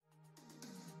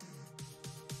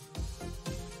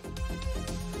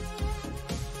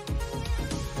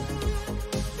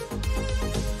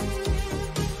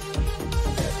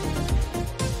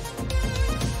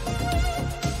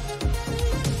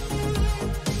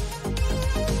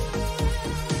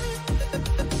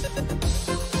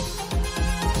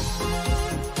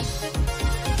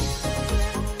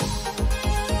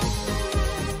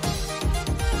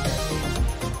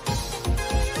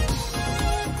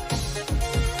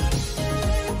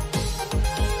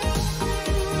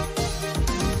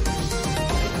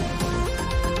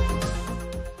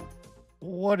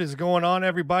What is going on,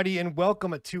 everybody, and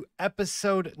welcome to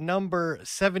episode number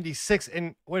 76.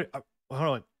 And wait, hold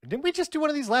on, didn't we just do one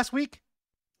of these last week?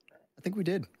 I think we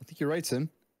did. I think you're right, Sin.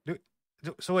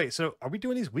 So wait, so are we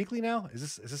doing these weekly now?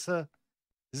 Is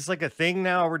this like a thing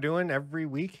now we're doing every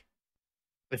week?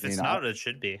 If it's not, it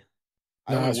should be.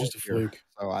 No, it's just a fluke.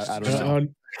 So I don't know.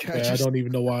 I don't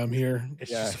even know why I'm here.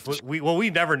 It's just we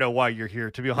never know why you're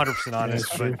here, to be 100%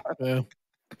 honest. Yeah.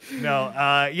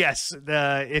 No, yes.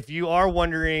 If you are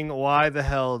wondering why the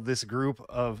hell this group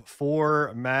of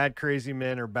four mad crazy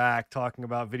men are back talking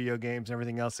about video games and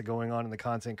everything else that's going on in the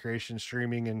content creation,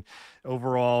 streaming, and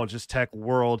overall just tech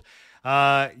world,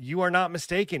 you are not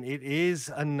mistaken. It is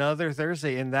another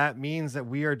Thursday, and that means that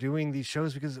we are doing these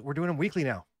shows because we're doing them weekly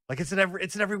now. Like it's an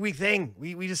every week thing.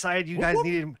 We decided you guys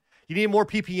needed more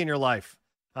PP in your life.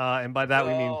 And by that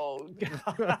we mean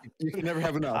you can never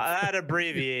have enough. That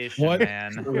abbreviation,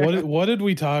 man. What did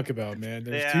we talk about, man?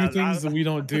 There's two things that we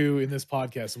don't do in this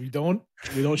podcast. We don't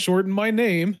shorten my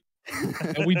name,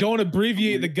 and we don't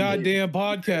abbreviate the goddamn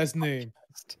podcast name.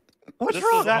 What's this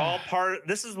wrong? Was all part.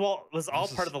 This is what was all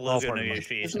part of the logo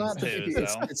negotiations. It's not the too.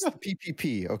 it's the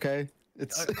PPP. Okay,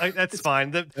 that's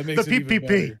fine. The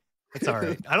PPP. It's all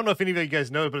right. I don't know if any of you guys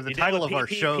know, but the title of our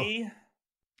show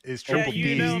is Triple you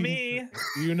P. know me.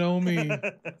 You know me.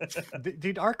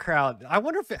 Dude, our crowd, I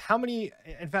wonder how many,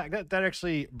 in fact, that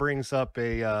actually brings up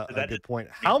a good point.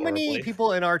 How many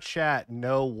people in our chat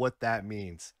know what that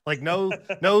means? Like, know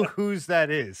whose that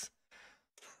is?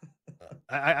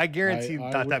 I guarantee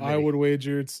not that many. I would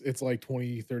wager it's like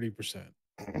 20-30%.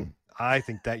 I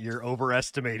think that you're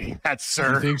overestimating that,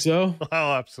 sir. You think so?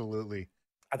 Oh, absolutely.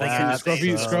 I think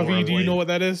Scruffy, do you know what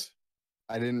that is?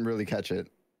 I didn't really catch it.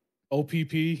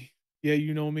 OPP. Yeah,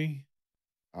 you know me.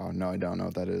 Oh no, I don't know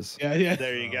what that is. Yeah.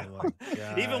 There you go.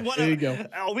 Even one. There you go.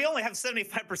 We only have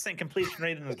 75% completion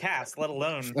rate in the cast, let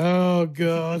alone. Oh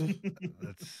god.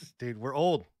 Dude, we're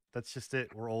old. That's just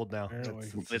it. We're old now.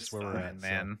 It's just where we're at,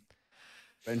 man.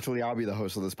 So. Eventually, I'll be the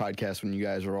host of this podcast when you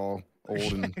guys are all old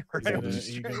and putting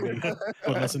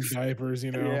us in diapers,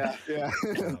 you know. Yeah.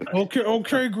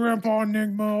 Okay, Grandpa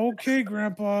Enigma. Okay,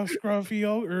 Grandpa Scruffy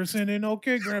Urson, and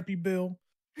okay, Grampy Bill.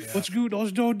 Yeah. Let's do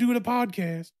the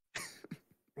podcast.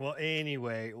 Well,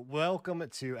 anyway, welcome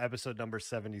to episode number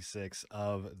 76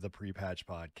 of the Pre-Patch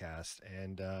Podcast.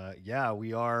 And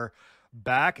we are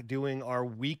back doing our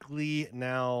weekly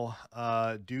now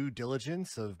due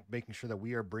diligence of making sure that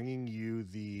we are bringing you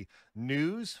the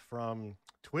news from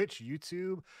Twitch,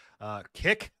 YouTube,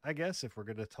 Kick, I guess, if we're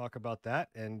going to talk about that.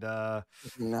 And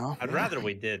no, I'd rather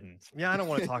we didn't. Yeah, I don't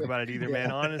want to talk about it either,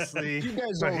 man. Honestly, you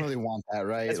guys don't really want that,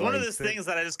 right? It's one of those things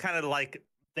that I just kind of like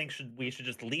think we should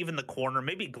just leave in the corner,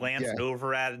 maybe glance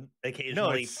over at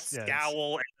occasionally,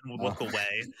 scowl and look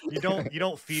away. You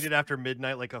don't feed it after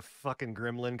midnight like a fucking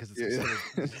gremlin because it's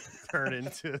going to turn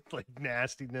into like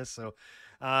nastiness. So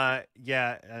but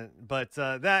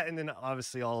that, and then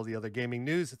obviously all of the other gaming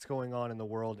news that's going on in the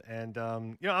world. And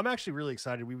I'm actually really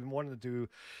excited. We've been wanting to do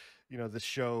the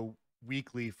show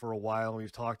weekly for a while, and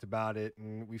we've talked about it,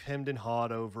 and we've hemmed and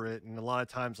hawed over it, and a lot of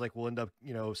times like we'll end up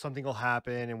something will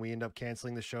happen and we end up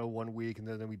canceling the show 1 week, and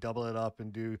then we double it up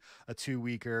and do a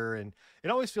 2-weeker, and it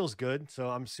always feels good.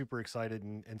 So I'm super excited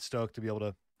and stoked to be able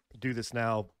to do this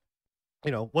now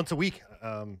once a week.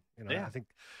 I think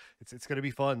it's going to be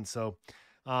fun. So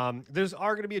there's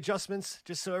going to be adjustments,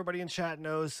 just so everybody in chat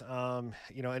knows, and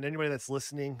anybody that's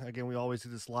listening, again, we always do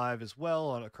this live as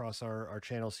well across our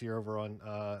channels here over on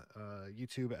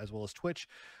YouTube as well as Twitch.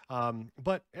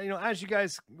 But as you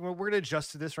guys, we're going to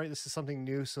adjust to this, right? This is something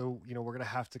new. So, we're going to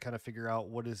have to kind of figure out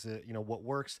what is it, what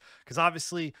works. Cause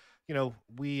obviously,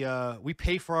 we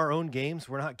pay for our own games.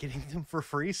 We're not getting them for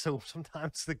free. So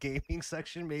sometimes the gaming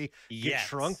section may get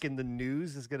shrunk, and the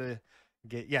news is going to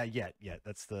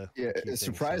that's the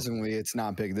surprisingly it's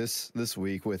not big this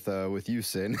week with you,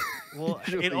 Sin. Well,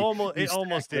 it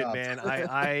almost did, man.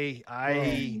 I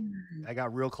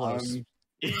got real close.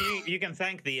 You can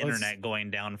thank the internet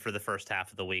going down for the first half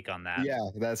of the week on that. Yeah,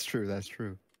 that's true.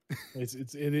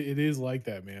 It is like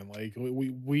that, man. Like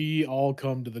we all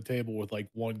come to the table with like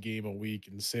one game a week,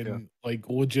 and Sin like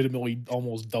legitimately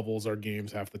almost doubles our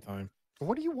games half the time.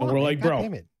 What do you want? And we're like,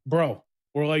 bro.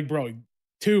 We're like, bro,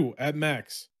 2 at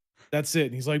max. That's it.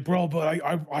 And he's like, bro, but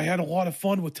I had a lot of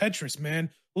fun with Tetris, man.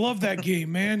 Love that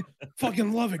game, man.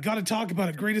 Fucking love it. Got to talk about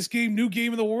it. Greatest game, new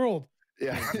game in the world.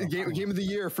 Yeah, game of the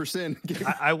year for Sin.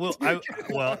 Well,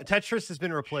 Tetris has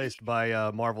been replaced by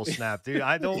Marvel Snap, dude.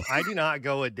 I do not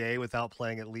go a day without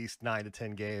playing at least 9 to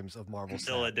 10 games of Marvel Snap.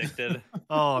 Still addicted.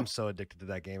 Oh, I'm so addicted to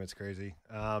that game. It's crazy.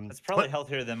 It's probably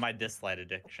healthier than my Dislight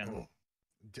addiction.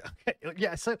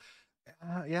 Yeah. So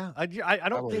Yeah, I don't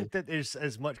Probably. think that there's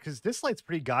as much because this light's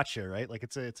pretty gotcha, right? Like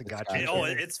it's a gotcha. Oh,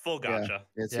 it's full gotcha.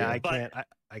 Yeah, I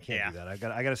can't do that.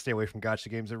 I gotta stay away from gotcha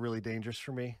games. They're really dangerous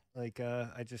for me. Like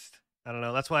I don't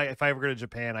know. That's why if I ever go to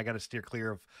Japan, I got to steer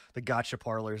clear of the gotcha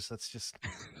parlors. That's just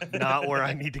not where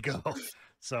I need to go.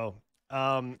 So,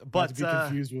 but not to be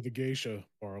confused with the geisha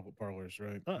parlors,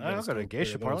 right? I don't go to a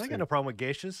geisha parlor. I got no problem with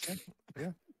geishas.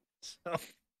 Yeah.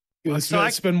 So,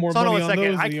 spend more money on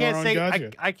those.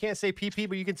 I can't say PP,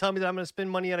 but you can tell me that I'm going to spend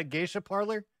money at a geisha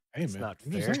parlor. Hey, it's man, not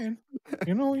I'm fair. just saying.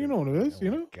 You know what it is.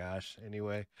 Gosh.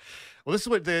 Anyway, well, this is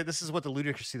what the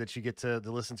ludicrousy that you get to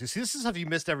listen to. See, this is stuff you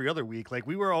missed every other week. Like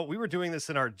we were doing this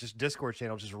in our just Discord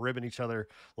channel, just ribbing each other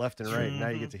left and right. And now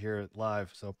you get to hear it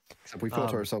live. So we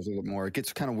filter ourselves a little bit more. It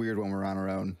gets kind of weird when we're on our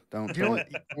own. Don't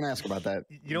ask about that.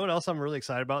 You know what else I'm really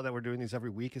excited about that we're doing these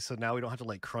every week is so now we don't have to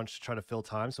like crunch to try to fill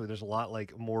time. So there's a lot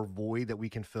like more void that we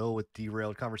can fill with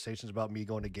derailed conversations about me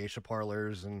going to geisha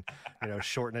parlors and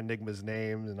shorten Enigma's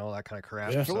name and all that kind of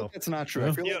crap. I feel like that's not true.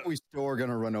 I feel like we still are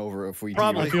going to run over if we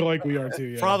probably. I feel like we are too.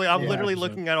 Yeah. Probably. I'm literally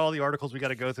looking at all the articles we got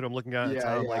to go through. I'm looking at it.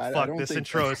 I'm like, fuck, this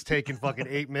intro is taking fucking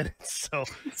 8 minutes. So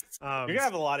you're gonna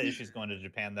have a lot of issues going to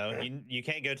Japan though. You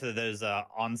can't go to those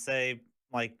onsen,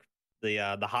 like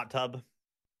the hot tub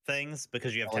things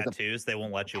because you have tattoos. They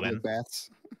won't let you in.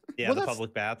 Baths. Yeah, the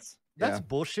public baths. That's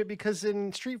bullshit because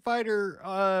in Street Fighter,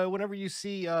 whenever you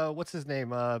see what's his name,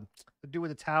 the dude with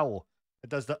the towel that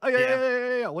does the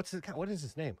what is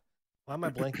his name? Why am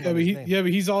I blanking? But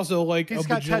he's also like he's a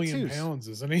got bajillion tattoos. pounds,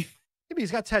 isn't he? Yeah, but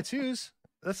he's got tattoos.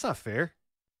 That's not fair.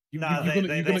 You're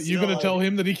gonna tell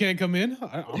him that he can't come in?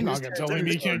 I'm not gonna tell him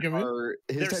he can't come in.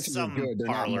 His tattoos are good. They're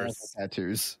not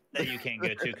tattoos that you can't go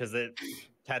to because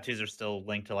tattoos are still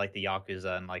linked to like the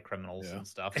Yakuza and like criminals and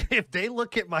stuff. If they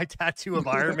look at my tattoo of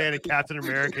Iron Man and Captain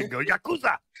America and go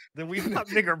Yakuza, then we've got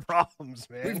bigger problems,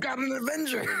 man. We've got an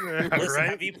Avenger. Listen, right?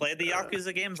 Have you played the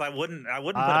Yakuza games? I wouldn't.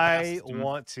 I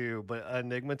want to, but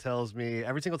Enigma tells me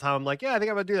every single time I'm like, yeah, I think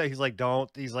I'm gonna do that. He's like, don't.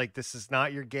 He's like, this is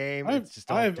not your game. I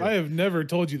have never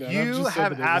told you that. You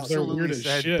have absolutely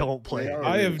said don't play it.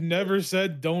 I have never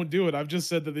said don't do it. I've just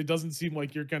said that it doesn't seem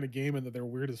like your kind of game and that they're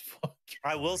weird as fuck.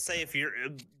 I will say if you're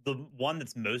the one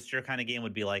that's most your kind of game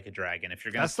would be Like a Dragon. If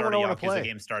you're gonna start a Yakuza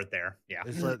game, start there. Yeah,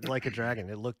 it's Like a Dragon.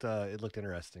 It looked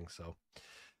interesting. So,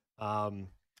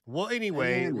 well,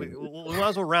 anyway, we might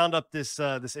as well round up this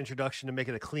introduction to make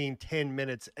it a clean 10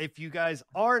 minutes. If you guys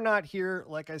are not here,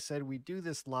 like I said, we do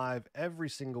this live every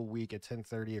single week at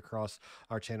 10:30 across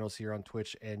our channels here on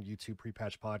Twitch and YouTube.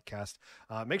 Pre-Patch Podcast.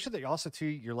 Make sure that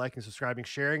you're liking, subscribing,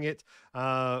 sharing it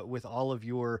with all of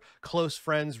your close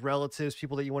friends, relatives,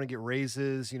 people that you want to get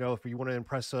raises. If you want to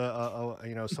impress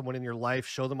someone in your life,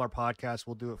 show them our podcast.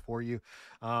 We'll do it for you.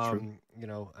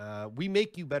 We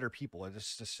make you better people.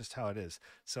 It's just how it is.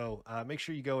 So make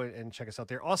sure you go and check us out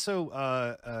there.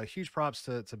 Also, huge props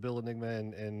to Bill Enigma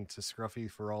and to Scruffy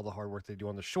for all the hard work they do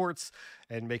on the shorts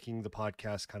and making the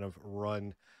podcast kind of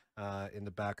run in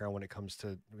the background when it comes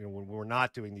to when we're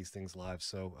not doing these things live.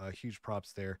 So huge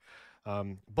props there.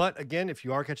 But again, if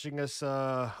you are catching us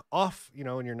off,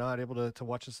 and you're not able to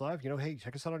watch us live, hey,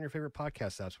 check us out on your favorite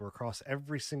podcast apps. We're across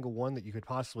every single one that you could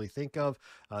possibly think of.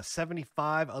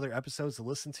 75 other episodes to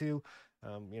listen to.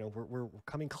 We're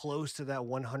coming close to that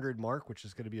 100 mark, which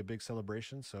is going to be a big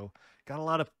celebration. So got a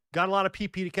lot of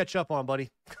PP to catch up on, buddy.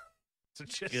 So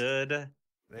just good.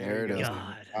 There it is.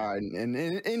 And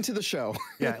into the show.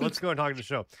 Yeah, let's go and talk to the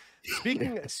show.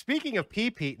 Speaking of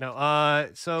PP, now,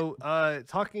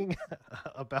 talking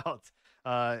about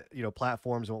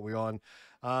platforms and what we're on.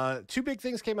 Two big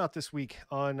things came out this week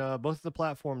on both of the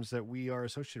platforms that we are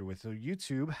associated with. So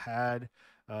YouTube had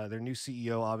their new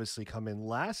CEO obviously come in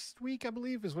last week, I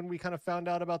believe, is when we kind of found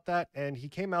out about that, and he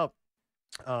came out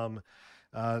over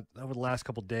the last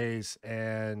couple days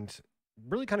and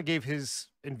really kind of gave his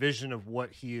envision of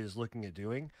what he is looking at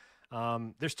doing.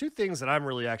 There's two things that I'm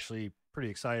really actually pretty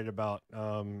excited about.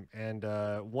 And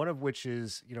one of which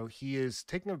is, he is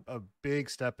taking a big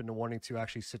step into wanting to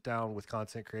actually sit down with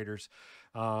content creators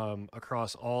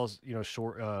across all,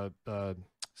 short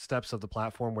steps of the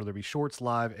platform, whether it be shorts,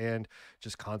 live, and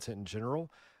just content in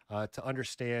general, to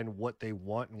understand what they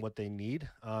want and what they need.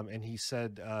 And he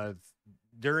said,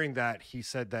 during that, he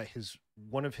said that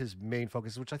one of his main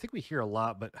focuses, which I think we hear a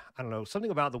lot, but I don't know,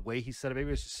 something about the way he said it,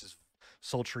 maybe it's just his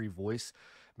sultry voice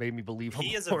made me believe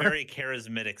he is a very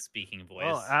charismatic speaking voice.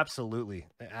 Oh, absolutely.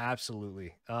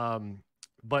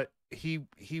 But he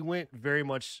went very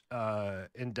much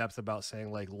in depth about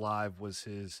saying like live was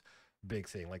his big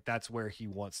thing. Like that's where he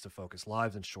wants to focus,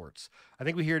 lives and shorts. I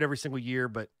think we hear it every single year,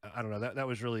 but I don't know, that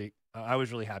was really I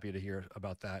was really happy to hear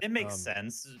about that. It makes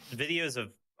sense. Videos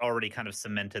already kind of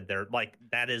cemented their like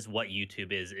that is what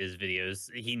YouTube is videos.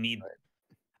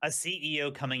 A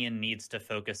CEO coming in needs to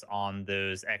focus on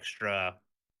those extra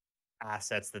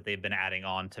assets that they've been adding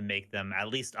on to make them at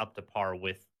least up to par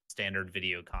with standard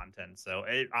video content. So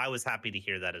I was happy to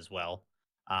hear that as well.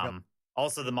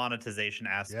 Also, the monetization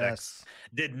aspects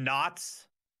did not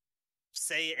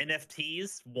say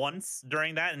NFTs once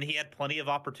during that, and he had plenty of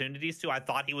opportunities to. I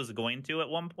thought he was going to at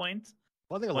one point.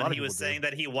 Well, I think when he was saying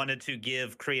that he wanted to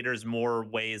give creators more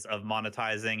ways of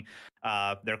monetizing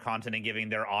their content and giving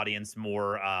their audience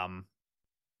more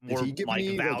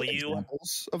like value.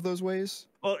 Examples of those ways?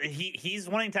 Well, he's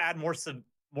wanting to add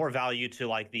more value to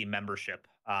like the membership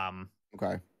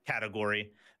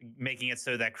category, making it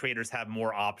so that creators have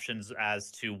more options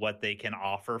as to what they can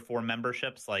offer for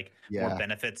memberships, like more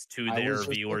benefits to their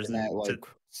viewers.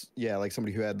 Like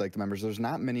somebody who had like the members. There's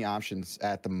not many options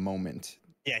at the moment.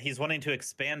 Yeah, he's wanting to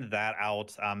expand that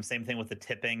out. Same thing with the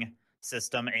tipping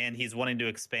system, and he's wanting to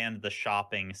expand the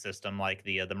shopping system, like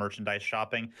the merchandise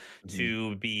shopping,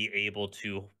 to be able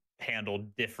to handle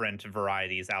different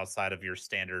varieties outside of your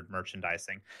standard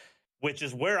merchandising, which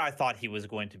is where I thought he was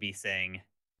going to be saying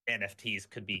NFTs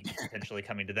could be potentially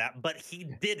coming to that, but he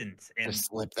didn't. And just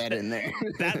slip that in there.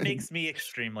 That makes me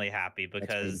extremely happy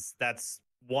because that's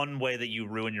one way that you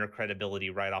ruin your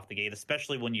credibility right off the gate,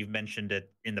 especially when you've mentioned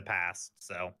it in the past.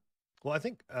 So, well, I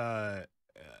think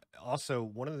also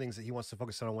one of the things that he wants to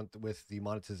focus on with the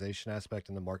monetization aspect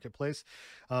in the marketplace,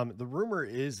 the rumor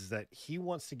is that he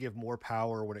wants to give more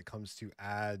power when it comes to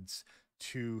ads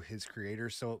to his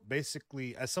creators. So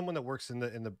basically, as someone that works in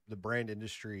the brand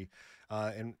industry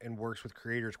and works with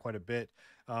creators quite a bit,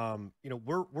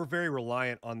 we're very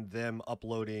reliant on them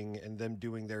uploading and them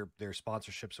doing their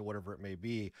sponsorships or whatever it may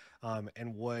be.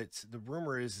 And what the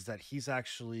rumor is that he's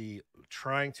actually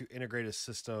trying to integrate a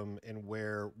system in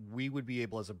where we would be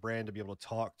able as a brand to be able to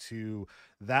talk to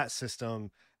that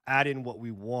system, add in what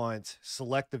we want,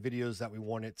 select the videos that we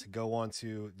want it to go on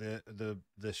to.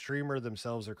 The streamer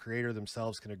themselves or creator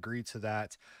themselves can agree to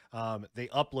that. They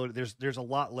upload it. There's a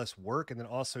lot less work. And then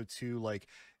also too, like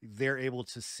they're able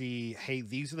to see, hey,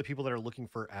 these are the people that are looking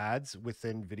for ads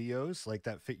within videos like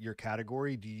that fit your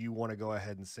category. Do you want to go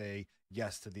ahead and say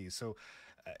yes to these? So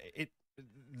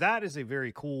that is a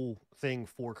very cool thing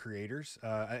for creators.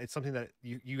 It's something that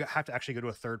you have to actually go to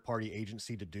a third-party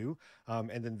agency to do,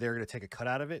 and then they're going to take a cut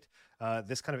out of it.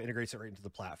 This kind of integrates it right into the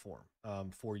platform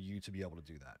for you to be able to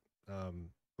do that,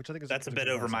 which I think is that's a bit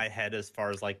over my head as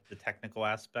far as like the technical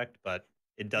aspect, but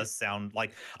it does sound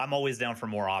like I'm always down for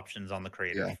more options on the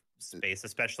creator space,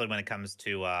 especially when it comes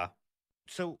to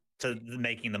to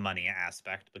making the money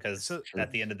aspect, because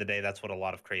at the end of the day, that's what a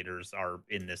lot of creators are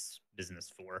in this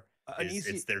business for.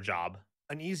 It's their job.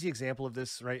 An easy example of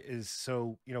this, right, is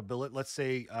Bill, let's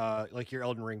say like your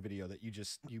Elden Ring video that you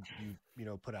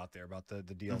put out there about the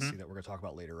DLC that we're going to talk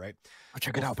about later, right? I'll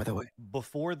check it out, by the way.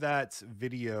 Before that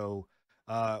video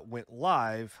went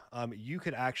live, you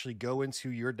could actually go into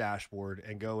your dashboard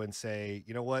and go and say,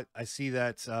 you know what, I see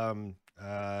that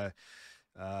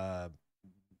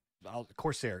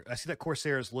Corsair. I see that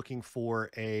Corsair is looking for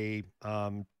a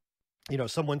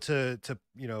someone to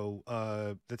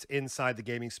that's inside the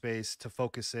gaming space to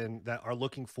focus in, that are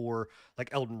looking for like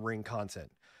Elden Ring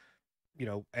content.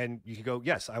 And you can go,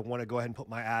 yes, I want to go ahead and put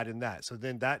my ad in that. So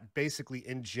then that basically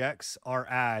injects our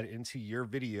ad into your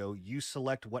video. You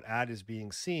select what ad is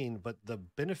being seen, but the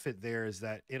benefit there is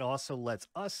that it also lets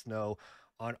us know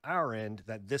on our end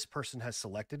that this person has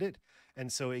selected it.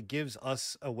 And so it gives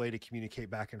us a way to communicate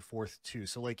back and forth too.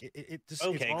 So like it just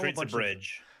creates a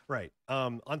bridge. Right.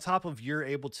 On top of, you're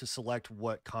able to select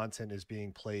what content is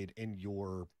being played in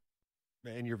your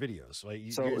videos.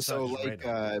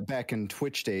 Like back in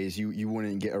Twitch days, you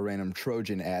wouldn't get a random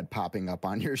Trojan ad popping up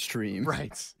on your stream.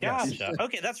 Right. Gotcha. Yes.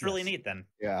 Okay, that's really neat then.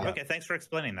 Yeah. Okay, thanks for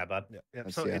explaining that, bud. Yeah.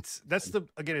 So it's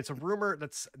a rumor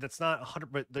that's not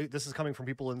 100, but this is coming from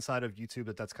people inside of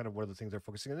YouTube that's kind of one of the things they're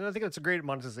focusing on. And I think it's a great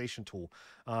monetization tool,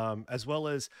 as well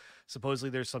as supposedly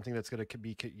there's something that's going to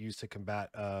be used to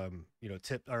combat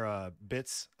tip or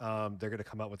bits. They're going to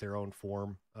come out with their own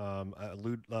form.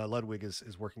 Ludwig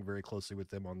is working very closely with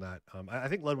them on that. I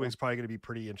think Ludwig's probably going to be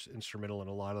pretty instrumental in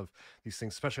a lot of these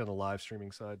things, especially on the live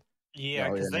streaming side. Yeah,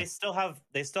 because they still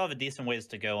have a decent ways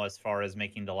to go as far as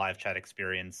making the live chat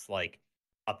experience like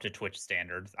up to Twitch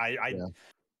standards.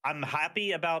 I'm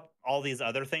happy about all these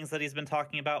other things that he's been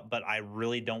talking about, but I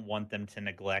really don't want them to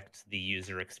neglect the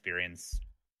user experience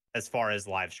as far as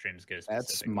live streams goes.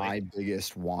 That's my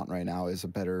biggest want right now, is a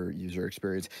better user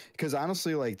experience. Because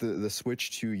honestly, like the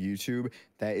switch to YouTube,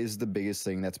 that is the biggest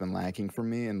thing that's been lacking for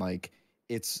me. And like,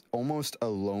 it's almost a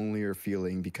lonelier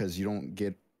feeling because you don't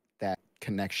get that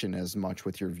connection as much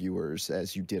with your viewers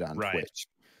as you did on Right. Twitch.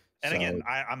 And So, again,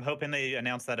 I'm hoping they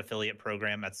announce that affiliate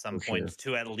program at some For point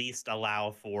sure. to at least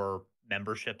allow for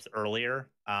memberships earlier.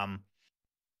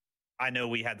 I know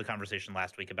we had the conversation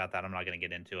last week about that. I'm not going to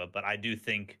get into it, but I do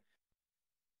think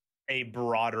a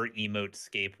broader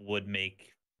emotescape would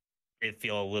make it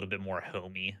feel a little bit more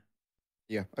homey.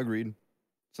 yeah, agreed.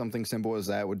 Something simple as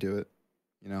that would do it.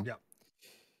 You know. Yeah.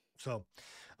 So,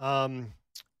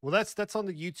 well, that's on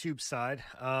the YouTube side.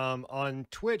 On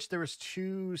Twitch, there was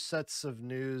 2 sets of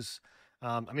news.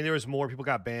 I mean, there was more people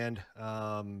got banned.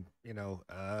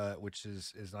 Which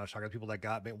is not a shocker. People that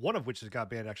got banned, one of which has got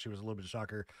banned, actually was a little bit of a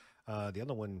shocker. The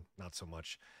other one, not so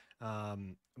much.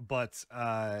 Don't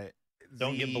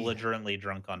get belligerently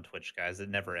drunk on Twitch, guys. It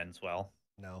never ends well.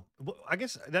 No, well, I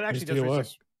guess that actually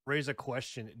does raise a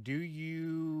question. Do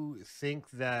you think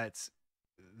that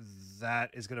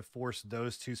is going to force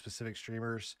those 2 specific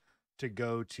streamers to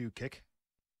go to Kick?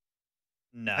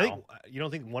 No, you don't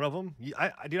think one of them? I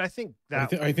think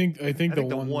that. I think the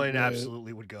one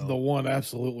absolutely would go. The one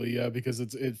absolutely, yeah, because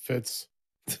it fits.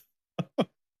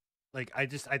 Like I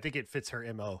think it fits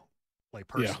her MO, like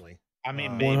personally. Yeah. I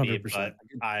mean, maybe, 100%.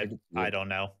 But I don't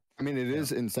know. I mean, it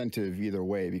is incentive either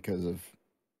way because of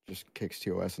just Kick's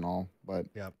TOS and all, but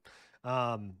yeah.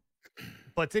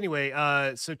 But anyway,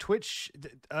 so Twitch,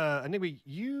 anyway,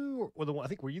 you were the one. I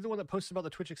think were you the one that posted about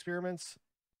the Twitch experiments,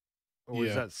 or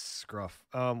was that Scruff?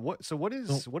 What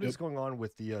is going on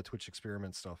with the Twitch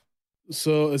experiment stuff?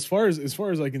 So as far as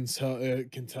I can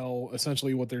tell,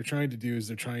 essentially what they're trying to do is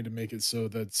they're trying to make it so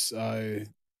that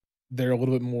they're a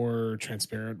little bit more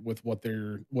transparent with what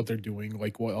they're doing,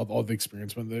 like what all the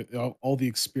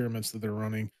experiments that they're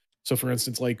running. So for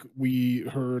instance, like we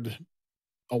heard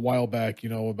a while back,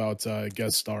 about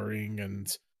guest starring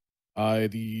and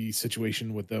the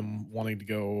situation with them wanting to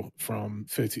go from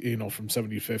 50, from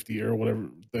 70-50 or whatever,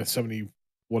 the 70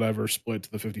 whatever split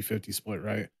to the 50-50 split,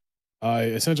 right?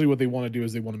 Essentially what they want to do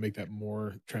is they want to make that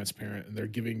more transparent, and they're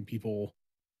giving people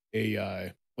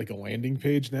a like a landing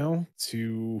page now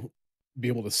to be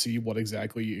able to see what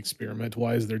exactly experiment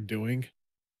wise they're doing,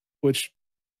 which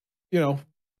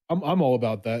I'm all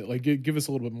about that. Like give us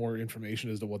a little bit more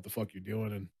information as to what the fuck you're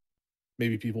doing, and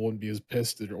maybe people wouldn't be as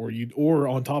pissed, or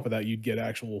on top of that you'd get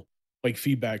actual like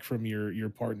feedback from your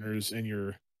partners and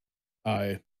your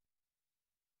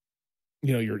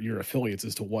your affiliates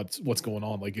as to what's going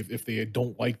on. Like if they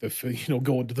don't like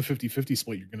going to the 50-50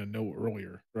 split, you're going to know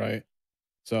earlier, right?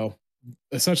 So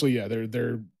essentially, yeah,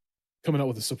 they're coming out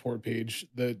with a support page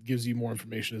that gives you more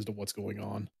information as to what's going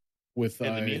on with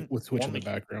Twitch in the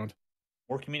background.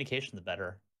 More communication, the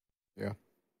better. Yeah.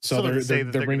 So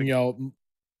they're bringing out.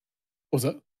 What's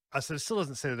that? So it still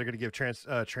doesn't say that they're going to give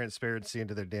transparency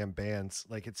into their damn bands.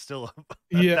 Like it's still.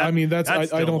 Yeah, I mean I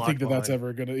don't think that's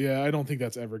ever gonna. Yeah, I don't think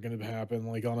that's ever gonna happen.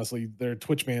 Like honestly, their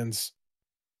Twitch bans.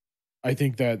 I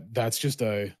think that's just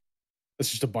a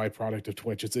byproduct of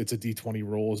Twitch. It's a D20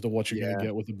 rule as to what you're gonna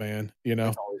get with the ban.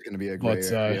 It's always gonna be a gray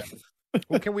area.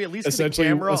 Well, can we at least get a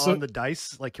camera on the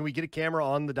dice? Like, can we get a camera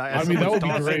on the dice? I mean, that would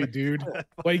be great, dude.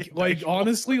 Like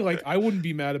honestly, like I wouldn't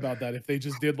be mad about that if they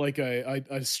just did like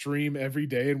a stream every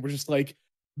day and we're just like,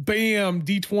 bam,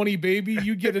 D20 baby,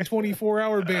 you get a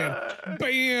 24-hour ban.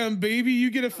 Bam, baby, you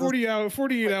get a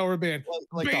 48-hour ban.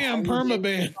 Like bam, perma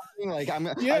ban. Like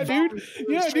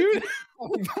dude.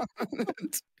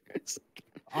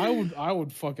 I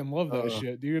would fucking love that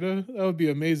shit, dude. That would be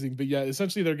amazing. But yeah,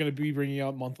 essentially they're going to be bringing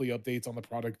out monthly updates on the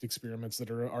product experiments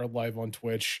that are live on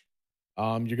Twitch.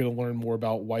 You're going to learn more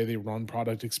about why they run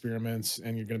product experiments,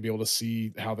 and you're going to be able to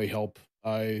see how they help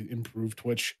improve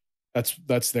Twitch.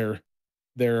 That's their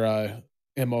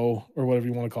MO or whatever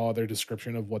you want to call it, their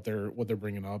description of what they're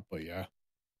bringing up. But yeah,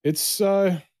 it's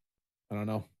I don't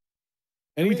know.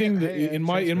 Anything in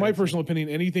my personal opinion,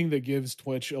 anything that gives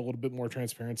Twitch a little bit more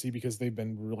transparency, because they've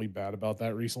been really bad about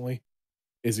that recently,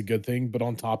 is a good thing. But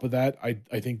on top of that, I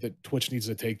think that Twitch needs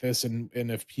to take this, and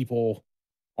if people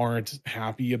aren't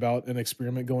happy about an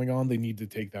experiment going on, they need to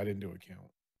take that into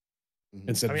account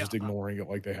instead of just ignoring it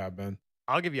like they have been.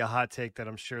 I'll give you a hot take that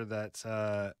I'm sure that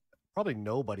probably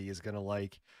nobody is going to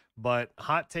like. But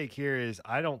hot take here is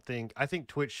I think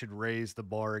Twitch should raise the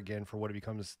bar again for what it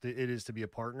is to be a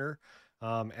partner.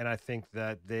 And I think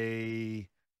that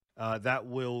that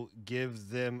will give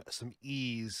them some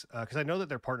ease, because I know that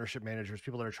their partnership managers,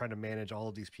 people that are trying to manage all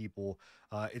of these people,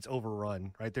 it's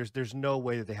overrun, right? There's no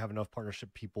way that they have enough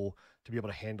partnership people to be able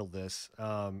to handle this.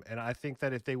 And I think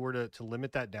that if they were to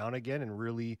limit that down again and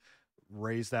really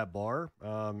raise that bar,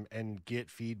 and get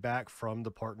feedback from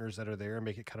the partners that are there and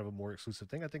make it kind of a more exclusive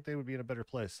thing, I think they would be in a better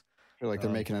place. feel like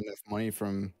they're making enough money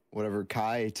from whatever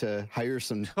Kai to hire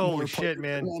some Holy more shit,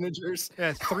 man. managers.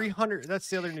 Yeah, 300. That's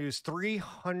the other news.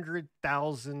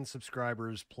 300,000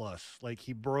 subscribers plus. Like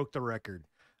he broke the record.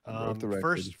 Broke the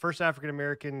record. First African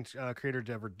American creator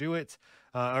to ever do it,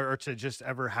 or to just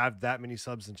ever have that many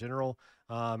subs in general.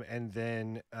 And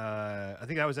then I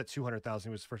think that was at 200,000.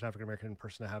 He was the first African American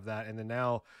person to have that. And then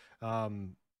now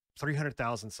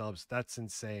 300,000 subs. That's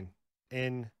insane.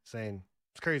 Insane.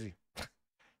 It's crazy.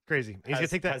 Crazy. He's gonna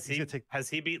take that. Has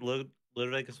he beat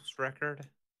Ludwig's record?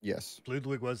 Yes.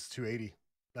 Ludwig was 280.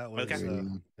 That was Okay.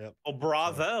 Yep. Oh,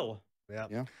 bravo.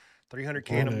 Yeah.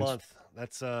 300K in a month.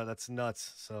 That's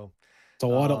nuts. So it's a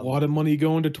lot of money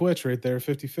going to Twitch right there,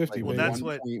 50-50. Like, well, that's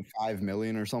what 1.5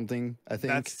 million or something. I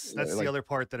think that's the other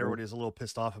part that everybody is a little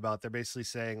pissed off about. They're basically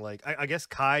saying like, I guess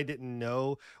Kai didn't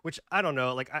know, which I don't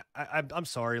know. Like I'm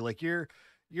sorry. Like you're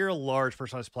a large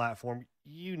person on this platform.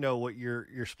 You know what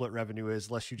your split revenue is,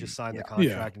 unless you just signed the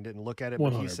contract and didn't look at it.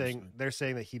 But 100%. they're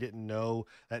saying that he didn't know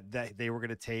that they were going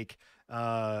to take,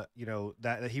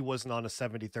 that he wasn't on a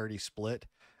 70-30 split.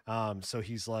 So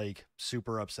he's like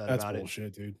super upset about it. That's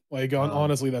bullshit, dude. Like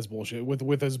honestly, that's bullshit.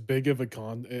 With as big of a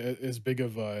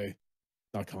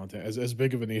not content as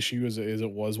big of an issue as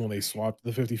it was when they swapped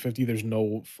the 50-50, there's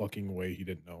no fucking way he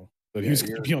didn't know that he was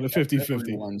going to be on a 50-50.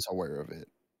 Everyone's aware of it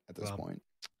at this point.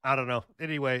 I don't know.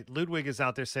 Anyway, Ludwig is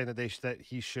out there saying that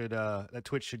that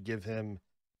Twitch should give him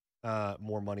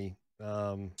more money.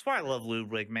 That's why I love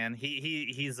Ludwig, man.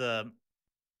 He's for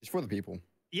the people.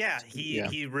 Yeah,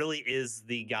 he really is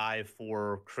the guy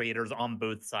for creators on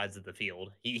both sides of the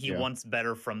field. He wants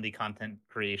better from the content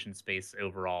creation space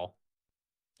overall.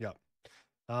 Yep.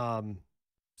 So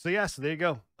there you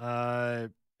go. That's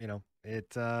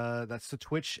the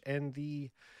Twitch and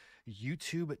the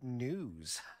YouTube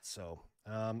news. So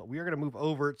we are going to move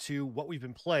over to what we've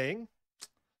been playing,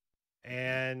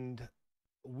 and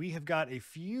we have got a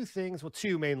few things, well,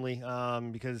 two mainly,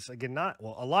 because again, a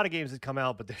lot of games have come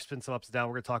out, but there's been some ups and downs.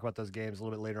 We're going to talk about those games a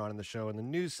little bit later on in the show in the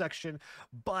news section.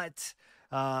 But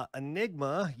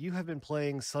Enigma, you have been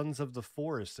playing Sons of the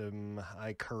Forest. Am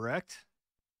I correct?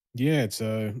 Yeah, it's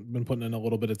been putting in a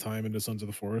little bit of time into Sons of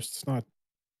the Forest. It's not.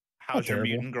 How's your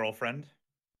mutant girlfriend?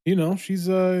 She's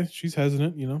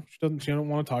hesitant. She don't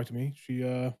want to talk to me. She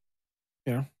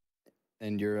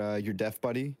And your deaf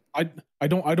buddy? I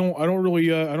don't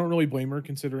really blame her,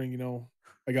 considering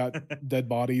I got dead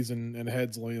bodies and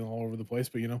heads laying all over the place.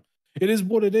 But it is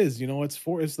what it is.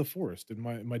 It's the forest.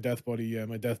 And my death buddy,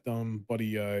 my death dumb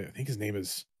buddy, I think his name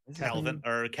is Kelvin,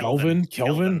 something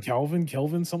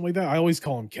like that. I always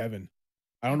call him Kevin.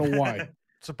 I don't know why.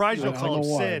 Surprised you don't call him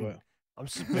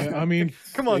Sin. I mean,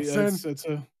 come on, Sin.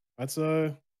 It's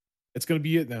gonna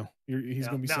be it now. He's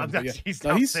gonna be Sin. He's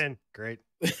not Sin. Great.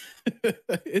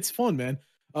 It's fun, man.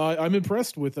 I'm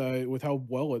impressed with how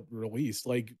well it released.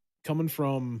 Like coming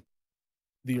from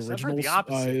the original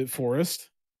Forest,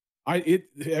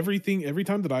 every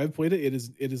time that I've played it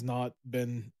has not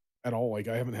been at all. Like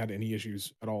I haven't had any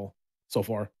issues at all so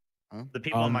far. The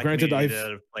people in my community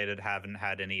that have played it haven't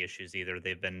had any issues either.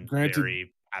 They've been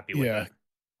very happy with it.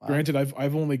 Wow. Granted,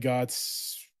 I've only got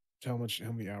how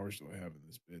many hours do I have in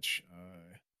this bitch?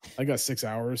 I got 6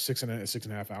 hours, six and a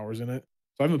half hours in it.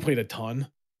 So I haven't played a ton,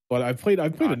 but I've played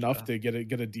enough to get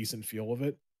a decent feel of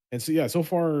it. And so so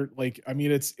far, like I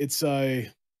mean, it's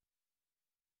I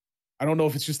don't know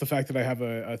if it's just the fact that I have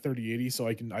a 3080, so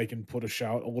I can put a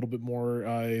little bit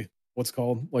more what's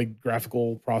called like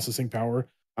graphical processing power.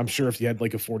 I'm sure if you had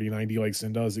like a 4090 like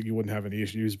Sin does, you wouldn't have any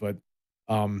issues, but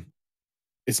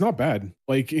it's not bad.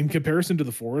 Like in comparison to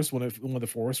the Forest, when the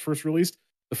Forest first released,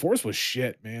 the Forest was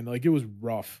shit, man. Like it was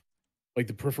rough. Like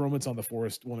the performance on the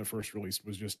Forest when it first released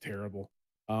was just terrible.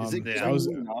 Is it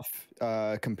enough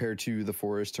compared to the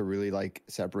Forest to really like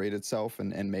separate itself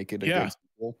and make it a good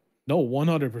sequel? No,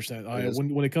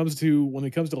 100%. When it comes to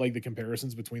like the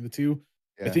comparisons between the two,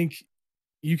 I think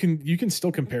you can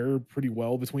still compare pretty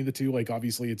well between the two. Like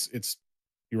obviously it's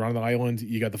you're on an island,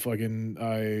 you got the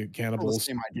fucking cannibals.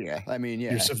 Same idea. I mean,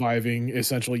 yeah. You're surviving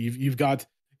essentially. You've got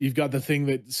the thing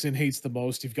that Sin hates the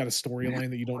most. You've got a storyline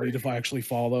that you don't need to actually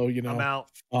follow, I'm out.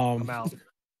 I'm out.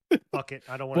 Fuck it.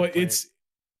 I don't want to. But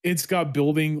it's got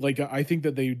building. Like I think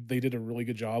that they did a really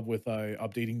good job with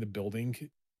updating the building,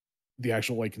 the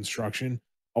actual like construction.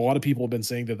 A lot of people have been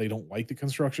saying that they don't like the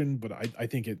construction, but I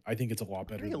think it's a lot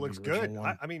better. I think it looks good.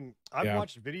 I mean, I've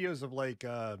watched videos of like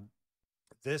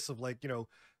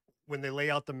when they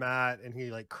lay out the mat and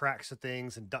he like cracks the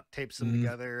things and duct tapes them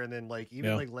together, and then like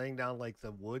even like laying down like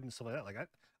the wood and stuff like that. Like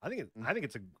I think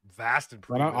it's a vast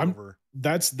improvement over.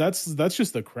 That's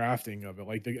just the crafting of it,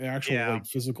 like the actual like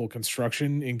physical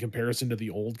construction in comparison to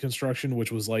the old construction,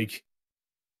 which was like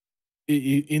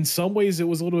in some ways it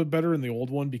was a little bit better in the old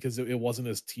one because it wasn't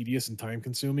as tedious and time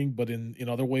consuming, but in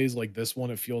other ways like this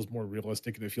one, it feels more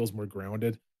realistic and it feels more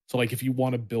grounded. So like if you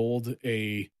want to build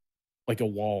a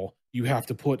wall, you have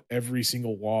to put every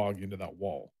single log into that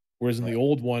wall. Whereas in the Right.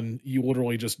 old one, you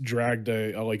literally just dragged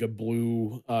like a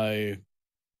blue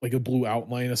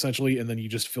outline essentially, and then you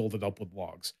just filled it up with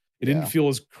logs. Yeah. It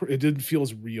didn't feel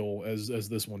as real as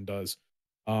this one does.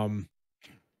 Um,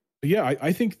 but yeah,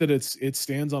 I think that it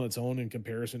stands on its own in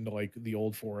comparison to like the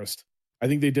old forest. I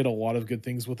think they did a lot of good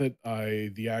things with it.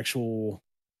 The actual,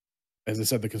 as I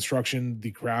said, the construction,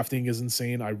 the crafting is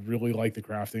insane. I really like the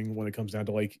crafting when it comes down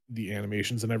to like the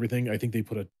animations and everything. I think they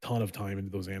put a ton of time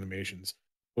into those animations,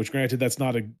 which granted, that's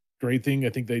not a great thing. I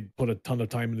think they put a ton of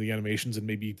time into the animations and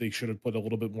maybe they should have put a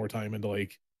little bit more time into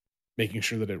like making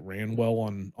sure that it ran well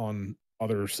on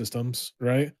other systems,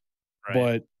 right? Right.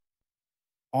 But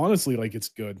honestly, like it's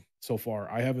good so far.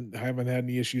 I haven't had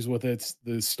any issues with it.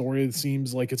 The story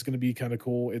seems like it's going to be kind of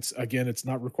cool. It's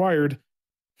not required.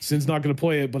 Sin's not going to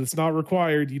play it, but it's not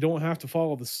required. You don't have to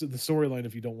follow the storyline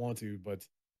if you don't want to. But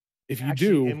if you Actually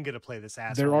do, am gonna play this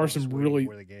ass. there off. are I'm just some waiting really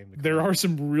for the game to come there out. are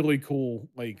some really cool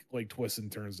like twists and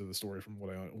turns to the story from what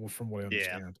I Yeah.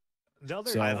 understand. The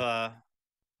other, So-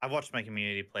 I've watched my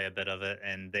community play a bit of it,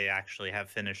 and they actually have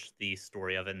finished the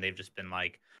story of it, and they've just been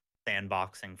like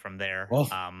sandboxing from there. Well,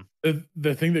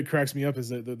 the thing that cracks me up is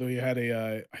that they had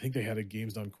I think they had a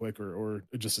Games Done Quick or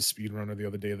just a speedrunner the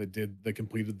other day that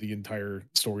completed the entire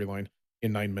storyline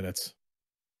in 9 minutes.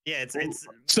 Yeah, it's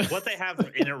So- what they have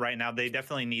in it right now. They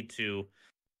definitely need to,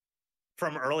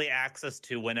 from early access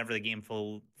to whenever the game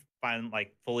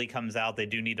fully comes out, they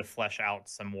do need to flesh out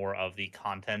some more of the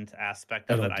content aspect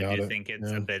I of it. don't I doubt do it, think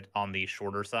it's yeah. a bit on the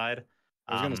shorter side.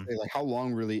 I was gonna say, like, how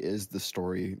long really is the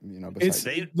story? It's-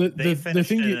 Besides, They the finished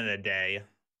thing it you- in a day,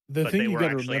 The but thing they you were got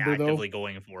to actually remember actively though,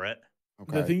 going for it.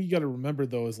 the thing you got to remember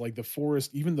though is like the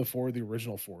forest, even the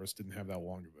original forest didn't have that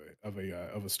long of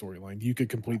a storyline. You could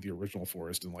complete the original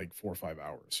forest in like 4 or 5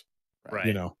 hours. Right.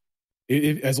 You know,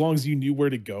 as long as you knew where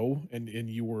to go and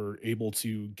you were able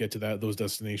to get to those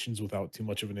destinations without too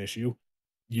much of an issue,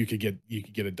 you could get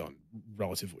it done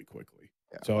relatively quickly.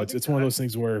 Yeah. So Well, I it's think one of that- those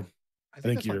things where I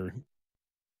think that's my- you're.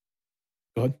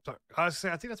 Go ahead. Sorry, I was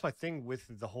saying, I think that's my thing with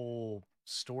the whole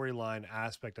storyline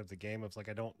aspect of the game. Of like,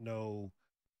 I don't know.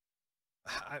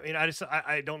 I mean,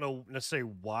 I don't know necessarily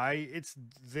why it's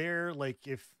there. Like,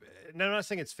 if no, I'm not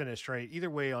saying it's finished, right? Either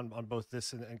way, on both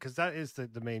this and because that is the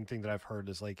main thing that I've heard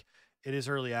is like it is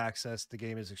early access. The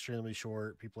game is extremely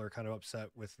short. People are kind of upset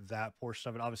with that portion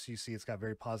of it. Obviously, you see it's got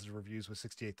very positive reviews with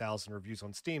 68,000 reviews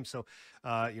on Steam. So,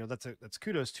 that's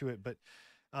kudos to it. But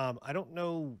I don't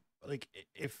know, like,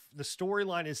 if the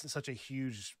storyline isn't such a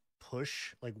huge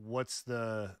push, like, what's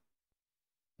the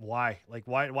why? Like,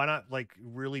 why not like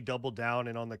really double down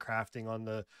and on the crafting,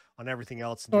 on everything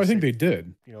else? And No, I just think say, they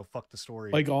did. fuck the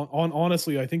story. Like on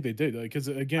honestly, I think they did. Because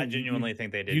again, I genuinely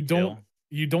think they did. you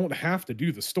too. don't have to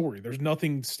do the story. There's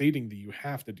nothing stating that you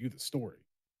have to do the story.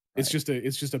 It's Right. just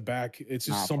it's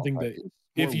just something that It's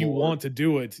if more you lore. want to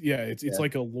do it, it's Yeah.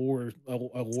 like a lore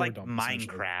It's like dump, essentially.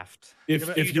 Minecraft. If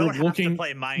but You if you're don't have looking to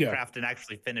play Minecraft and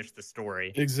actually finish the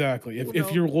story. exactly, if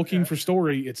Well, you're looking yeah. for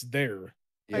story, it's there.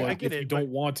 Yeah. I But get if you it, don't but-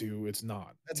 want to, it's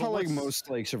not. That's But how like what's- most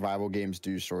like survival games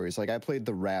do stories. Like I played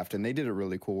The Raft and they did it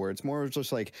really cool where it's more of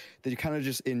just like they kind of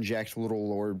just inject little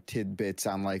lore tidbits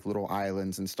on like little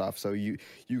islands and stuff. So you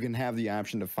can have the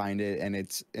option to find it and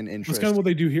it's an That's interest. kind of what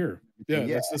they do here. Yeah,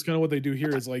 Yeah. that's kind of what they do here.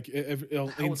 Is like was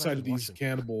I inside of just these watching?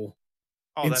 cannibal.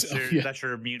 Oh, that's It's- your yeah. that's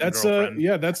your mutant That's girlfriend.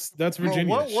 yeah, that's Bro, Virginia.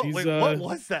 what She's what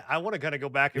was that? I want to kind of go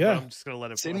back and yeah. but I'm just gonna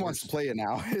let it. Sin wants to play it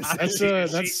now.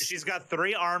 That's, She's got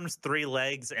 3 arms, 3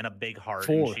 legs, and a big heart.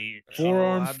 Four. And she, 4 Oh,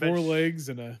 arms, I bet 4 she- legs,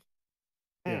 and a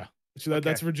yeah. So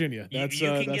that's Okay. Virginia. you, That's you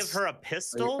can that's, give her a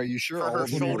pistol Are you sure for all her of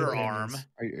them shoulder are arm aliens?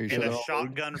 Are you and sure a they're all-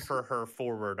 shotgun for her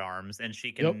forward arms, and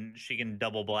she Yep. can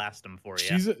double blast them for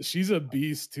you. She's a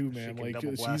beast too, She man. can Like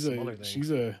double blast she's some other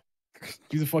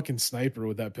a fucking sniper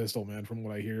with that pistol, man. From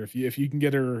what I hear, if you can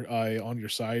get her on your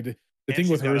side, the And thing she's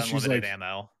with her got is she's unlimited like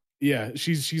ammo, yeah,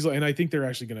 she's like, and I think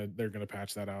they're gonna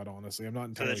patch that out. Honestly, I'm not so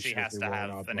entirely that she sure if has they to will or have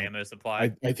not, an but ammo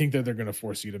supply. I think that they're gonna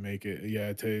force you to make it,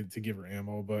 yeah, to give her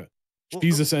ammo. But Well,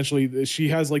 she's essentially she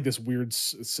has like this weird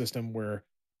system where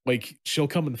like she'll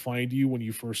come and find you when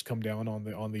you first come down on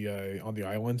the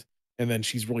island, and then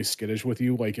she's really skittish with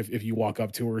you. Like if you walk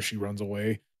up to her, she runs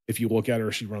away. If you look at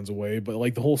her, she runs away. But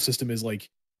like the whole system is like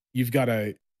you've got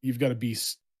to be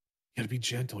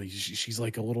gentle. She's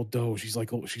like a little doe. She's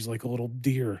like a little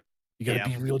deer. You got to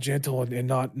Yeah. be real gentle and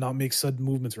not make sudden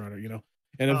movements around her. You know,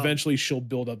 and Um, eventually she'll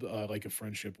build up like a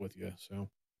friendship with you. So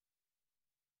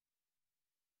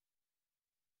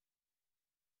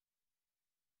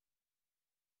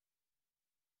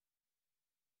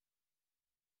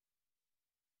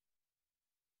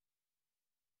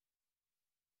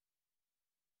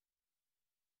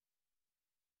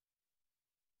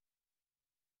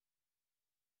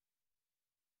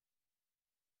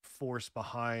force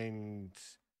behind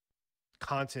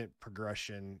content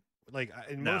progression. Like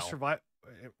in No. most survival,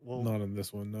 well, Not in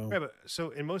this one, no. yeah, but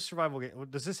so in most survival games,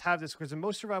 does this have this? Because in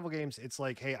most survival games, it's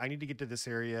like, hey, I need to get to this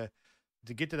area.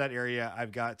 To get to that area,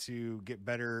 I've got to get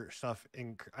better stuff.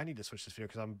 I need to switch this video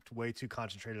because I'm way too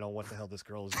concentrated on what the hell this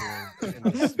girl is doing in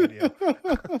this video.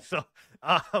 So,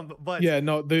 but yeah,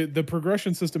 no, the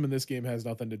progression system in this game has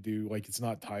nothing to do, like, it's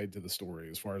not tied to the story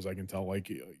as far as I can tell.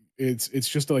 Like, it's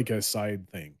just like a side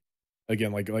thing.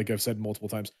 Again, like I've said multiple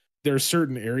times, there are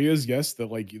certain areas, yes,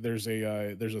 that like there's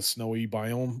a snowy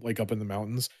biome like up in the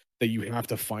mountains that you have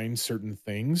to find certain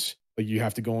things. Like you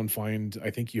have to go and find,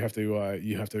 I think you have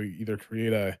to either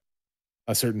create a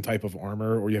certain type of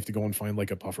armor, or you have to go and find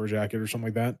like a puffer jacket or something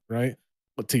like that, right?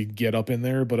 But to get up in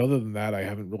there. But other than that, I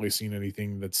haven't really seen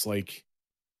anything that's like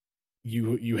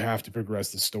you have to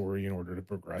progress the story in order to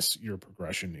progress your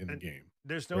progression in the game.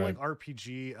 There's no Right. like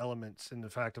RPG elements in the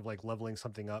fact of like leveling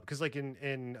something up, because like in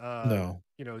No.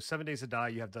 7 Days to Die,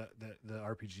 you have the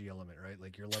RPG element, right?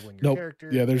 Like you're leveling your Nope. character.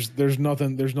 Yeah, there's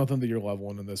nothing that you're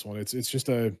leveling in this one. It's just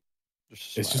a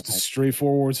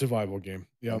straightforward survival game.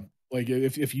 Yeah. Like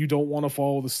if you don't want to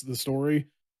follow the story,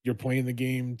 you're playing the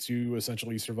game to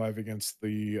essentially survive against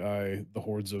the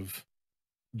hordes of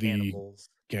the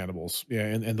cannibals. Yeah,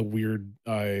 and the weird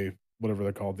whatever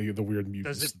they're called, the weird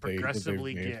mutants. Does it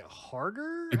progressively get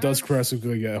harder? It does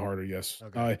progressively get harder, yes.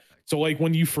 Okay. So like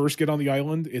when you first get on the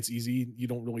island, it's easy. You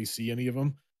don't really see any of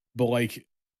them. But like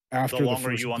after The the longer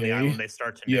first you on day, the island, they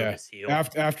start to notice you.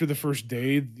 after the first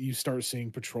day, you start seeing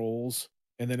patrols.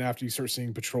 And then after you start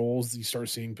seeing patrols,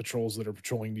 that are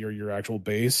patrolling near your actual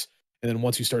base. And then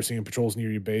once you start seeing patrols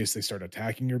near your base, they start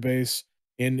attacking your base.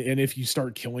 And if you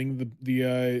start killing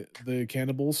the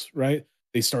cannibals, right,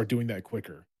 they start doing that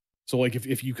quicker. So like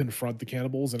if you confront the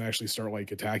cannibals and actually start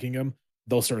like attacking them,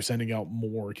 they'll start sending out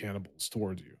more cannibals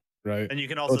towards you, right? And you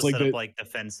can also like set up like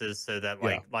defenses so that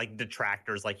Yeah. like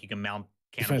detractors, like you can mount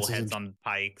cannibal Defenses heads and- on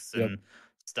pikes Yep. and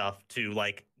stuff to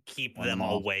like keep On them them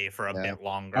all. away for a Yeah. bit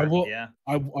longer. I will- Yeah.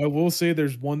 I will say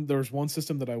there's one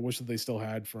system that I wish that they still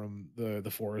had from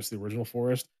the forest, the original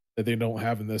forest, that they don't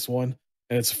have in this one.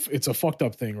 And it's a fucked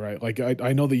up thing, right? Like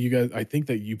I know that you guys, I think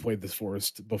that you played this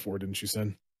forest before, didn't you,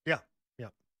 Sin?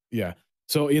 Yeah.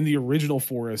 So in the original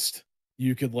forest,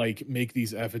 you could like make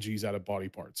these effigies out of body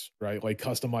parts, right? Like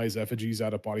customize effigies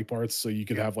out of body parts. So you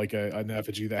could have like an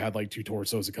effigy that had like 2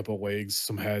 torsos, a couple of legs,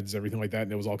 some heads, everything like that,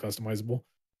 and it was all customizable.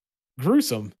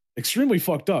 Gruesome, extremely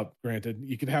fucked up. Granted,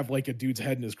 you could have like a dude's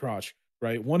head in his crotch,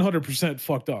 right? 100%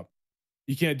 fucked up.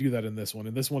 You can't do that in this one.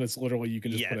 In this one, it's literally you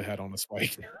can just put a head on a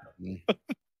spike.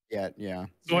 Yeah.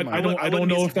 So I wouldn't don't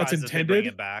be know if that's surprised they bring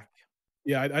intended. it back.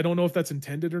 Yeah, I don't know if that's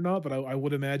intended or not, but I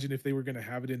would imagine if they were going to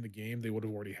have it in the game, they would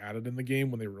have already had it in the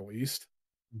game when they released.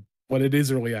 But it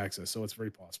is early access, so it's very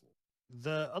possible.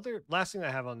 The other last thing I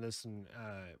have on this, and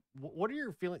what are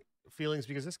your feelings?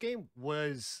 Because this game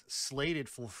was slated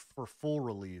for full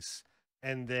release,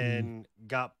 and then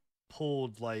got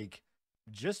pulled like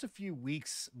just a few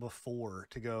weeks before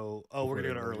to go. Oh, we're gonna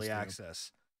go to early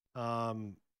access.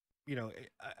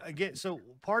 Again, so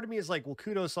part of me is like, well,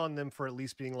 kudos on them for at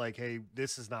least being like, hey,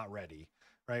 this is not ready,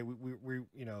 right? We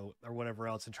or whatever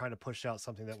else, and trying to push out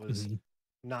something that was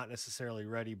not necessarily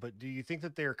ready. But do you think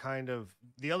that they're kind of,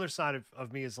 the other side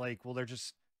of me is like, well, they're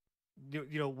just,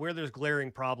 where there's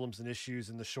glaring problems and issues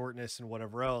and the shortness and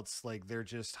whatever else, like they're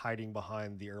just hiding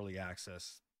behind the early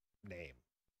access name.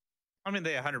 I mean,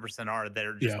 they 100% are.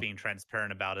 They're just being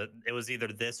transparent about it. It was either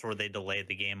this or they delayed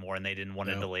the game more, and they didn't want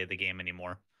to delay the game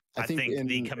anymore. I think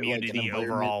the community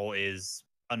overall is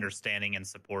understanding and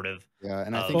supportive. Yeah,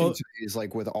 and I think in today's,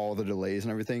 like, with all the delays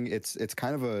and everything, it's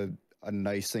kind of a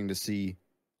nice thing to see,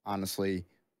 honestly,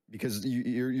 because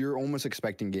you're almost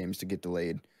expecting games to get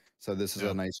delayed. So this is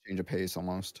a nice change of pace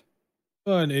almost.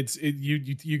 And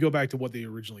you go back to what they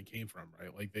originally came from,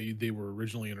 right? Like they were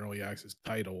originally an early access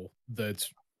title that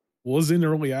was in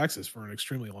early access for an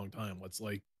extremely long time. Let's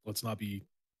not beat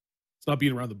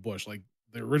around the bush. Like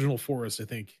the original Forest, I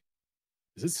think,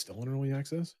 is it still in early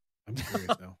access? I'm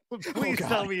curious now. Please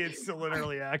tell me it's still in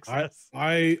early access.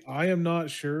 I am not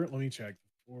sure. Let me check.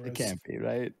 Forest. It can't be,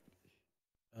 right?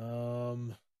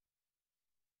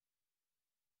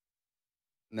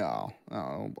 No,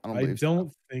 I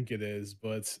don't think it is,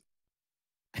 but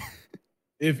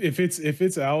if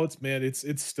it's out, man,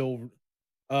 it's still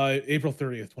April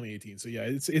 30th, 2018. So yeah,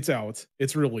 it's out.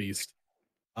 It's released.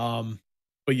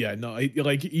 But yeah, no,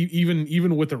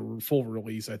 even with a full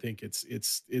release, I think it's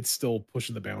still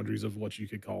pushing the boundaries of what you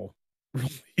could call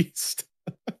released.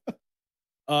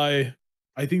 I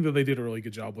think that they did a really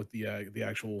good job with the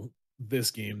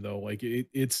this game though, like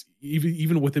it's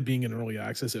even with it being in early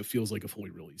access, it feels like a fully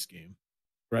released game,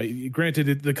 right?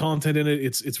 Granted, the content in it,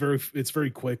 it's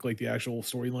very quick. Like the actual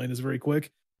storyline is very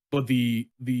quick, but the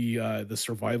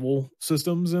survival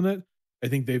systems in it, I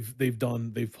think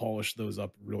they've polished those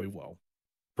up really well,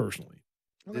 personally.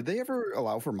 Did they ever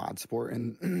allow for mod support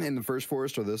in in the first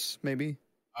Forest or this maybe?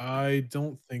 I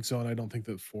don't think so, and I don't think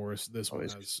that this one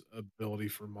Always- has ability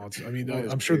for mods. I mean,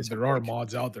 Always I'm sure that curious there how, are like-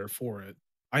 mods out there for it.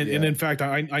 And Yeah. in fact,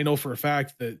 I know for a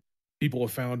fact that people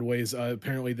have found ways.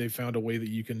 Apparently, they found a way that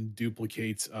you can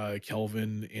duplicate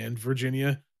Kelvin and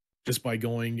Virginia just by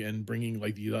going and bringing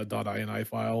like the .ini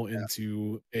file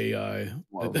into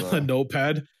More of a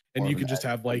notepad, and more you of can an just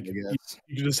have like I guess.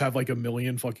 you can just have like a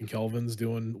million fucking Kelvins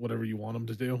doing whatever you want them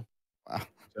to do. Wow.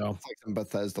 So It's like some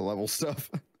Bethesda level stuff.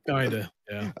 kinda,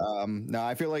 yeah. No,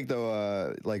 I feel like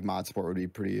though, like mod support would be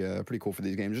pretty cool for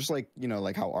these games. Just like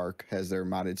like how Ark has their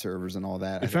modded servers and all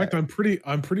that. In fact, I'm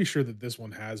pretty sure that this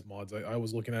one has mods. I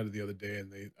was looking at it the other day,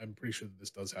 and I'm pretty sure that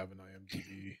this does have an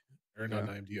IMDb or not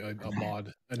Yeah. an IMDb, a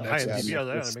mod. A The Nexus. IMDb are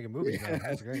there Netflix. to make a movie. Yeah.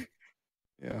 That's great.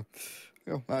 yeah.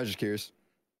 I was just curious.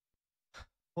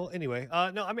 Well, anyway,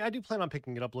 no, I mean, I do plan on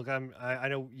picking it up. Look, I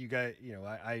know you guys,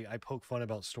 I poke fun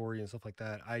about story and stuff like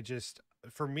that.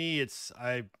 For me, it's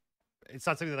not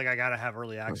something that like I gotta have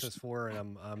early access for,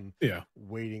 and I'm Yeah.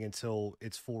 waiting until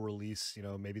it's full release.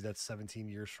 Maybe that's 17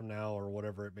 years from now or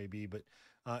whatever it may be, but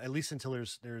at least until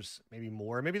there's maybe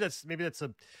more. Maybe that's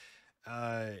a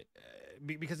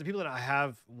because the people that I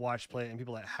have watched play it and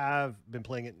people that have been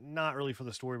playing it, not really for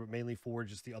the story, but mainly for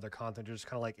just the other content, just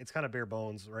kind of like it's kind of bare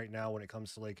bones right now when it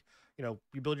comes to like you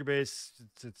build your base,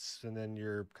 it's and then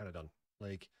you're kind of done,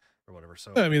 like or whatever.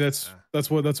 So I mean, that's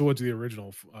what the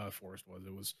original Forest was.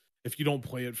 It was, if you don't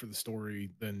play it for the story,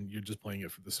 then you're just playing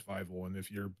it for the survival. And if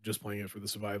you're just playing it for the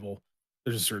survival,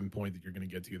 there's a certain point that you're going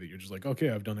to get to that you're just like, okay,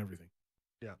 I've done everything.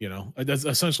 Yeah. That's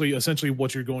essentially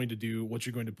what you're going to do, what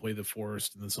you're going to play the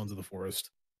Forest and the Sons of the Forest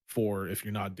for. If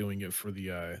you're not doing it for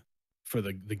the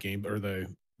game or the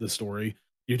story,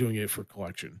 you're doing it for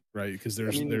collection, right? Because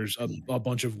there's a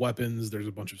bunch of weapons, there's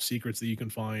a bunch of secrets that you can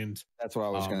find. That's what I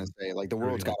was gonna say. Like the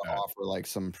world's got to that. offer like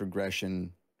some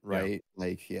progression, right?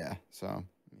 Like So I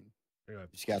mean, Yeah.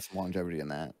 you got some longevity in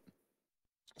that.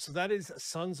 So that is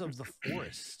Sons of the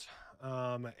Forest.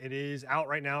 It is out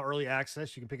right now, early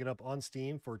access. You can pick it up on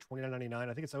Steam for $29.99.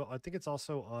 I think it's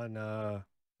also on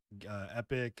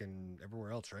Epic and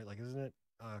everywhere else, right? Like, isn't it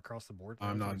across the board?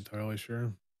 I'm not entirely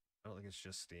sure. I don't think it's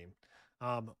just Steam.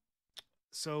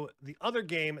 So the other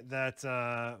game that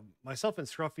myself and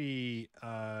Scruffy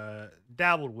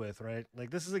dabbled with, right?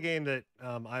 Like this is a game that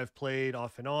I've played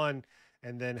off and on,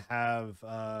 and then have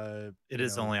It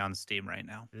is only on Steam right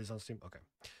now. It is on Steam. Okay.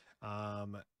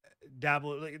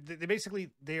 Dabble. Like,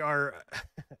 they are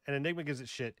an Enigma gives it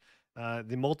shit.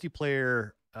 The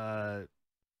multiplayer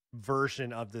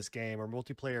version of this game or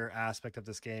multiplayer aspect of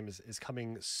this game is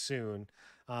coming soon.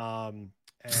 And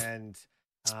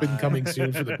It's been coming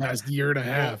soon for the past year and a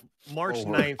half. March Over.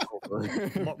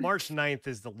 9th. March 9th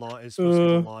is supposed to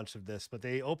be the launch of this, but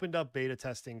they opened up beta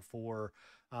testing for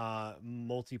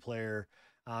multiplayer.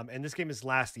 And this game is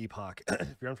Last Epoch.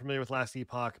 If you're unfamiliar with Last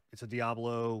Epoch, it's a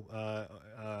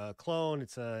Diablo clone.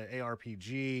 It's a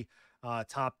ARPG,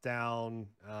 top down.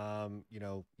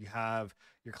 You have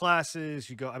your classes.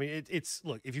 You go. I mean, it's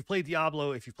look. If you played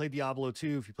Diablo, if you played Diablo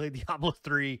 2, if you played Diablo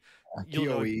 3, you'll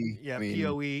know. PoE. Yeah, I mean,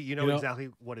 PoE. You know exactly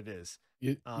what it is.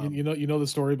 You know the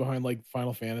story behind like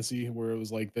Final Fantasy, where it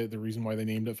was like the reason why they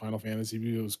named it Final Fantasy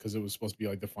was because it was supposed to be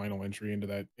like the final entry into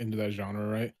that genre,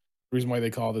 right? The reason why they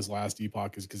call this Last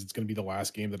Epoch is because it's going to be the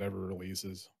last game that ever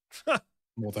releases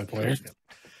multiplayer.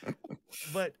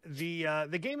 But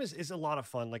the game is a lot of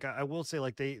fun. Like I will say,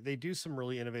 like they do some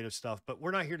really innovative stuff. But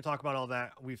we're not here to talk about all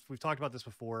that. We've talked about this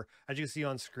before. As you can see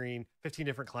on screen, 15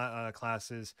 different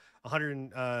classes,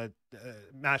 100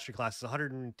 mastery classes,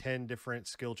 110 different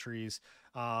skill trees.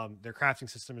 Their crafting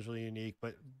system is really unique.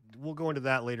 But we'll go into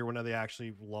that later when they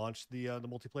actually launch the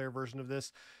multiplayer version of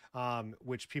this,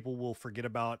 which people will forget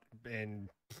about in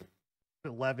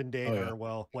 11 days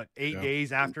or 8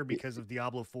 days after because of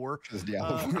Diablo 4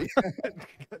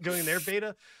 doing their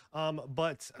beta.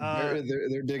 But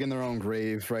they're digging their own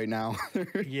grave right now.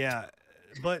 yeah,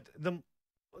 but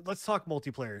let's talk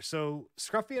multiplayer. So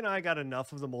Scruffy and I got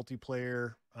enough of the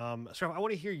multiplayer. Scruff, I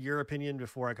want to hear your opinion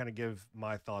before I kind of give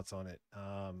my thoughts on it.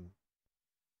 I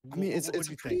mean, it's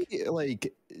pretty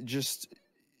like just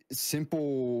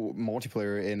simple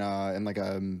multiplayer in like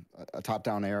a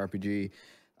top-down ARPG.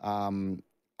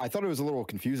 I thought it was a little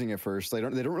confusing at first. They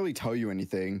don't really tell you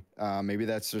anything. Maybe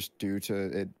that's just due to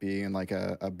it being like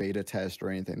a beta test or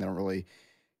anything. They don't really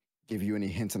give you any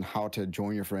hints on how to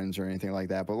join your friends or anything like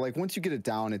that. But like once you get it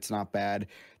down, it's not bad.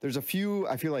 There's a few,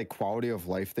 I feel like, quality of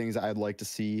life things I'd like to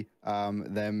see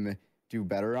them do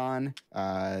better on.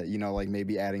 You know, like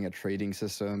maybe adding a trading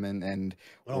system and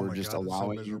Oh or my just God, that's so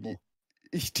allowing miserable.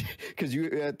 because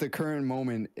you at the current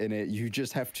moment in it, you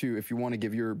just have to, if you want to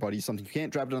give your buddy something, you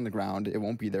can't drop it on the ground. It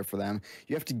won't be there for them.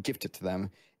 You have to gift it to them,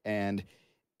 and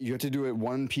you have to do it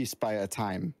one piece by a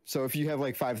time. So if you have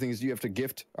like 5 things you have to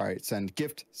gift, all right, send,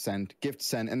 gift, send, gift,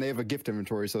 send, and they have a gift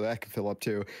inventory, so that can fill up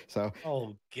too. So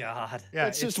Oh God. Yeah,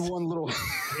 it's just one little.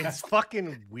 It's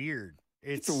fucking weird.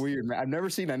 It's weird, man. I've never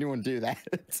seen anyone do that.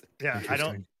 Yeah, I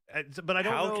don't. But I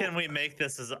don't How know. can we make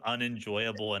this as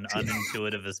unenjoyable and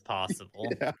unintuitive as possible?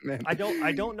 Yeah, man. I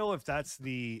don't know if that's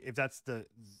the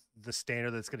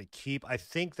standard that's going to keep. I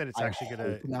think that it's I actually going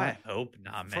hope to. not. I hope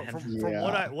not, man.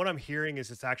 From what I'm hearing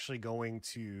is it's actually going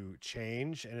to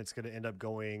change, and it's going to end up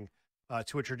going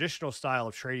to a traditional style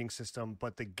of trading system.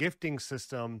 But the gifting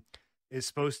system is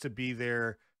supposed to be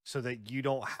there so that you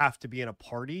don't have to be in a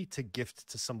party to gift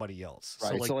to somebody else.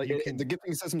 Right. So like you can. the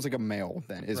gifting system's like a mail.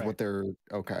 Then is Right. what they're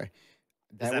okay.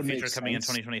 Is that would feature make coming in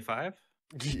sense. 2025?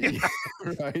 Yeah.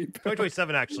 Right.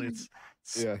 2027 actually. It's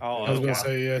Yeah. Oh, I was gonna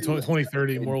okay. say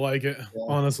 2030, more like it. Yeah.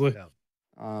 Honestly,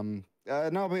 Yeah.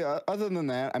 No, but other than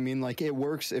that, I mean, like it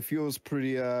works. It feels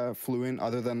pretty fluent.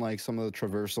 Other than like some of the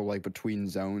traversal, like between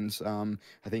zones. I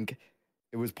think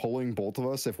it was pulling both of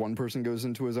us. If one person goes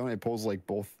into a zone, it pulls like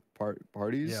both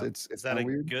parties. Yeah. It's Is that a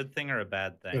kinda weird. good thing or a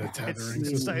bad thing? Yeah, tethering It's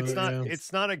system, not. yeah.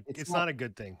 It's not It's not a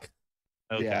good thing.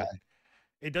 Okay. Yeah.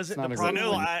 It doesn't. not The a So I good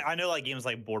problem. know, thing. I know, like games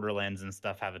like Borderlands and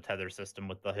stuff have a tether system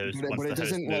with the host. But Once it the host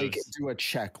doesn't like moves, do a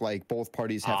check. Like both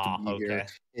parties have to be here. okay.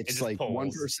 It's just like one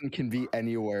pulls. person can be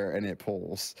anywhere and it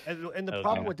pulls. And the Okay.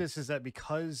 problem with this is that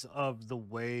because of the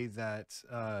way that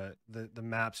the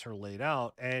maps are laid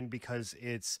out, and because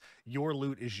it's your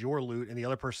loot is your loot and the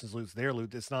other person's loot's their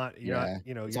loot, it's not you're Yeah.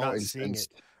 not It's you're all not seeing it,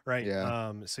 instanced. right?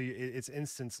 Yeah. So it's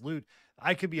instance loot.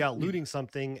 I could be out looting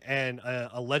something, and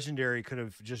a legendary could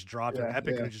have just dropped, or Yeah, epic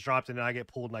could yeah. have just dropped, and I get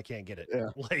pulled and I can't get it. Yeah.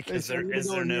 Like It's- Is there I'm gonna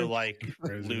go no here. like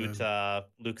Crazy,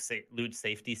 loot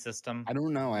safety system? I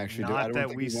don't know actually. I not don't that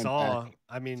think we went saw. back.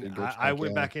 I mean, to go I check,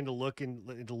 went yeah. back in to look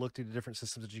through the different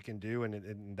systems that you can do,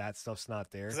 and that stuff's not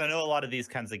there. Because I know a lot of these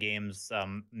kinds of games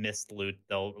missed loot.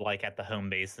 They'll like at the home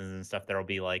bases and stuff. There'll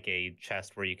be like a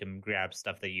chest where you can grab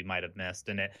stuff that you might have missed,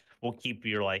 and it will keep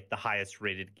your like the highest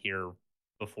rated gear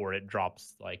before it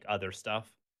drops like other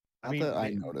stuff. I Not mean, that I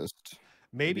may- noticed.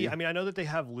 Maybe. Maybe. I mean, I know that they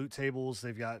have loot tables.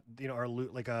 They've got our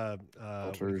loot like what do you call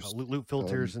it? Filters, loot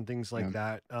filters and things like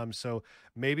yeah. that. So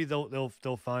maybe they'll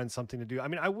find something to do. I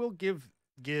mean, I will give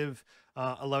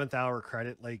 11th Hour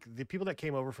credit. Like the people that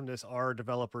came over from this are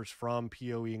developers from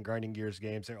PoE and Grinding Gears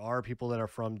games. There are people that are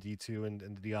from D2 and the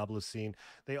Diablo scene.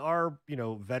 They are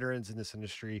veterans in this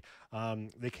industry.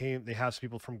 They have some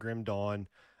people from Grim Dawn.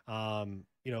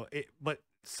 But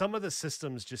some of the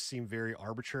systems just seem very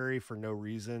arbitrary for no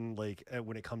reason, like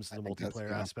when it comes to the think that's- multiplayer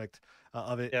yeah. aspect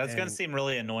of it. Yeah, it's gonna And- seem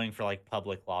really annoying for like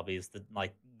public lobbies,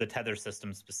 like the tether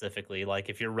system specifically. Like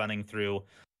if you're running through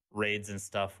raids and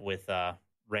stuff with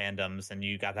randoms, and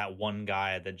you got that one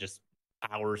guy that just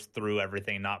powers through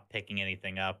everything, not picking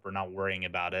anything up or not worrying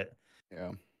about it,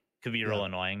 Yeah. could be real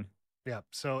annoying. Yeah,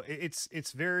 so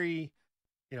it's very,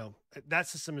 that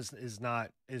system is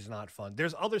not fun.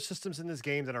 There's other systems in this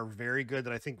game that are very good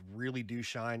that I think really do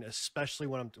shine, especially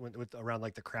when I'm with around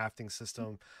like the crafting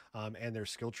system, and their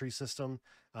skill tree system.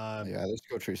 Yeah, the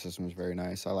skill tree system was very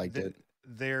nice. I liked it.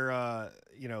 They're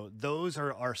those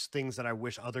are things that I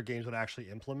wish other games would actually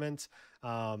implement.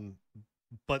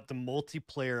 But the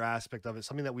multiplayer aspect of it,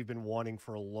 something that we've been wanting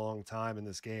for a long time in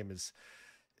this game, is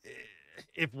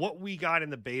if what we got in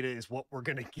the beta is what we're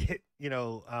gonna get,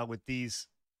 with these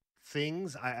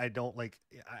things, I don't like.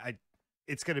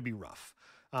 It's gonna be rough,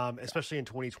 especially in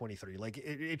 2023. Like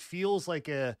it feels like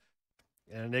an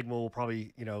Enigma will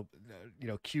probably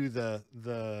cue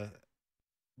the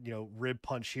rib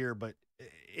punch here, but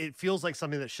it feels like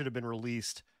something that should have been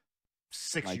released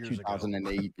 6 Like years ago.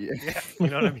 2008. Yeah. Yeah, you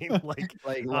know what I mean? Like,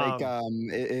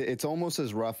 It's almost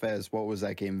as rough as what was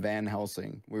that game, Van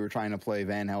Helsing. We were trying to play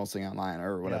Van Helsing online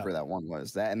or whatever that one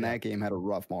was. That game had a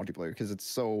rough multiplayer because it's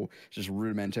so just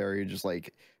rudimentary, just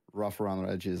like rough around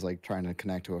the edges, like trying to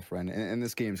connect to a friend. And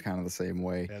this game's kind of the same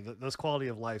way. yeah, those quality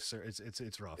of life,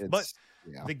 it's rough. But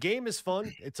Yeah. the game is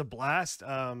fun. It's a blast.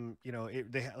 Again,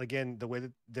 the way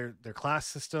that their class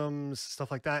systems,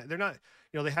 stuff like that, they're not,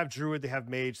 they have druid, they have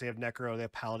mage, they have necro, they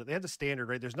have paladin, they have the standard,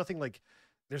 right? There's nothing like,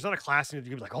 there's not a class in it you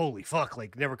can be like, holy fuck,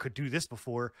 like never could do this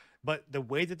before. But the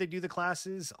way that they do the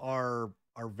classes are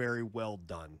very well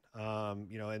done.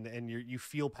 And you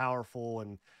feel powerful,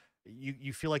 and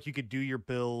you feel like you could do your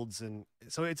builds, and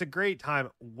so it's a great time.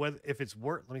 Whether if it's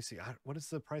worth, let me see, what is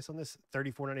the price on this?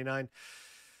 $34.99.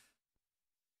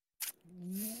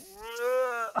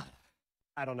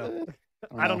 I don't know.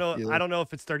 I don't know. I don't know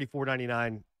if it's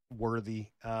 $34.99 worthy,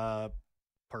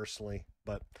 personally,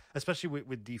 but especially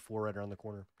with D4 right around the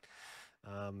corner.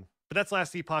 But that's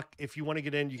Last Epoch. If you want to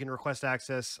get in, you can request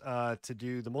access to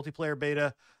do the multiplayer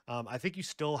beta. I think you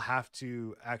still have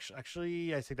to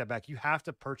actually, I take that back. You have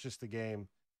to purchase the game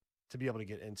to be able to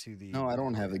get into the. No, I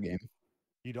don't have the game.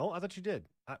 You don't? I thought you did.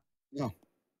 No.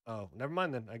 Oh, never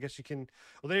mind then. I guess you can.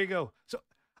 Well, there you go. So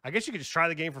I guess you could just try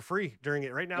the game for free during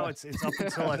it. Right now, it's up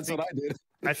until I think. What I did.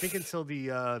 I think until the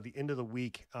end of the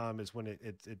week is when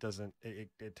it doesn't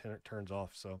turns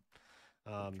off. So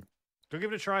go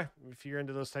give it a try if you're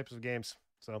into those types of games.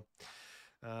 So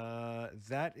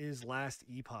that is Last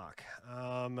Epoch.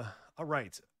 All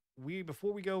right.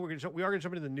 Before we go, we are gonna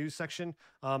jump into the news section.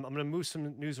 I'm gonna move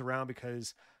some news around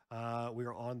because we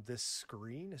are on this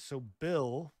screen. So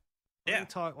Bill, why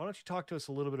don't you talk to us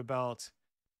a little bit about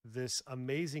this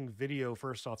amazing video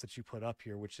first off that you put up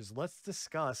here, which is let's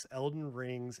discuss Elden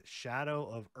Ring's Shadow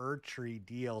of Erdtree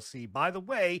DLC. By the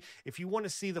way, if you want to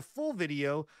see the full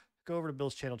video, go over to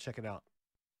Bill's channel, check it out.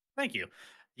 Thank you.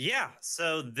 Yeah,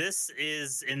 so this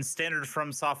is in standard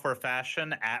From Software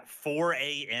fashion at 4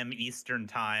 a.m. Eastern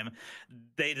time.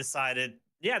 They decided,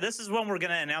 this is when we're going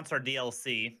to announce our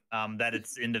DLC, that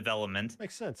it's in development.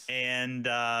 Makes sense. And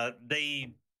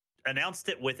they announced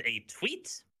it with a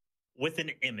tweet with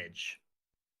an image.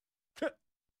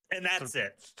 And that's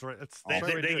it.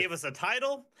 They gave us a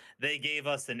title. They gave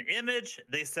us an image.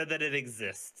 They said that it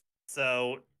exists.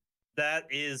 So that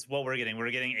is what we're getting. We're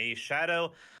getting a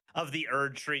Shadow of the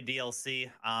Erdtree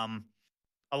DLC.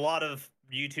 A lot of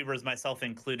YouTubers, myself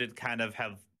included, kind of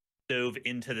have dove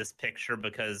into this picture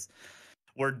because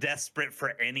we're desperate for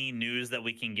any news that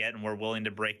we can get, and we're willing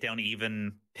to break down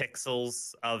even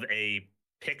pixels of a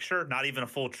picture, not even a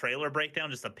full trailer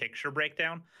breakdown, just a picture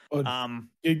breakdown. Correct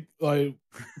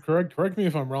me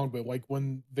if I'm wrong, but like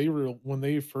when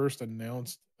they first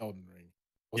announced Elden Ring,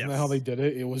 wasn't that how they did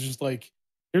it? It was just like,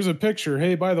 here's a picture.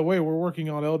 Hey, by the way, we're working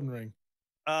on Elden Ring.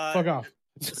 Fuck off.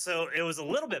 So it was a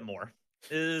little bit more.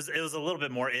 It was a little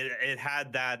bit more. It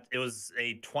had that. It was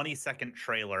a 20-second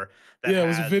trailer. It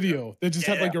was a video. They just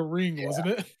had like a ring, wasn't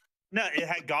it? No, it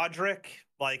had Godric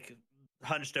like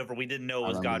hunched over. We didn't know it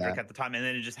was Godric at the time, and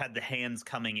then it just had the hands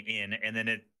coming in, and then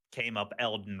it came up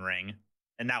Elden Ring,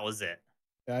 and that was it.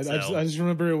 Yeah, I just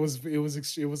remember it was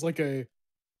like an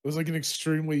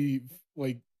extremely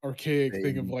like archaic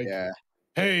thing of like,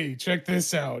 hey, check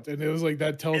this out, and it was like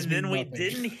that tells me. And then nothing. We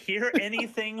didn't hear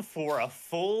anything for a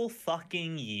full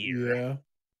fucking year.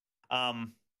 Yeah.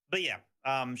 But yeah,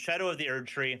 Shadow of the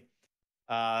Erdtree.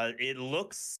 It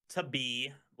looks to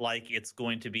be like it's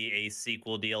going to be a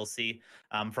sequel DLC.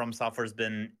 From Software's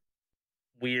been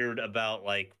weird about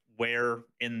like where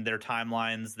in their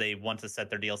timelines they want to set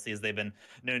their DLCs. They've been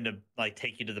known to like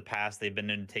take you to the past. They've been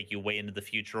known to take you way into the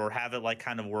future, or have it like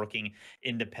kind of working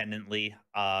independently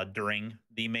during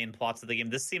the main plots of the game.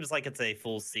 This seems like it's a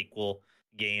full sequel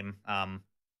game,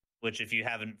 which if you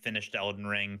haven't finished Elden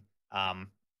Ring,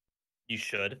 you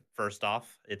should. First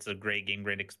off, it's a great game,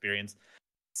 great experience.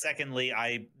 Secondly,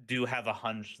 I do have a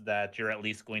hunch that you're at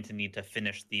least going to need to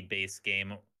finish the base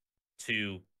game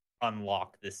to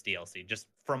unlock this DLC, just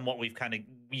from what we can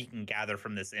gather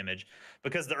from this image,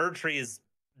 because the Erdtree is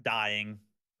dying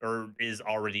or is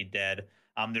already dead.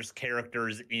 There's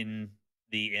characters in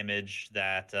the image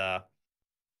that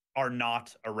are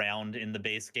not around in the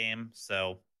base game,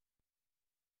 so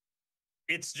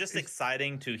it's just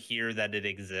exciting to hear that it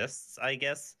exists, I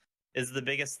guess, is the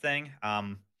biggest thing.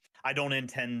 I don't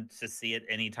intend to see it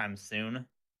anytime soon.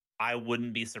 I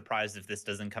wouldn't be surprised if this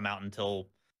doesn't come out until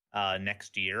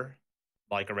next year,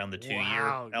 like around the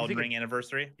 2-year Elden Ring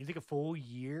anniversary. You think a full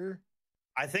year?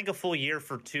 I think a full year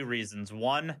for two reasons.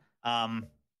 One, I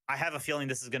have a feeling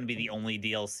this is going to be the only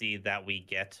DLC that we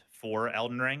get for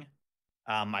Elden Ring.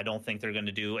 I don't think they're going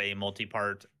to do a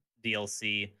multi-part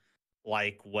DLC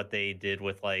like what they did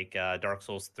with like Dark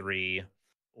Souls 3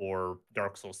 or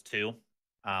Dark Souls 2.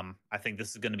 I think this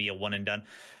is going to be a one and done.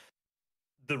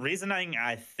 The reason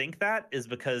I think that is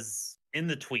because in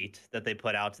the tweet that they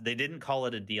put out, they didn't call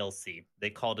it a DLC. They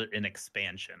called it an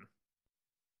expansion.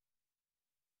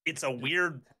 It's a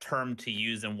weird term to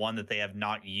use, and one that they have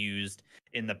not used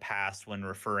in the past when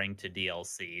referring to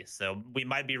DLC. So we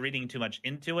might be reading too much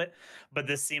into it, but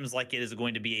this seems like it is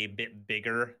going to be a bit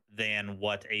bigger than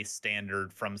what a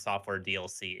standard From Software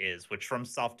DLC is, which From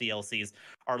Soft DLCs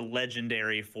are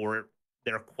legendary for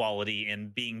their quality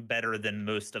and being better than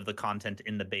most of the content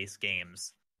in the base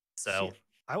games. So See,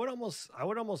 I would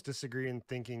almost disagree in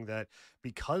thinking that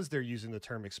because they're using the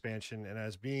term expansion, and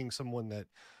as being someone that,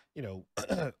 you know,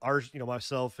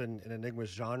 myself and Enigma's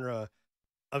genre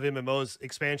of MMOs,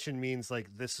 expansion means like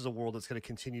this is a world that's going to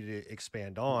continue to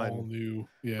expand All on, new,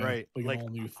 yeah, right? like Like an all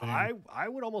new thing. I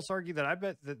would almost argue that I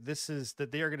bet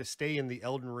that they are going to stay in the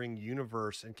Elden Ring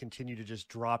universe and continue to just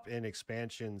drop in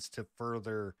expansions to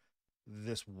further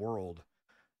this world.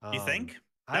 you think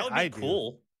I that would I be do.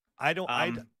 cool? I don't.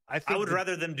 I I think would that-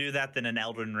 rather them do that than an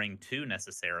Elden Ring 2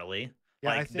 necessarily. Yeah,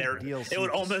 I Like think DLC it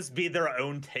would just- almost be their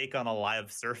own take on a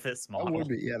live service That model. would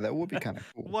be, yeah, that would be kind of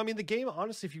cool. Well, I mean, the game,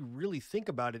 honestly, if you really think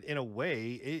about it, in a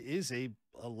way, it is a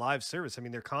live service. I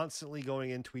mean, they're constantly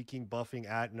going in, tweaking, buffing,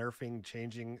 nerfing,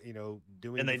 changing,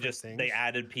 doing. And they different just things. they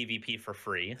added PvP for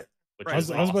free. Which Right. I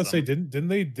is was about to say, awesome.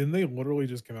 didn't they literally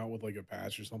just come out with like a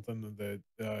patch or something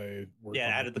that worked Yeah,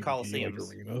 on added the PvP, like, Colosseums.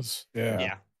 arenas? Yeah.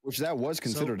 Yeah, Which that was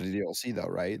considered a DLC though,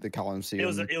 right? The Colosseum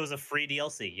it was a free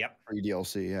DLC. Yep. free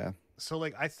DLC, yeah. So,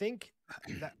 like, I think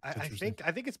that I interesting.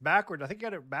 think it's backward. I think you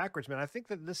got it backwards, man. I think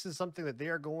that this is something that they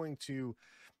are going to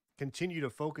continue to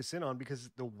focus in on because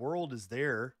the world is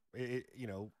there,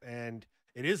 and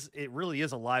it really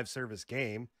is a live service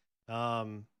game.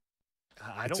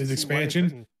 I It's don't an see why they expansion.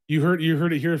 couldn't. You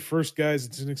heard it here first, guys.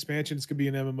 It's an expansion. It's gonna be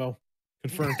an MMO.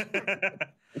 Confirmed.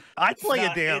 I'd play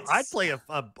not- I'd play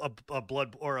a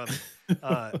blood or a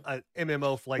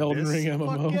MMO like Elden this. Ring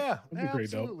Fuck MMO. yeah, That'd be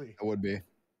pretty dope. absolutely. That would be.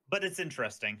 But it's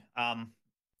interesting. Oh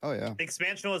yeah.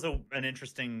 Expansion was an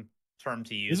interesting term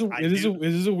to use. It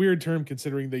is a weird term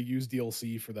considering they use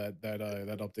DLC for that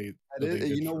update. that they did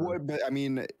You know for- what? But I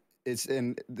mean, this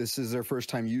is their first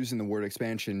time using the word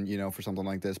expansion, for something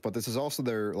like this. But this is also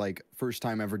their like first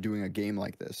time ever doing a game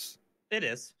like this. It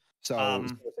is. So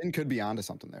Um, Finn could be onto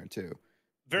something there too.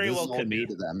 Very This well is all could new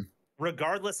be. to them.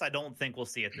 Regardless, I don't think we'll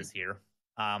see it this year.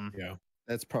 Yeah.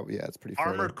 That's probably it's pretty. fair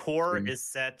to Armored Core assume. is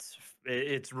set.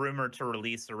 It's rumored to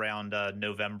release around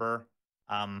November,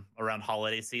 around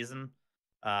holiday season.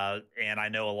 And I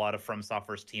know a lot of From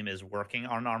Software's team is working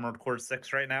on Armored Core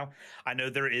 6 right now. I know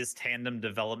there is tandem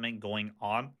development going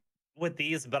on with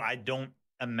these, but I don't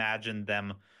imagine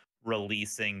them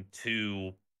releasing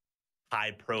two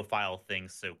high-profile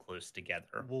things so close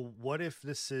together. Well, what if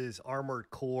this is Armored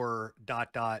Core ...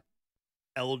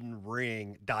 Elden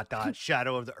Ring ...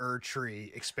 Shadow of the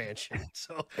Erdtree expansion?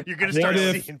 So you're gonna start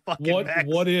seeing fucking mechs.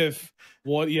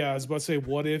 I was about to say,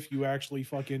 what if you actually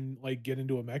fucking like get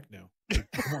into a mech now? Like,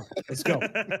 come on, let's go.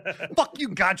 Fuck you,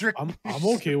 Godric. I'm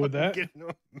okay with that. Get into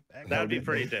a mech. That would be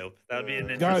pretty dope. That would be an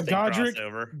God- interesting Godric-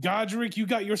 crossover. Godric, you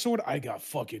got your sword. I got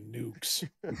fucking nukes.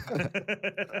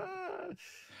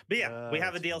 But yeah, we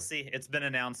have a That's DLC. It's been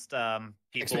announced.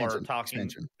 People are Expansion, talking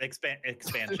expansion.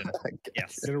 expansion.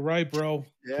 Yes. Get it right, bro.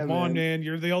 Yeah, Come on, man.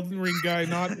 You're the Elden Ring guy,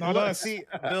 not Look, us. See,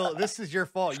 Bill, this is your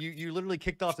fault. You literally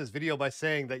kicked off this video by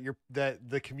saying that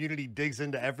the community digs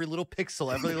into every little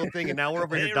pixel, every little thing, and now we're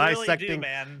over They here really do, dissecting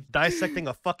man. dissecting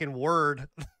a fucking word.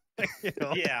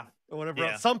 Yeah. Or whatever.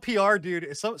 Yeah. Some PR dude,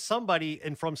 somebody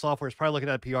in From Software is probably looking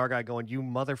at a PR guy going, "You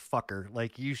motherfucker!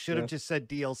 Like you should have Yeah. just said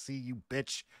DLC, you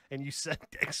bitch, and you said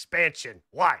expansion.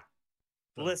 Why?"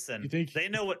 Listen, You think- they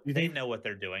know what you they think- know what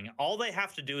they're doing. All they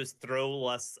have to do is throw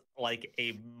us like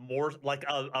a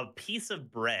piece of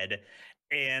bread,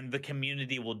 and the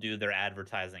community will do their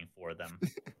advertising for them.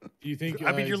 Do you think? I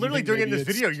mean, do you're you literally think doing in maybe this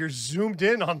video. it's- You're zoomed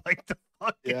in on like the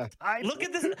fucking Yeah. title. Look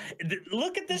at this!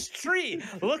 Look at this tree!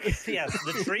 Look, yes,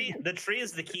 the tree. The tree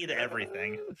is the key to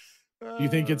everything. Do you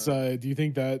think it's? Do you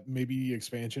think that maybe the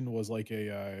expansion was like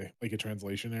a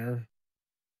translation error?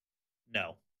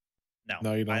 No,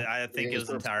 No, you don't. I think Yeah, it was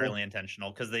it's entirely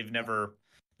intentional because they've never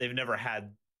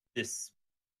had this.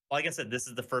 Like I said, this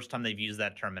is the first time they've used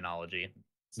that terminology.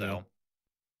 So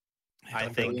I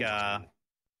That's think really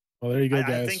Well, there you go, I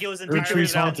guys. think it was Erd entirely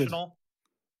Tree's haunted. intentional.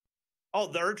 Oh,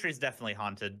 the Erd Tree is definitely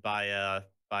haunted by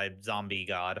Zombie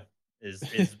God. Is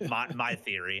my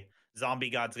theory. Zombie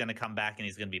God's gonna come back and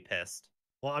he's gonna be pissed.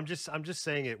 Well, I'm just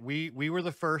saying it. We were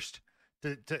the first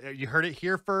to you heard it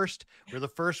here first. We're the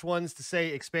first ones to say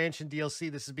expansion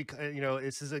DLC. This is because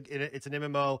it's an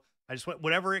MMO. I just want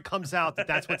whenever it comes out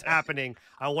that's what's happening.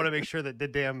 I want to make sure that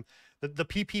the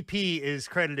PPP is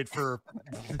credited for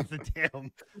the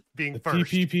damn being The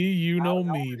first. PPP, you know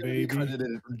me, You're gonna be baby.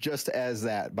 credited just as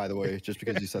that, by the way, just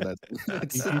because you said that.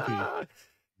 PPP.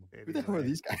 Who the hell are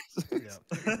these guys?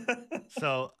 Yeah.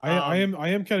 So I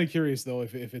am kind of curious though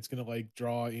if it's gonna like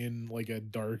draw in like a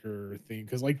darker theme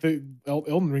because like the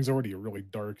Elden Ring's already a really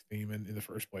dark theme in the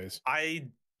first place. I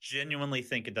genuinely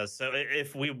think it does. So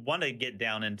if we want to get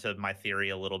down into my theory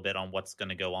a little bit on what's going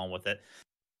to go on with it,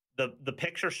 the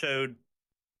picture showed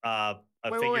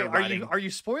figure Are riding. you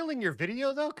spoiling your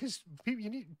video though? Because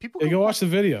people Hey, go watch the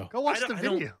video. Go watch the I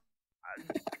video.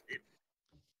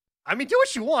 I mean, do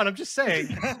what you want. I'm just saying.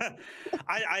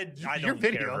 I Your don't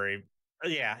video. care very.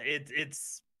 Yeah,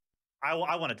 it's. I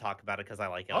want to talk about it because I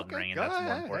like Elden Ring, and go that's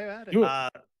more ahead. important. Have at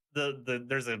it. Do it.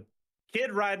 There's a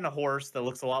kid riding a horse that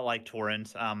looks a lot like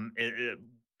Torrent.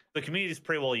 The community is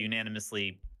pretty well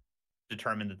unanimously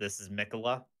determined that this is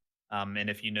Mikola. And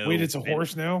if you know, Wait, it's a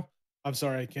horse now. I'm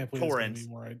sorry, I can't play Torrent. this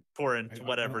game anymore. Torrent,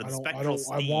 whatever. I The don't- spectral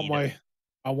steed.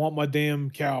 I want my damn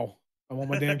cow. I want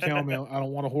my damn cow, man. I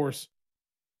don't want a horse.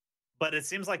 But it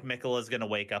seems like Mikola is going to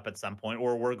wake up at some point,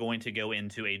 or we're going to go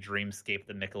into a dreamscape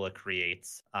that Mikola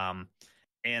creates.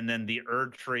 And then the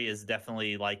Erd Tree is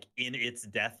definitely like in its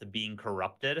death being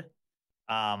corrupted.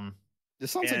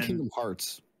 This sounds like Kingdom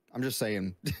Hearts. I'm just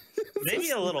saying. Maybe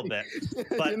a little bit,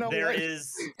 but there what?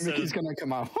 is. Mickey's gonna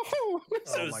come out.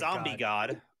 So my Zombie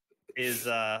God is,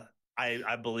 I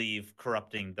believe,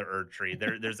 corrupting the Erd Tree.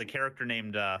 There's a character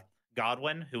named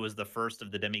Godwin who was the first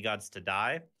of the demigods to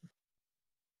die.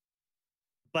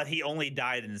 But he only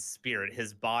died in spirit.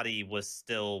 His body was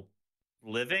still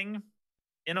living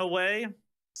in a way.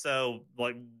 So,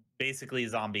 like, basically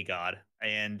zombie god.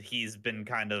 And he's been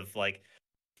kind of like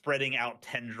spreading out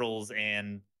tendrils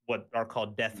and what are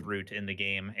called death root in the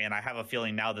game. And I have a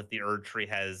feeling now that the Erd Tree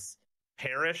has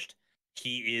perished,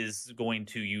 he is going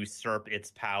to usurp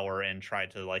its power and try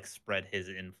to like spread his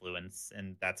influence.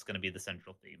 And that's going to be the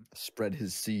central theme. Spread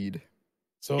his seed.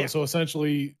 So Yeah. so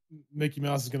essentially, Mickey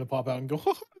Mouse is going to pop out and go,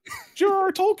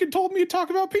 J.R.R. Tolkien told me to talk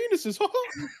about penises.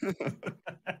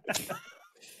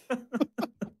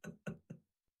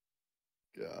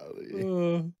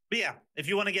 Golly. But yeah, if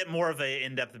you want to get more of an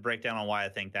in-depth breakdown on why I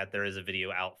think that, there is a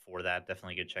video out for that.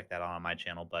 Definitely go check that out on my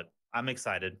channel. But I'm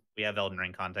excited. We have Elden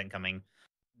Ring content coming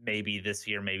maybe this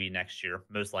year, maybe next year.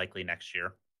 Most likely next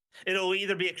year. It'll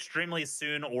either be extremely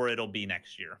soon or it'll be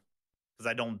next year. Because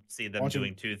I don't see them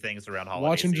doing two things around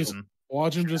holiday season.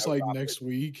 Watch him just like next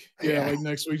week. Yeah, like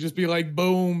next week. Just be like,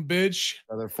 boom, bitch.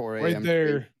 Another 4 a.m. Right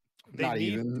there. Not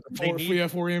even.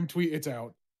 4 a.m. tweet. It's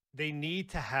out. They need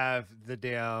to have the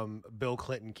damn Bill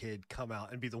Clinton kid come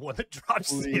out and be the one that drops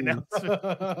the Please.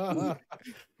 announcement.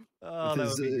 Oh, that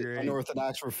His, would be great.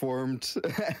 unorthodox reformed.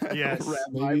 Yes.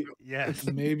 rabbi. Yes.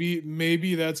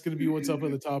 Maybe that's gonna be what's up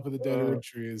at the top of the dead Erd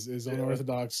Tree is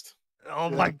unorthodox.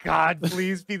 Oh my God!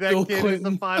 Please be that Bill kid as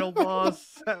Clinton. the final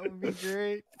boss. That would be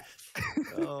great.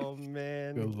 Oh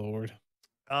man. Good lord.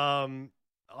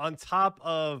 On top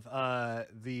of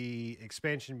the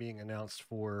expansion being announced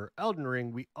for Elden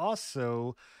Ring, we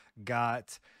also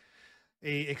got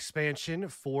a expansion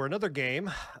for another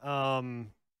game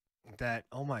that,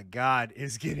 oh my God,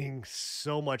 is getting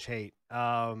so much hate.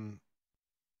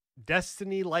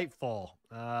 Destiny Lightfall.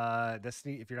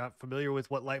 Destiny, if you're not familiar with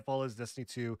what Lightfall is, Destiny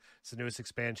 2, it's the newest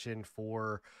expansion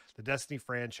for the Destiny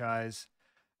franchise.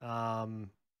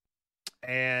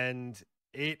 And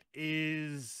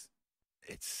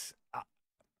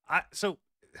so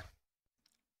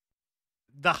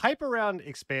the hype around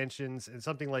expansions and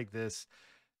something like this,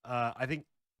 I think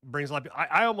brings a lot of,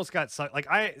 I almost got sucked. Like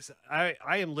I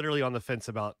am literally on the fence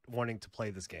about wanting to play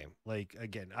this game. Like,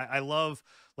 again, I love,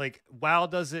 like, WoW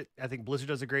does it. I think Blizzard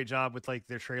does a great job with like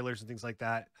their trailers and things like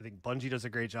that. I think Bungie does a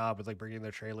great job with like bringing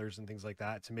their trailers and things like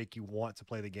that to make you want to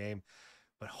play the game.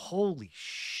 But holy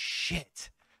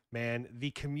shit, man, the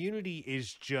community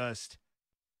is just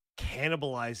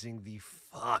cannibalizing the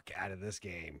fuck out of this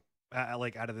game,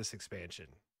 like out of this expansion.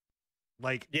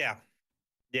 Like, Yeah.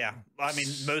 I mean,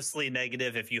 mostly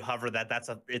negative. If you hover that,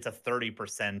 it's a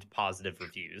 30% positive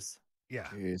reviews. yeah,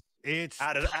 Jeez. it's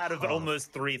Out of tough.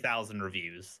 almost 3,000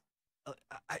 reviews.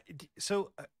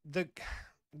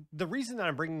 The reason that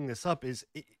I'm bringing this up is,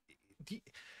 I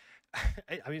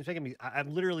mean, it's making me.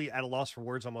 I'm literally at a loss for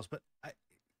words almost. But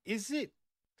is it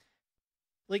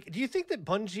like? Do you think that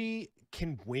Bungie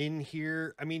can win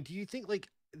here? I mean, do you think like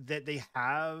that they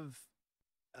have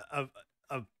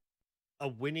a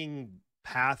winning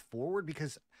path forward?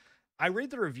 Because I read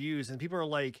the reviews and people are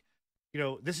like,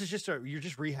 this is just you're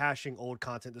just rehashing old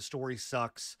content. The story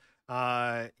sucks.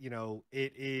 It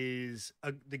is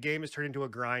the game is turned into a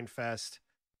grind fest.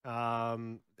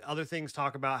 Other things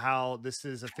talk about how this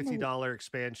is a $50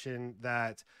 expansion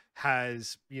that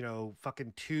has,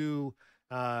 fucking 2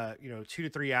 to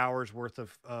 3 hours worth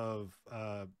of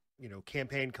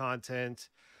campaign content.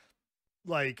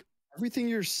 Like, Everything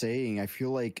you're saying, I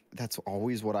feel like that's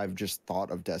always what I've just thought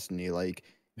of Destiny. Like,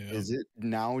 is it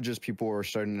now just people are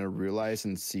starting to realize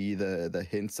and see the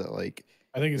hints that, like,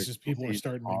 I think it's like, just people are these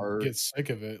starting are- to get sick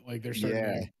of it. Like they're starting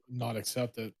Yeah. to not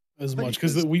accept it as But much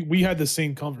because because- we had the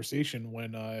same conversation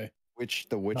when Which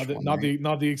one? Not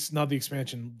the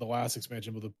expansion, the last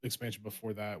expansion, but the expansion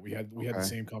before that. We had the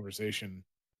same conversation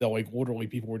that like literally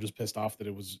people were just pissed off that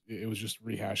it was just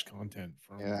rehashed content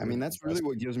from. Yeah, I mean that's really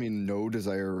what gives me no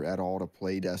desire at all to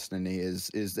play Destiny is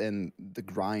and the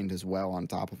grind as well on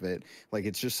top of it. Like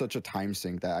it's just such a time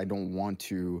sink that I don't want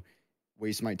to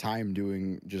waste my time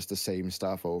doing just the same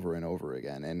stuff over and over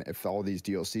again. And if all these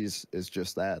DLCs is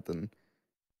just that, then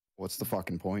what's the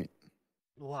fucking point?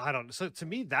 Well, I don't. So to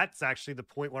me, that's actually the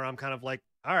point where I'm kind of like,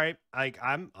 all right, like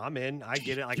I'm in. I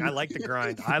get it. Like I like the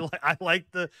grind. I like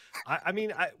the. I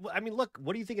mean, look.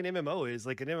 What do you think an MMO is?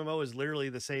 Like an MMO is literally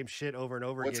the same shit over and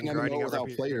over What's again. an MMO without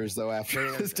players though?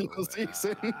 After this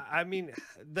season, I mean,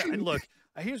 look.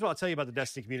 Here's what I'll tell you about the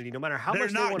Destiny community. No matter how they're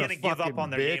much not going to give up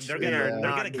on their game, they're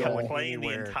gonna keep playing the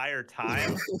entire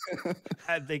time.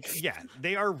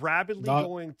 They are rapidly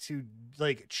going to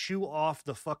like chew off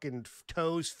the fucking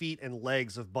toes, feet, and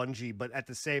legs of Bungie, but at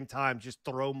the same time, just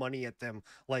throw money at them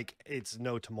like it's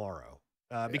no tomorrow.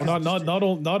 Because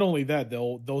not only that,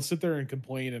 they'll sit there and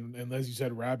complain and as you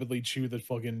said, rapidly chew the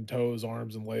fucking toes,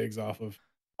 arms, and legs off of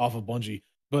Bungie,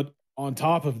 but on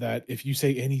top of that, if you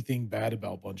say anything bad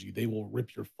about Bungie, they will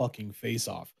rip your fucking face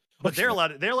off. But they're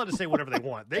allowed to say whatever they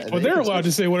want. They're allowed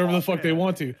to say whatever the fuck they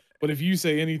want to. But if you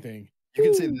say anything, you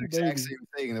can say the exact same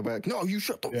thing, and they'll be like, "No, you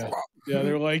shut the fuck up." Yeah,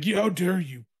 they're like, "How dare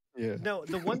you?" Yeah. No,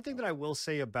 the one thing that I will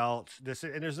say about this,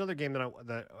 and there's another game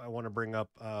that I want to bring up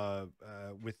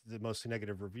with the mostly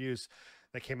negative reviews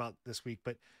that came out this week,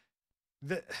 but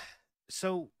the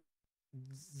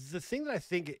thing that I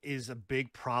think is a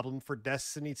big problem for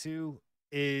Destiny 2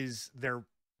 is their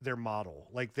model,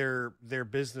 like their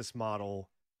business model.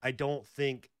 I don't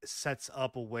think sets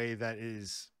up a way that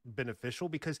is beneficial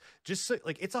because just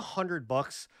like it's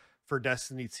 $100 for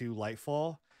Destiny 2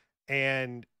 Lightfall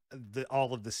and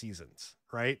all of the seasons,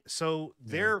 right? So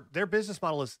their business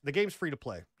model is the game's free to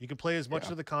play. You can play as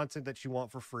much of the content that you want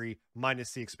for free,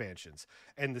 minus the expansions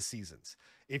and the seasons.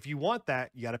 If you want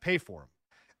that, you got to pay for them.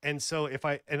 And so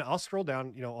I'll scroll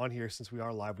down, on here since we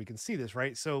are live, we can see this,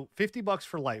 right? So $50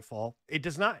 for Lightfall. It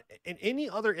does not in any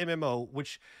other MMO,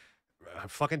 which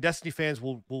fucking Destiny fans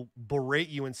will berate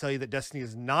you and tell you that Destiny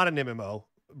is not an MMO,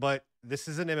 but this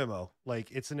is an MMO.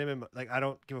 Like it's an MMO. Like I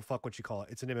don't give a fuck what you call it.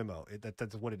 It's an MMO.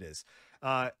 That's what it is.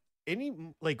 Any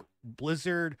like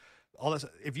Blizzard, all this.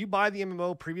 If you buy the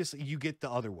MMO previously, you get the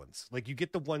other ones. Like you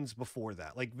get the ones before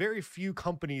that. Like very few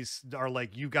companies are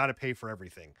like you got to pay for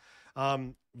everything.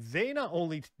 They not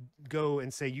only go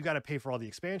and say you got to pay for all the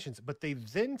expansions, but they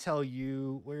then tell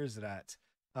you, where is it at?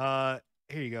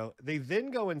 Here you go. They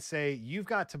then go and say you've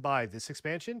got to buy this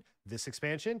expansion, this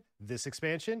expansion, this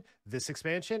expansion, this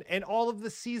expansion, and all of the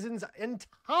seasons on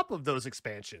top of those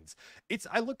expansions.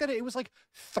 I looked at it, it was like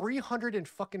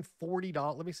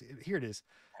 $340. Let me see. Here it is.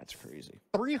 That's crazy.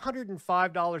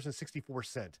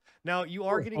 $305.64. Now you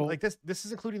are getting like this. This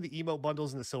is including the emote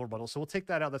bundles and the silver bundles. So we'll take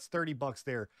that out. That's $30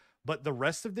 there. But the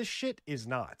rest of this shit is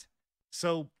not.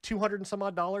 So $200 and some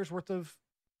odd worth of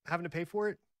having to pay for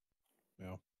it.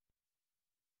 Yeah.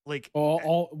 Like what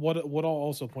I'll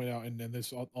also point out, and then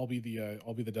this I'll be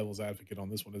the devil's advocate on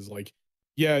this one, is like,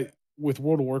 yeah, with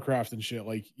World of Warcraft and shit,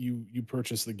 like you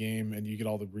purchase the game and you get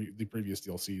all the previous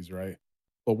DLCs, right?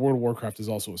 But World of Warcraft is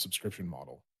also a subscription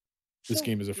model. This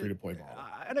game is a free to play model.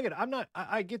 And again,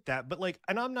 I get that, but like,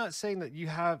 and I'm not saying that you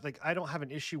have like I don't have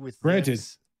an issue with. Granted,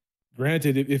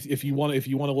 if you want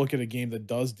to look at a game that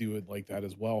does do it like that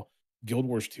as well, Guild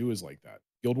Wars 2 is like that.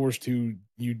 Guild Wars 2,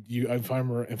 you if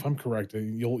I'm correct,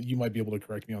 you might be able to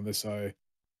correct me on this,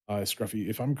 Scruffy.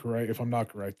 If I'm not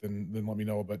correct, then let me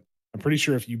know. But I'm pretty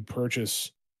sure if you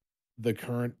purchase the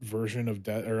current version of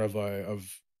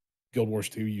Guild Wars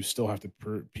 2, you still have to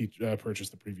purchase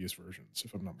the previous versions.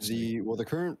 If I'm not mistaken. The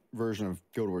current version of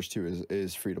Guild Wars 2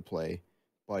 is free to play,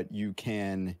 but you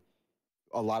can.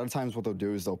 A lot of times, what they'll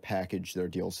do is they'll package their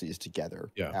DLCs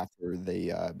together after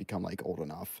they become like old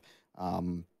enough.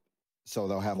 So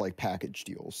they'll have like package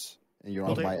deals, and you don't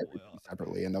have to buy everything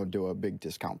separately, and they'll do a big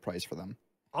discount price for them.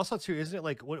 Also, too, isn't it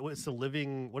like what's the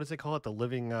living? What does they call it? The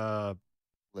living world,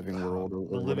 or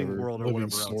the living world, or living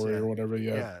whatever story, or whatever.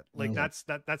 Yeah, like that's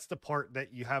the part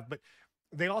that you have, but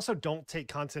they also don't take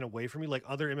content away from you like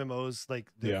other MMOs. Like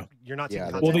you're not taking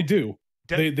content. Well, they do.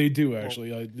 They do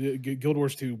actually. Guild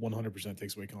Wars 2 100%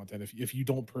 takes away content. If you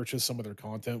don't purchase some of their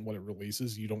content when it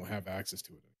releases, you don't have access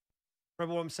to it. Right,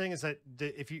 but what I'm saying is that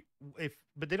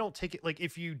but they don't take it. Like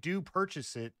if you do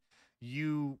purchase it,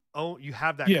 you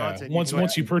have that content.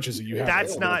 Once you purchase it, you have.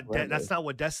 That's not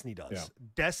what Destiny does. Yeah.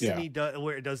 Destiny does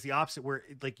where it does the opposite. Where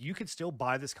like you could still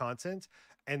buy this content,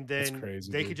 and then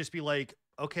they could just be like,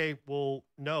 okay, well,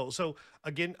 no. So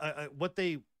again, what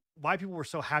they why people were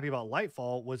so happy about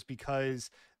Lightfall was because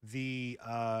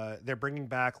they're bringing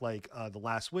back like the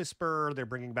Last Whisper, they're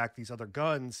bringing back these other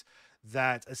guns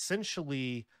that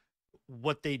essentially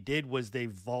what they did was they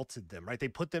vaulted them, right? They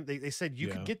put them, they said you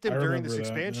could get them during this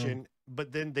expansion,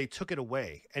 but then they took it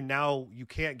away and now you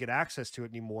can't get access to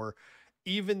it anymore,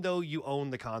 even though you own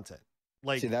the content.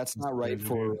 Like, see, that's not right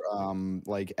for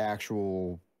like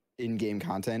actual in-game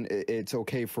content. It's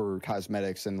okay for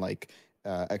cosmetics and like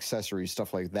accessories,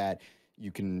 stuff like that.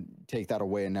 You can take that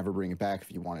away and never bring it back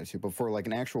if you wanted to. But for like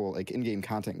an actual like in-game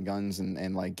content, guns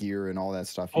and like gear and all that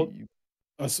stuff,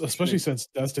 especially since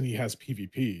Destiny has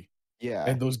PvP. Yeah,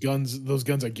 and those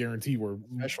guns I guarantee were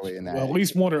especially in that at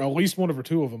least one or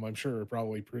two of them. I'm sure are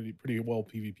probably pretty well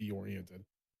PvP oriented.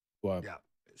 But yeah,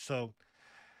 so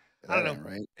I don't know.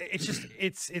 Right? It's just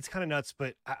it's kind of nuts.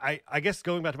 But I guess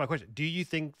going back to my question, do you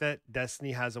think that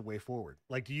Destiny has a way forward?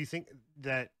 Like, do you think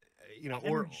that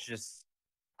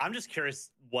I'm just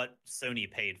curious what Sony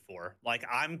paid for. Like,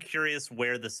 I'm curious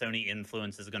where the Sony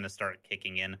influence is going to start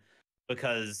kicking in,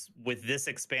 because with this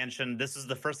expansion, this is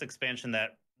the first expansion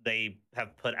that they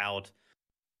have put out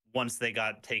once they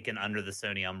got taken under the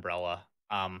Sony umbrella.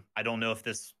 I don't know if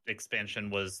this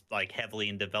expansion was like heavily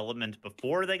in development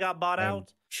before they got bought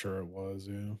out. Sure it was,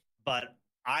 yeah. But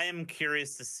I am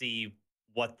curious to see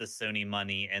what the Sony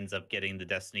money ends up getting the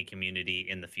Destiny community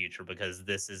in the future, because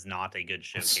this is not a good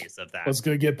showcase of that. It's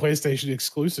going to get PlayStation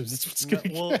exclusives. That's what's going to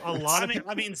get. A lot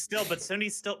I mean, still, but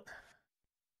Sony still,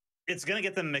 it's going to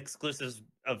get them exclusives,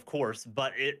 of course,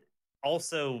 but it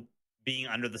also, being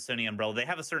under the Sony umbrella, they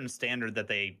have a certain standard that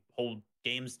they hold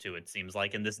games to, it seems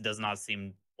like, and this does not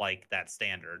seem like that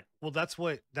standard. Well,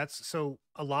 so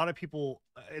a lot of people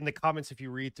in the comments, if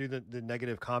you read through the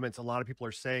negative comments, a lot of people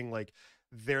are saying like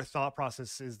their thought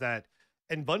process is that,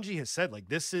 and Bungie has said like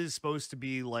this is supposed to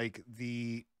be like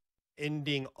the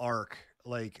ending arc,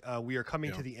 like we are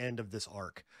coming to the end of this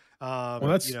arc. Well,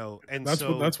 that's, you know, and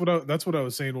that's what I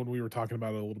was saying when we were talking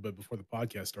about it a little bit before the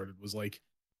podcast started, was like,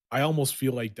 I almost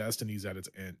feel like Destiny's at its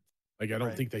end. Like, I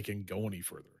don't think they can go any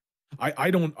further.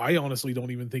 I honestly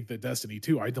don't even think that Destiny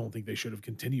 2, I don't think they should have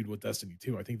continued with Destiny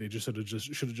 2. I think they should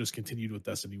have just continued with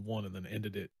Destiny 1 and then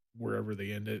ended it wherever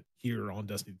they end it here on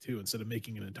Destiny 2. Instead of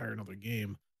making an entire another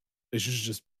game, they should have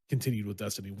just continued with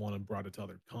Destiny 1 and brought it to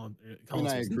other consoles. I mean,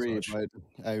 I agree,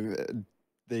 but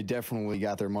they definitely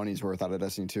got their money's worth out of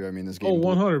Destiny 2. I mean, this game. Oh,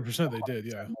 100% they did,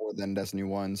 yeah. More than Destiny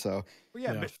 1, so. Well,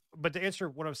 yeah. But to answer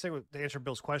what I'm saying, to answer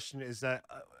Bill's question, is that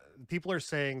people are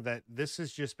saying that this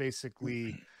is just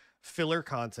basically filler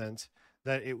content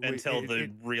that until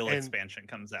the real expansion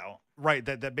comes out, right?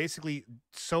 That basically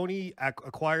Sony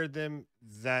acquired them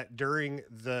that during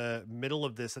the middle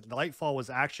of this, that Lightfall was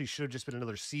actually should have just been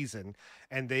another season,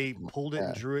 and they pulled it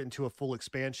and drew it into a full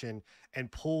expansion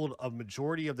and pulled a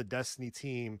majority of the Destiny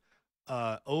team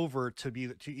over to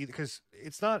either, because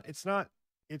it's not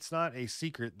a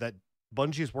secret that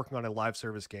Bungie is working on a live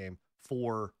service game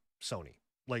for Sony.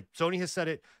 Like, Sony has said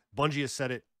it, Bungie has said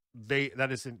it.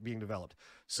 That isn't being developed.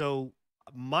 So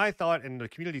my thought and the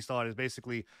community's thought is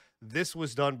basically this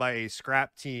was done by a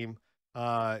scrap team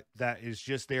that is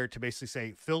just there to basically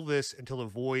say, fill this until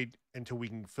we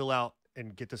can fill out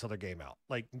and get this other game out,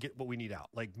 like get what we need out,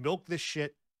 like milk this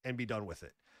shit and be done with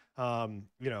it.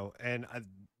 You know, and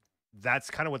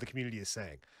that's kind of what the community is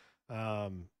saying,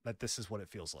 that this is what it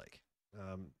feels like.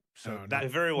 So that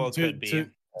it very well could be.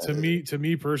 To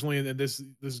me personally, and this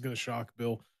is going to shock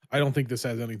Bill, I don't think this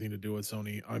has anything to do with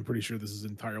Sony. I'm pretty sure this is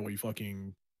entirely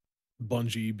fucking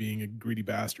Bungie being a greedy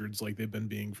bastards like they've been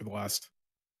being for the last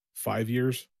 5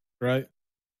 years, right?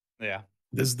 Yeah.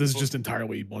 This is just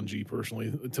entirely Bungie.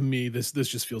 Personally, to me, this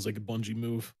just feels like a Bungie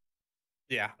move.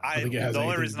 Yeah, the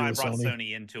only reason I brought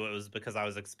Sony into it was because I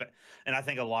was and I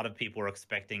think a lot of people were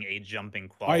expecting a jump in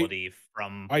quality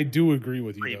from. I do agree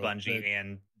with you, Bungie,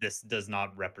 and this does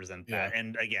not represent that.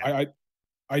 And again,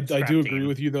 I do agree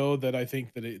with you though, that I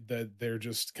think that they're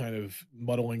just kind of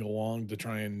muddling along to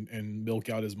try and milk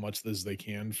out as much as they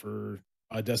can for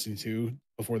Destiny 2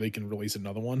 before they can release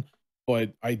another one.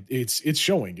 But it's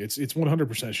showing, it's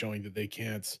 100% showing that they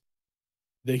can't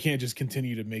just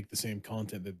continue to make the same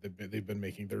content that they've been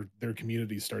making. Their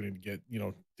community is starting to get,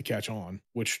 to catch on,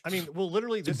 which, I mean, well,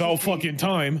 literally this is about fucking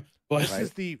time. But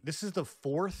this is the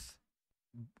fourth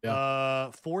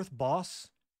boss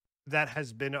that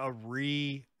has been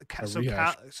so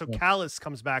Callus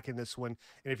comes back in this one,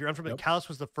 and if you're unfamiliar, Callus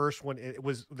was the first one. It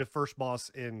was the first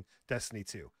boss in Destiny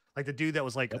 2, like the dude that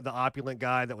was like the opulent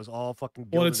guy that was all fucking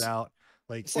gilded out.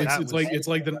 Like it's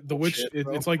like the witch.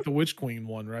 It's like the Witch Queen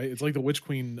one, right? It's like the Witch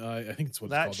Queen. I think it's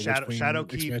what it's called. The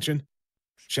Shadowkeep expansion.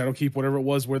 Shadowkeep, whatever it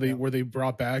was, where they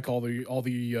brought back all the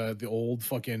old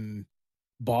fucking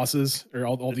bosses or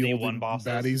all the old D1 bosses.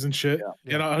 baddies and shit.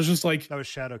 Yeah. And I was just like, That was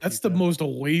Shadowkeep. that's the most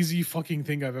lazy fucking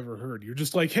thing I've ever heard. You're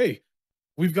just like, hey,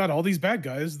 we've got all these bad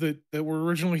guys that were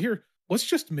originally here. Let's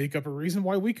just make up a reason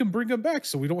why we can bring them back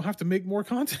so we don't have to make more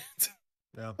content.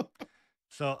 Yeah.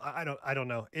 So I don't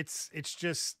know. It's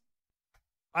just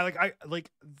I like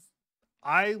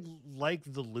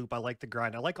the loop. I like the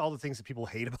grind. I like all the things that people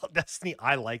hate about Destiny.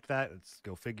 I like that. Let's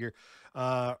go figure.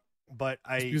 But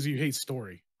It's because you hate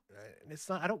story. it's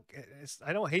not. I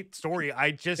don't hate story.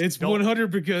 I just It's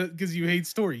 100 because you hate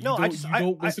story. You No, don't, you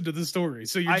don't listen to the story,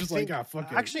 so you're I just think- like,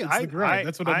 fuck it. actually, It's the grind.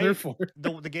 That's what I'm there for.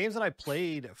 the games that I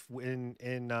played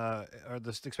in or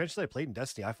the expansions that I played in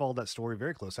Destiny, I followed that story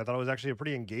very close. I thought it was actually a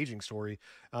pretty engaging story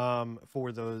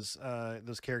for those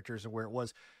characters and where it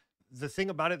was. The thing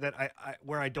about it that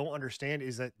where I don't understand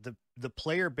is that the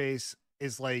player base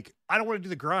is like, I don't want to do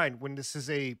the grind when this is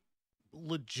a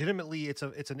legitimately it's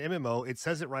an MMO. It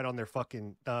says it right on their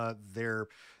fucking their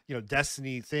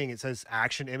Destiny thing. It says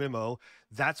action MMO.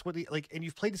 That's what and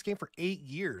you've played this game for 8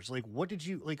 years. Like, what did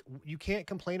you like? You can't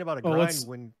complain about a grind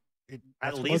when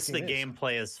at least the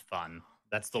gameplay is fun.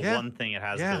 That's the one thing it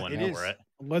has going for it.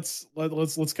 Let's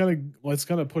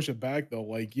kind of push it back though.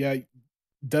 Like, yeah,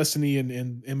 Destiny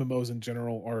and MMOs in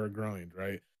general are a grind,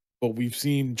 right? But we've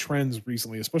seen trends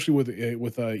recently, especially with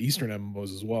Eastern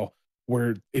MMOs as well,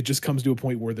 where it just comes to a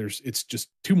point where it's just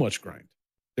too much grind.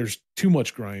 There's too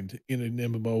much grind in an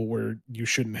MMO where you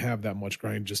shouldn't have that much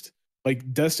grind. Just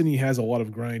like Destiny has a lot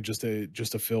of grind just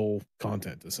to fill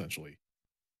content, essentially,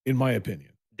 in my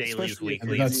opinion. Dailies, Especially if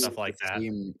weeklies, it's stuff like that.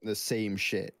 The same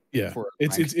shit. Yeah,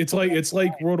 it's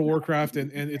like World of Warcraft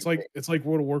and it's like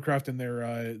World of Warcraft and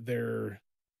their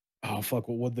oh fuck,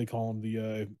 what would they call them,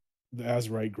 the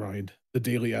Azerite grind, the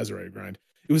daily Azerite grind.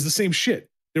 It was the same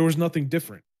shit. There was nothing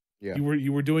different. Yeah,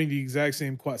 you were doing the exact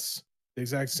same quests, the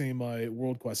exact same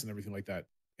world quests and everything like that,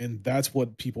 and that's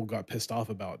what people got pissed off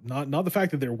about. Not the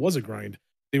fact that there was a grind.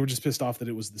 They were just pissed off that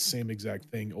it was the same exact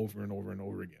thing over and over and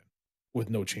over again with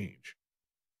no change.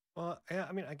 Well, yeah,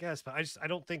 I mean, I guess, but I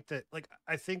don't think that, like,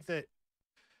 I think that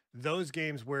those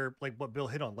games where, like, what Bill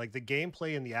hit on, like the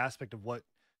gameplay and the aspect of what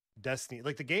Destiny,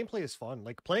 like the gameplay is fun.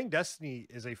 Like playing Destiny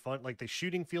is a fun, like the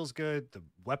shooting feels good, the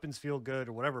weapons feel good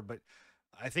or whatever. But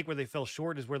I think where they fell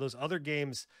short is where those other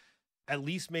games at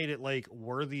least made it like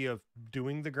worthy of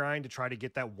doing the grind to try to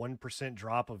get that 1%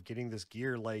 drop of getting this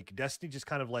gear. Like Destiny just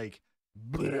kind of like,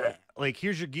 bleh, like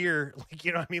here's your gear, like,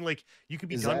 you know what I mean? Like you could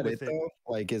be done with it. Though?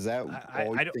 Like, is that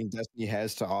all you think Destiny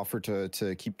has to offer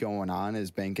to keep going on, is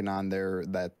banking on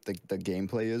the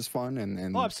gameplay is fun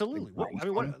and oh, absolutely.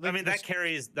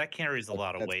 That carries a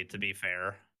lot of weight, to be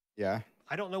fair. Yeah.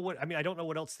 I don't know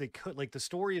what else they could, like the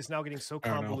story is now getting so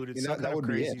convoluted. You know, that would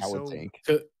crazy, be it, I would think.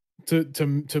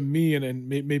 To me, and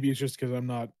maybe it's just because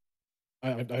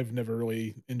I've never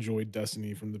really enjoyed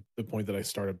Destiny from the point that I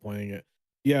started playing it.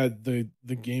 Yeah, the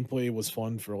gameplay was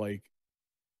fun for like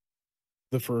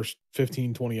the first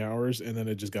 15-20 hours, and then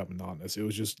it just got monotonous. It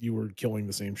was just you were killing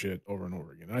the same shit over and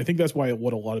over again. And I think that's why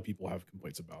what a lot of people have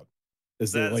complaints about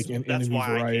is that like that's enemy why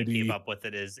variety. I can't keep up with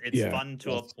it. It's fun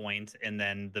to a point, and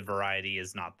then the variety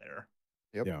is not there.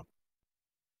 Yep. Yeah.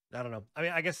 I don't know. I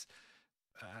mean, I guess,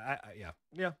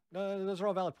 those are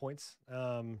all valid points.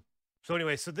 So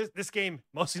anyway, so this game,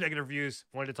 mostly negative reviews.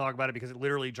 Wanted to talk about it because it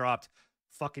literally dropped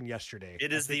fucking yesterday.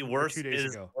 It is the worst. It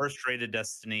is the worst rated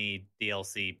Destiny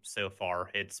DLC so far.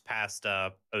 It's past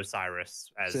Osiris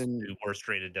as the worst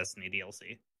rated Destiny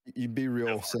DLC. You'd be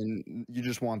real, Sin. You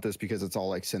just want this because it's all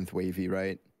like synth wavy,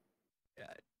 right?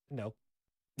 No.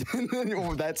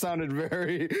 Oh, that sounded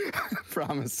very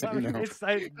promising.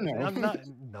 I'm not.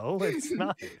 No, it's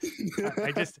not.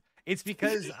 It's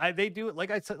because they do it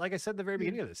like I said at the very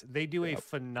beginning of this. They do a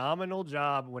phenomenal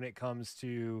job when it comes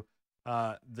to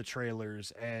the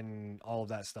trailers and all of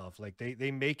that stuff. Like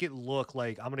they make it look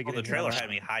like I'm gonna get the trailer had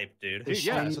me hyped, dude.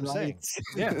 Yeah, that's what I'm saying.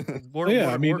 Yeah,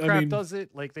 Warcraft does it.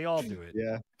 Like they all do it.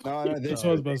 Yeah, no, that's what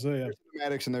I was about to say. Yeah.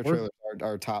 Cinematics in their trailers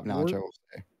are top notch. I will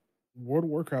say. World of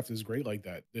Warcraft is great like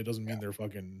that. It doesn't mean their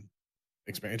fucking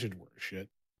expansions were shit.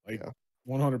 Like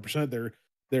 100%.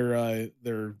 Their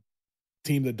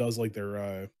team that does like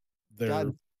their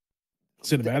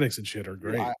cinematics and shit are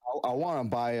great. I want to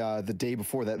buy the day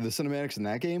before that the cinematics in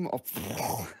that game.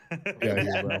 Oh,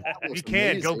 yeah, bro. You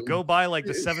can go buy like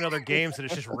the 7 other games that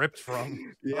it's just ripped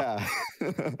from. Yeah,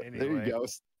 anyway. There you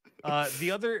go.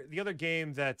 The other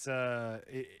game that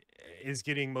is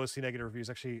getting mostly negative reviews.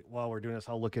 Actually, while we're doing this,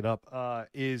 I'll look it up.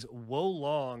 Is Wo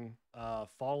Long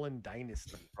Fallen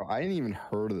Dynasty? Bro, I ain't even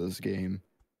heard of this game.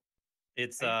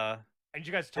 It's and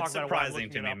you guys talk it's about surprising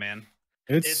to me, man.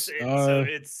 It's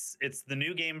It's the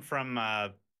new game from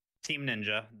Team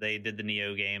Ninja. They did the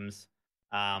Neo games,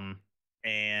 and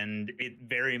it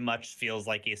very much feels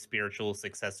like a spiritual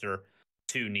successor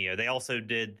to Neo. They also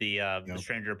did the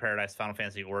Stranger of Paradise Final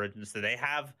Fantasy Origins, so they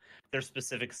have their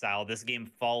specific style. This game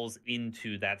falls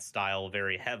into that style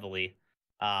very heavily.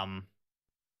 But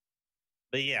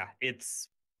yeah,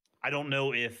 I don't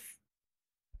know if,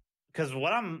 because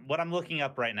what I'm looking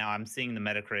up right now, I'm seeing the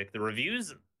Metacritic. The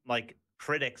reviews, like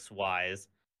critics wise,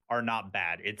 are not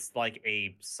bad. It's like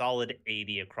a solid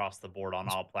 80 across the board on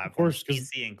all platforms,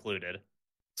 PC included.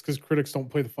 It's because critics don't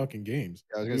play the fucking games.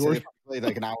 I was gonna say they play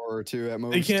like an hour or two at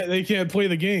most. They can't play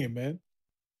the game, man.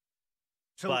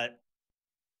 But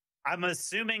I'm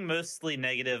assuming mostly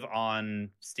negative on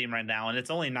Steam right now, and it's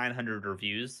only 900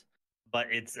 reviews, but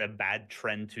it's a bad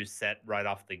trend to set right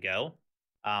off the go.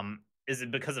 Is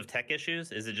it because of tech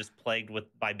issues? Is it just plagued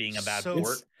by being a bad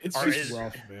port? It's just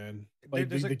rough, man. Like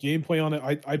the gameplay on it,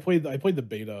 I played the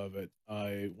beta of it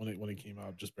when it came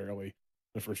out, just barely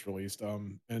when it first released.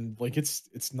 And like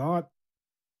it's not.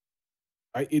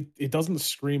 It doesn't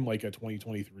scream like a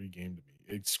 2023 game to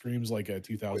me. It screams like a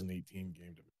 2018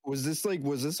 game to me. Was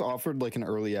this offered like an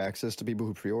early access to people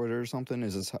who pre-order or something?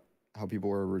 Is this how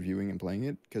people are reviewing and playing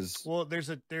it? Because there's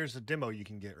a demo you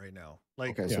can get right now.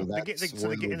 Like, okay, so that's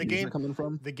where the game are coming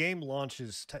from. The game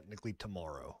launches technically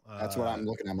tomorrow. That's what I'm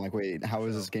looking at. I'm like, wait, how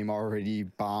is this game already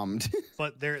bombed?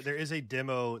 But there is a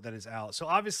demo that is out. So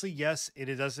obviously, yes, it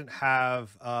doesn't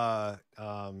have the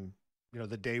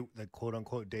quote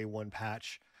unquote day one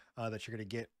patch that you're gonna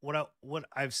get. What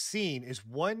I've seen is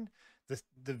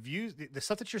the views, the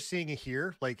stuff that you're seeing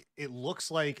here, like it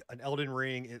looks like an Elden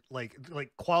Ring, it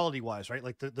like quality wise, right?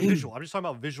 Like the visual. I'm just talking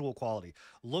about visual quality.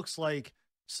 Looks like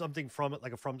something from it,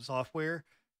 like a From Software.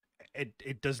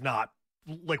 It does not,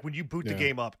 like when you boot the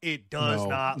game up, it does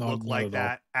not look like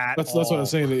that at all. That's what I'm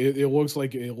saying. It looks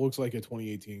like a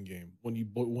 2018 game when you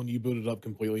boot it up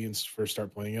completely and first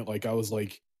start playing it. Like I was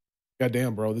like, God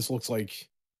damn, bro, this looks like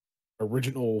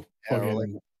original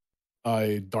fucking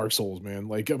Dark Souls, man.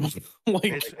 Like, it's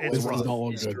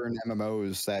Eastern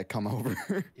MMOs that come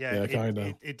over. Yeah, kind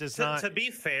of. It does not. To be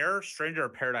fair, Stranger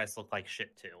of Paradise looked like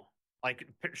shit too. Like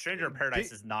Stranger of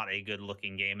Paradise is not a good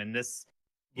looking game, and this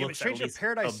looks Stranger of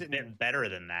Paradise a bit better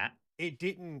than that. It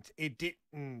didn't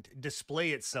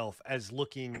display itself as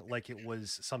looking like it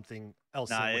was something else.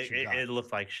 No, it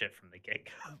looked like shit from the get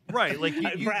go. Right, like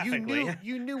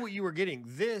you knew what you were getting.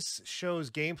 This shows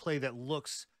gameplay that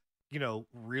looks,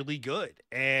 really good.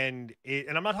 And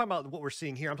I'm not talking about what we're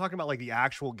seeing here. I'm talking about like the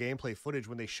actual gameplay footage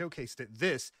when they showcased it.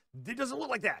 It doesn't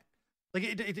look like that. Like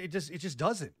it just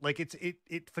doesn't. Like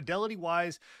it fidelity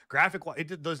wise, graphic wise,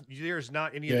 there's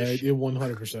not any. Yeah, it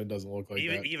 100% doesn't look like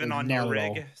that. Even like, on your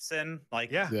rig, Sin.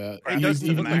 Like yeah.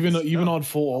 Even on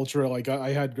full ultra, like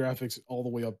I had graphics all the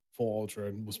way up full ultra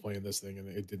and was playing this thing, and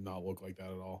it did not look like that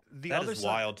at all. That is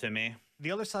wild to me.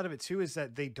 The other side of it too is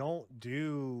that they don't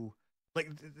do. Like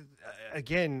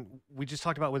again, we just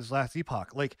talked about with Last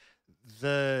Epoch. Like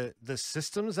the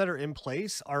systems that are in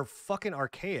place are fucking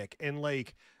archaic and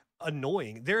like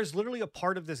annoying. There's literally a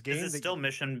part of this game. Is it still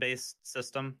mission based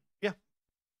system?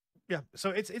 Yeah.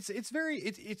 So it's very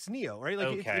it's Neo, right? Like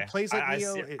okay. it plays like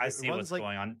Neo. I see runs what's like,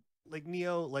 going on. Like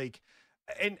Neo, like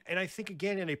and I think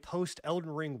again in a post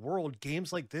Elden Ring world,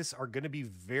 games like this are going to be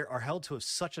are held to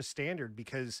such a standard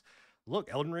because look,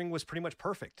 Elden Ring was pretty much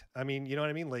perfect. I mean, you know what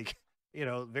I mean? Like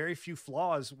very few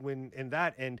flaws in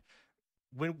that. And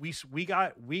when we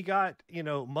got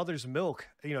mother's milk,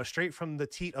 straight from the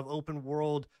teat of open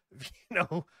world,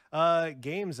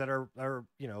 games that are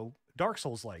Dark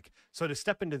Souls like. So to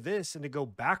step into this and to go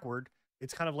backward,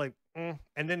 it's kind of like, and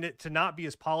then to not be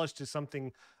as polished as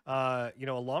something,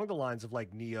 along the lines of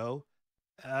like Neo,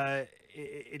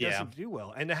 it doesn't do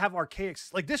well. And to have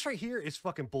archaics like this right here is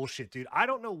fucking bullshit, dude. I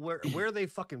don't know where they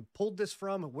fucking pulled this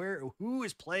from, who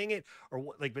is playing it or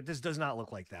what, like, but this does not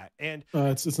look like that. And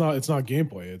it's not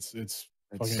gameplay. It's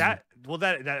fucking...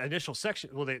 that initial section.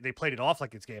 Well, they played it off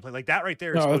like it's gameplay, like that right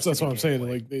there. No, that's what I'm saying.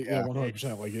 Like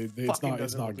 100%. Like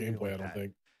it's not gameplay. I don't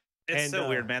think. It's so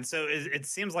weird, man. So it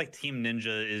seems like Team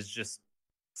Ninja is just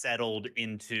settled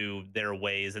into their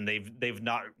ways, and they've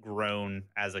not grown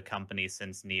as a company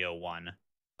since Neo 1.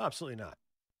 Absolutely not.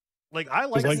 Like I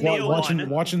like Neo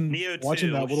watching Neo 2,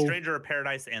 watching that little Stranger of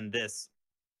Paradise, and this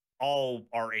all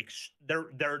are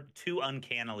they're too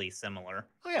uncannily similar.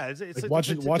 Oh yeah, it's like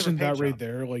watching that right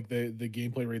there, like the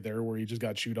gameplay right there, where you just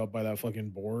got chewed up by that fucking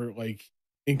boar. Like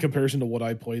in comparison to what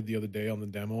I played the other day on the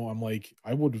demo, I'm like,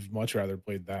 I would have much rather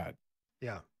played that.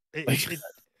 Yeah, like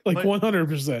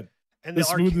 100%. And the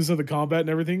smoothness of the combat and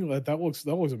everything, that looks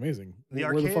amazing. The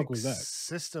Where the fuck archaic was that?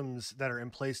 systems that are in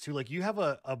place too. Like you have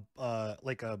a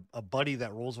buddy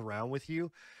that rolls around with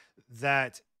you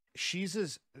that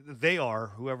they are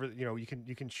whoever, you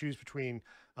can choose between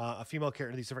a female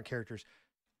character, these different characters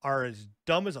are as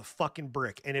dumb as a fucking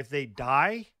brick. And if they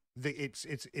die,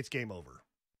 it's game over.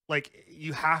 Like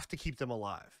you have to keep them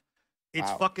alive.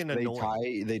 It's fucking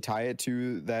annoying. They tie it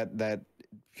to that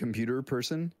computer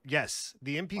person. Yes,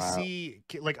 the NPC.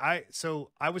 Like I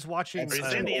was watching. Are you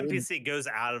saying the NPC goes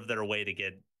out of their way to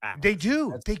get? They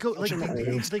do. They go like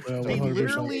old they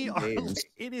literally are.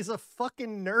 It is a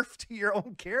fucking nerf to your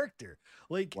own character.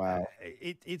 Like wow,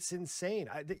 it's insane.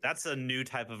 That's a new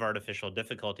type of artificial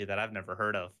difficulty that I've never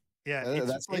heard of. Yeah,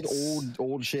 that's like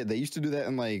old shit. They used to do that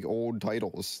in like old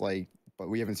titles, like, but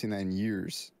we haven't seen that in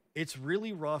years. It's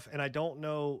really rough, and I don't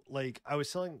know. Like I was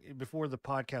telling before the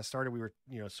podcast started, we were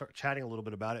chatting a little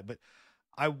bit about it, but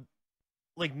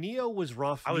Neo was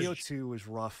rough. Neo 2 was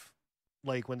rough,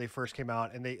 like when they first came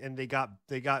out, and they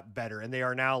got better, and they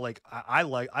are now like I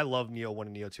love Neo 1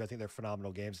 and Neo 2. I think they're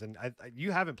phenomenal games, and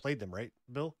you haven't played them, right,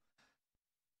 Bill?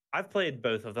 I've played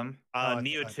both of them.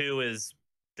 Neo 2 is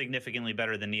significantly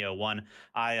better than Neo 1.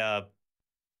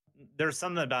 There's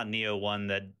something about Neo 1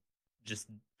 that just.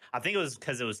 I think it was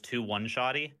because it was too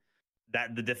one-shotty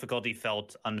that the difficulty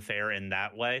felt unfair in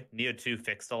that way. Neo 2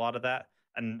 fixed a lot of that,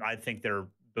 and I think they're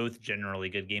both generally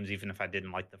good games, even if I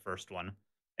didn't like the first one.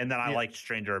 And then I liked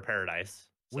Stranger of Paradise.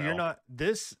 So. Well, you're not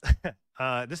this.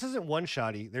 This isn't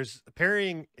one-shotty. There's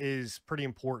parrying is pretty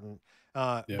important,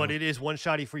 but it is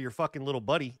one-shotty for your fucking little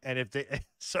buddy. And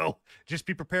so just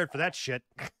be prepared for that shit.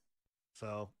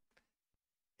 So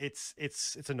it's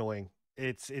annoying.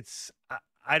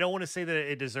 I don't want to say that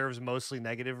it deserves mostly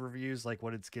negative reviews like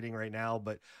what it's getting right now,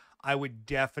 but I would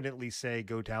definitely say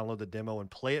go download the demo and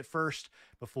play it first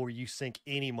before you sink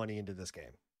any money into this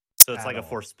game. So it's like a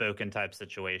Forspoken type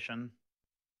situation.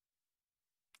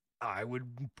 I would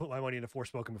put my money into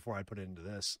Forspoken before I put it into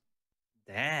this.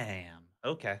 Damn.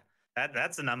 Okay.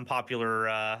 That's an unpopular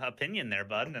opinion there,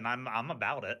 bud, and I'm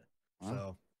about it.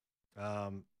 So,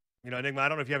 Enigma, I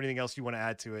don't know if you have anything else you want to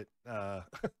add to it.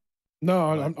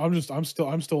 No, I'm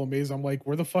still amazed. I'm like,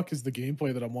 where the fuck is the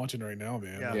gameplay that I'm watching right now,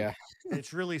 man? Yeah.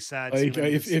 It's really sad. Like,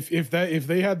 if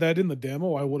they had that in the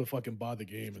demo, I would have fucking bought the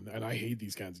game, and I hate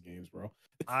these kinds of games, bro.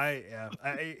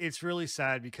 It's really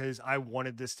sad because I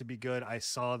wanted this to be good. I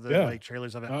saw the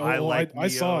trailers of it. I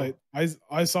saw it.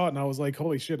 I saw it, and I was like,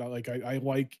 holy shit! I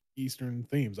like Eastern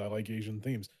themes. I like Asian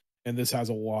themes, and this has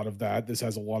a lot of that. This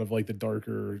has a lot of like the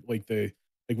darker, like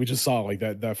we just saw like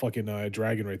that fucking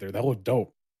dragon right there. That looked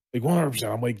dope. Like 100%.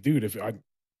 I'm like, dude, if I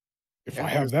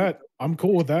have that, I'm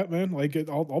cool with that, man. Like,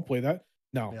 I'll play that.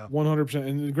 No, 100%.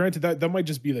 And granted, that might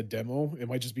just be the demo. It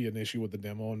might just be an issue with the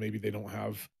demo, and maybe they don't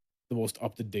have the most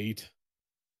up to date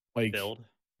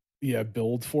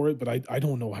build for it. But I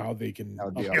don't know how they can.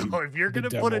 If you're gonna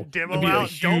put a demo out,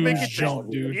 don't make it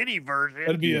jump, dude. Any version.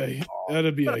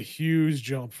 That'd be a huge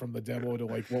jump from the demo to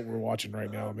like what we're watching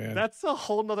right now, man. That's a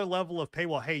whole nother level of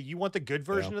paywall. Hey, you want the good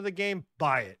version of the game?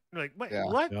 Buy it. You're like, wait,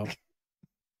 what? Yeah.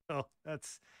 Oh,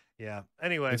 that's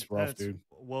Anyway, it's rough, dude.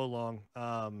 Woe long.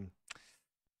 But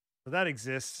that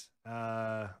exists,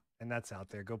 and that's out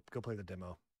there. Go play the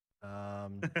demo.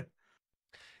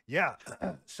 Yeah.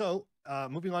 So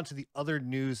moving on to the other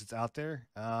news that's out there.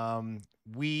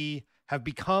 We have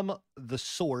become the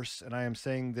source, and I am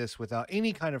saying this without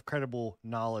any kind of credible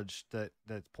knowledge that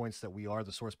points that we are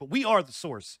the source, but we are the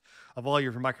source of all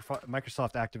your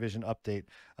Microsoft Activision update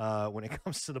when it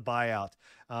comes to the buyout.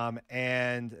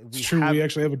 And we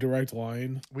actually have a direct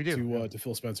line. We do to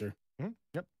Phil Spencer.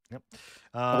 Mm-hmm. Yep.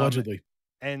 Allegedly.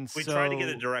 And we tried to get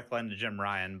a direct line to Jim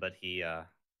Ryan, but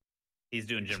he's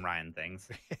doing Jim Ryan things.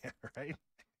 Right.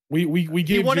 We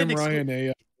gave Jim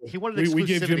Ryan we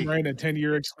gave Jim Ryan a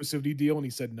 10-year exclusivity deal, and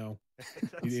he said no.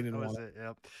 He didn't want it.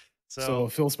 Yep. So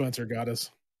Phil Spencer got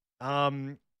us.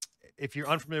 If you're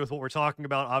unfamiliar with what we're talking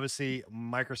about, obviously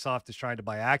Microsoft is trying to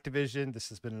buy Activision. This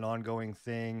has been an ongoing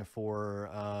thing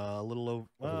for a little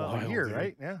over a year, dude.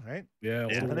 Right? Yeah, right. Yeah,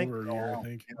 over a year, I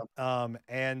think.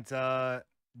 And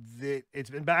it's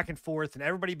been back and forth, and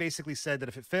everybody basically said that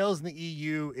if it fails in the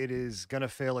EU, it is going to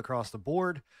fail across the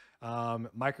board.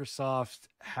 Microsoft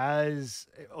has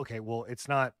it's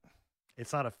not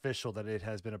official that it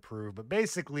has been approved, but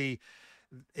basically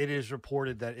it is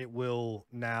reported that it will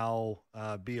now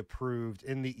be approved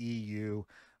in the EU.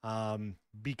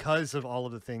 because of all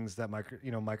of the things that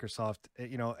Microsoft,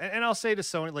 and I'll say to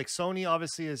Sony, like Sony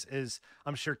obviously is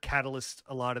I'm sure catalyst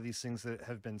a lot of these things that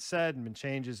have been said and been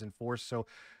changes and forced. So,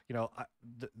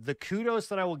 the kudos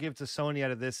that I will give to Sony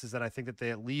out of this is that I think that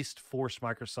they at least forced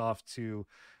Microsoft to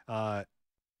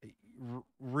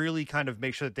really kind of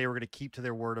make sure that they were going to keep to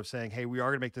their word of saying, hey, we are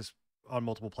going to make this on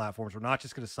multiple platforms. We're not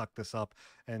just going to suck this up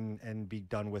and be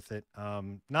done with it.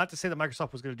 Not to say that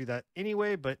Microsoft was going to do that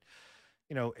anyway, but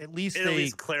at least It they at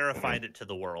least clarified it to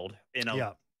the world in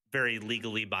a very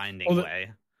legally binding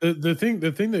way. The thing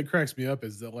that cracks me up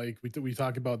is that like we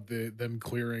talk about them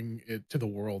clearing it to the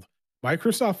world.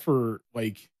 Microsoft for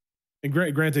like, and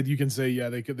granted, you can say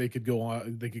they could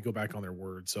go back on their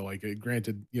word. So like,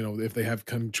 granted, if they have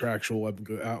contractual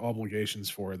obligations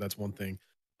for it, that's one thing.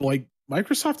 But, like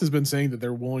Microsoft has been saying that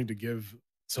they're willing to give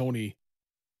Sony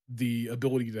the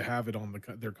ability to have it on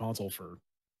their console for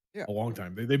a long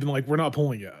time. They've been like, we're not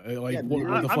pulling it. Like,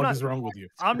 what the fuck is wrong with you?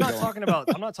 I'm not talking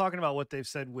about what they've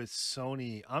said with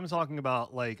Sony. I'm talking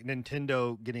about like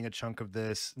Nintendo getting a chunk of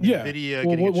this, Nvidia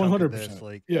getting a chunk of this.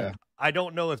 Like, I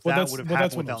don't know if that would have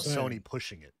happened without Sony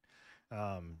pushing it.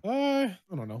 I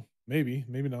don't know. Maybe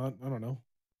not. I don't know.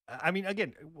 I mean,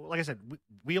 again, like I said,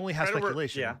 we only have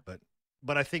speculation,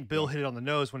 but I think Bill hit it on the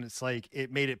nose when it's like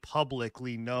it made it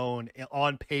publicly known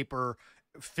on paper.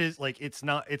 Like it's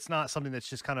not something that's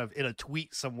just kind of in a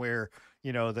tweet somewhere,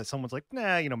 that someone's like,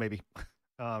 nah, maybe,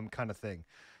 kind of thing.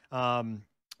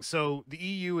 So the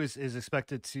EU is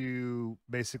expected to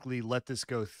basically let this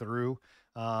go through,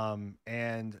 and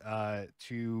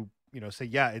to say,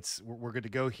 yeah, we're good to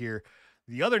go here.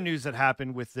 The other news that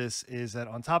happened with this is that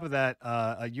on top of that,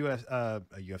 a US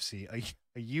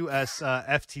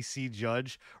FTC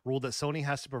judge ruled that Sony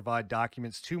has to provide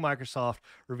documents to Microsoft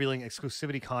revealing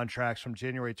exclusivity contracts from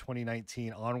January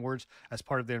 2019 onwards as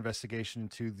part of their investigation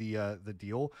into the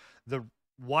deal.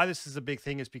 Why this is a big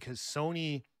thing is because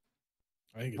Sony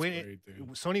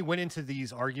Sony went into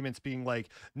these arguments being like,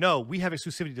 no, we have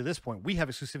exclusivity to this point. We have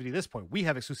exclusivity to this point. We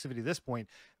have exclusivity to this point,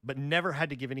 but never had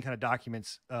to give any kind of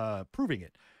documents proving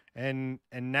it. And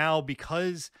now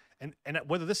because and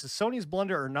whether this is Sony's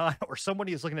blunder or not, or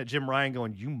somebody is looking at Jim Ryan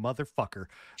going, you motherfucker,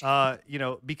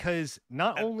 because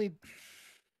not only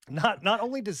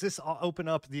does this open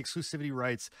up the exclusivity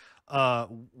rights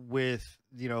with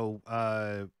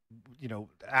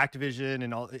Activision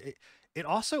and all, it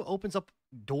also opens up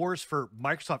doors for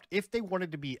Microsoft, if they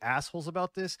wanted to be assholes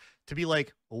about this, to be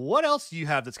like, what else do you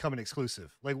have that's coming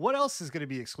exclusive? Like, what else is going to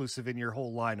be exclusive in your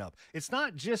whole lineup? It's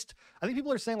not just, I think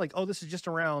people are saying like, oh, this is just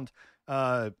around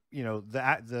the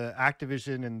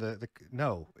Activision and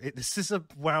this is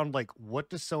around like, what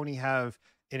does Sony have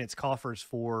in its coffers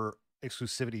for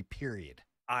exclusivity, period?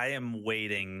 I am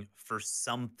waiting for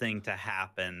something to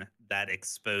happen that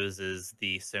exposes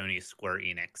the Sony Square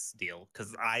Enix deal,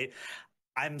 because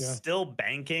I'm still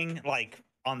banking like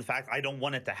on the fact, I don't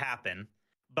want it to happen,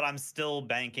 but I'm still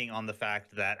banking on the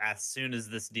fact that as soon as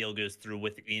this deal goes through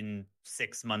within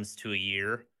 6 months to a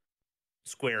year,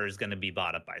 Square is going to be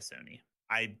bought up by Sony.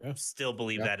 I still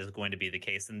believe that is going to be the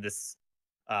case, and this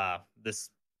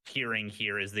hearing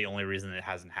here is the only reason it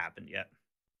hasn't happened yet.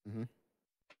 Mm-hmm.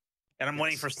 And I'm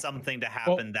waiting for something to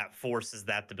happen that forces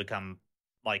that to come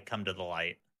to the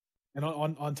light. And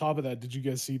on top of that, did you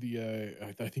guys see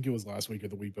I think it was last week or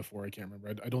the week before? I can't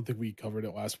remember. I don't think we covered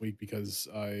it last week because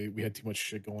we had too much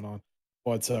shit going on.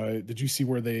 But did you see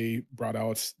where they brought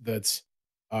out that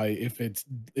if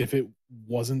it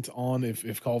wasn't on,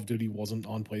 if Call of Duty wasn't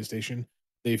on PlayStation,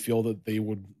 they feel that they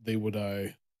would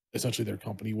essentially their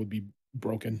company would be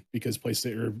broken because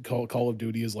PlayStation or Call of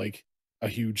Duty is like a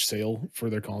huge sale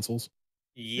for their consoles.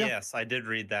 Yes, I did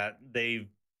read that. They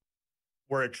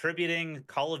were attributing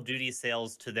Call of Duty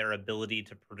sales to their ability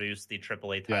to produce the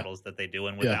AAA titles that they do.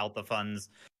 And without the funds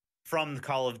from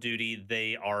Call of Duty,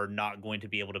 they are not going to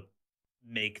be able to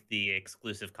make the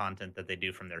exclusive content that they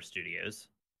do from their studios.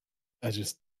 That's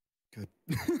just good.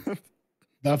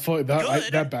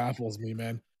 That baffles me,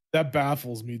 man. That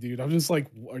baffles me, dude. I'm just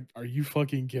like, are you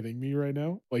fucking kidding me right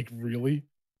now? Like, really?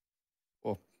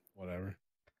 Well, whatever.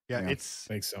 Yeah,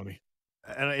 thanks, Sony.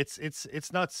 And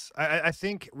it's nuts. I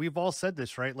think we've all said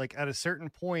this, right? Like at a certain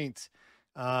point,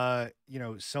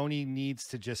 Sony needs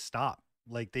to just stop.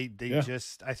 Like they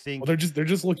just, I think they're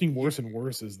just looking worse and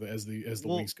worse as the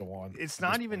weeks go on. It's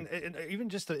not even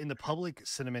just in the public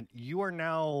sentiment. You are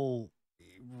now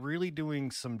really doing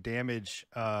some damage,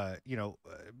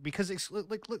 because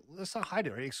look, let's not hide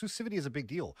it, right? Exclusivity is a big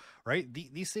deal, right?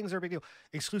 These things are a big deal.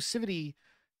 Exclusivity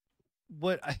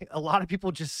a lot of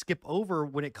people just skip over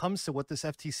when it comes to what this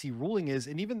FTC ruling is,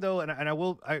 and even though, and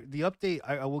the update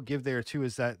I will give there too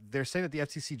is that they're saying that the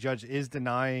FTC judge is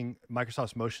denying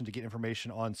Microsoft's motion to get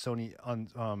information on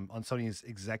Sony's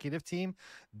executive team.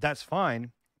 That's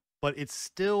fine, but it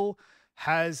still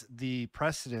has the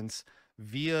precedence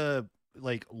via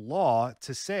like law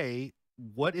to say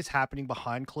what is happening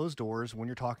behind closed doors when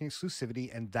you're talking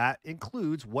exclusivity, and that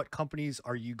includes what companies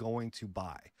are you going to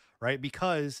buy, right?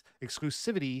 Because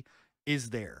exclusivity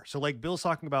is there. So like Bill's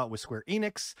talking about with Square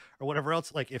Enix or whatever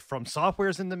else, like if From Software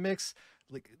is in the mix,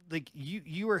 like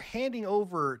you are handing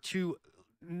over to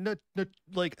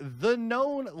like the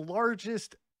known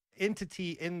largest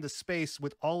entity in the space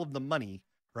with all of the money,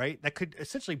 right? That could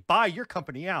essentially buy your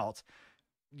company out.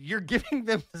 You're giving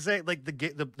them to say like the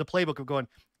playbook of going,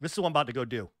 this is what I'm about to go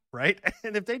do, right?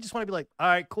 And if they just want to be like, all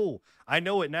right, cool, I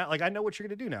know it now. Like I know what you're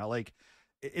gonna do now. Like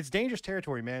it's dangerous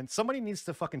territory, man. Somebody needs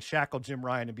to fucking shackle Jim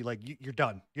Ryan and be like, you're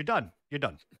done. You're done. You're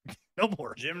done. No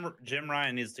more. Jim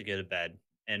Ryan needs to go to bed.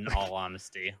 In all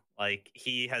honesty, like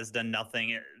he has done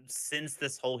nothing since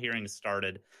this whole hearing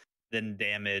started than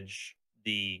damage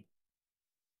the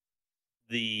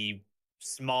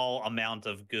small amount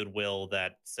of goodwill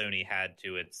that Sony had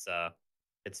to its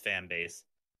fan base.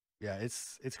 Yeah,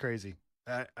 it's crazy.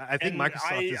 I think and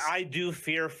Microsoft I do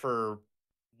fear for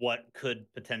what could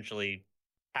potentially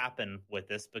happen with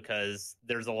this, because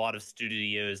there's a lot of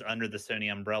studios under the Sony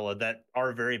umbrella that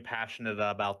are very passionate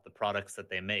about the products that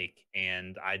they make,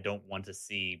 and I don't want to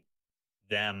see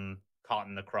them caught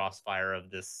in the crossfire of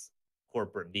this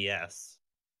corporate BS.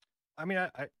 I mean, I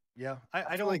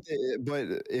don't like, but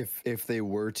if they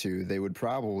were to, they would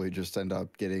probably just end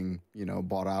up getting, you know,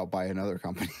 bought out by another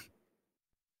company.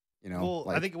 You know, well,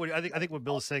 like, I think what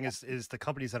Bill is saying is the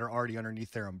companies that are already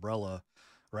underneath their umbrella,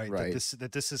 right?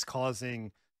 That this is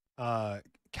causing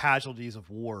casualties of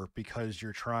war because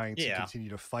you're trying to continue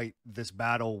to fight this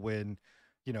battle when,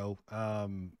 you know,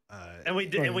 and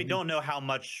we don't know how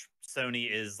much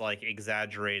Sony is like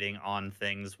exaggerating on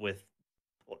things with.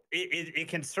 It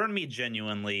concerned me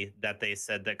genuinely that they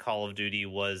said that Call of Duty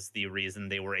was the reason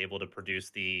they were able to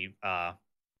produce the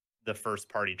first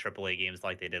party AAA games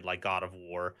like they did, like God of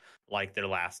War, like their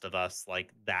Last of Us,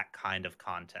 like that kind of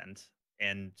content.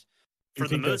 And for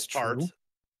the most part,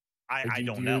 I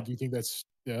don't know. Do you think that's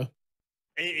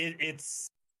It's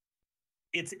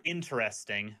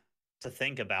interesting to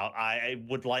think about. I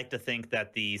would like to think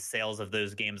that the sales of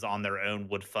those games on their own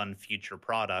would fund future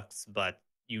products, but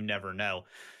you never know.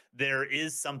 There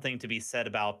is something to be said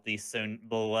about the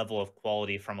level of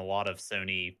quality from a lot of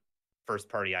Sony first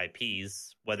party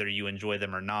IPs, whether you enjoy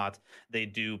them or not. They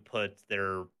do put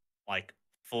their like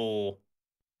full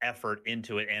effort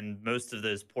into it, and most of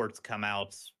those ports come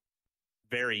out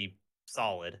very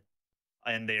solid,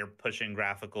 and they're pushing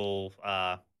graphical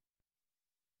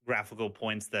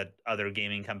points that other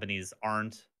gaming companies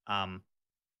aren't.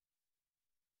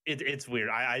 It's weird.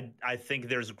 I think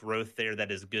there's growth there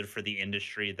that is good for the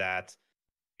industry, that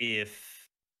if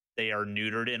they are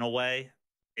neutered in a way,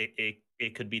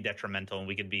 it could be detrimental, and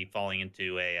we could be falling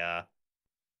into a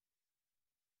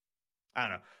I don't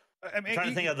know. I'm trying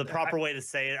to think of the proper way to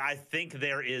say it. I think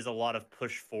there is a lot of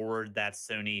push forward that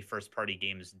Sony first party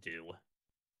games do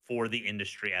for the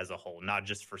industry as a whole, not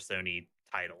just for Sony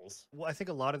titles. Well, I think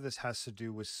a lot of this has to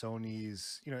do with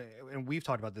Sony's, you know, and we've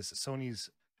talked about this, Sony's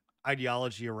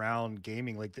ideology around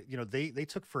gaming. Like, you know, they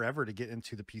took forever to get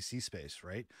into the PC space,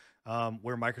 right?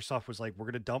 Where Microsoft was like, we're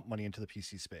going to dump money into the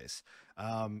PC space.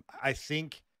 I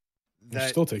think they're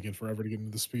still taking forever to get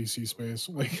into the PC space.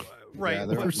 Like, right. Yeah,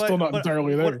 they're still not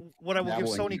entirely there. What I will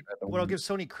give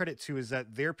Sony credit to is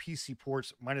that their PC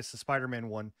ports, minus the Spider-Man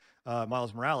one,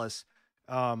 Miles Morales,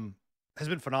 has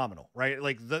been phenomenal, right?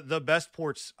 Like the best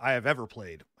ports I have ever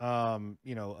played,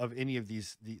 you know, of any of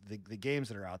these the games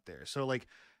that are out there. So like,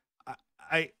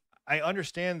 I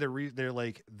understand their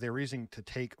reasoning to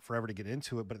take forever to get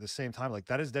into it, but at the same time, like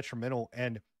that is detrimental.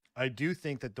 And I do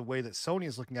think that the way that Sony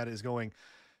is looking at it is going,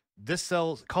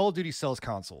 Call of Duty sells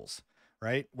consoles,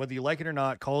 right? Whether you like it or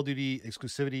not, Call of Duty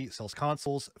exclusivity sells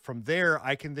consoles. From there,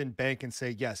 I can then bank and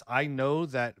say, yes, I know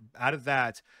that out of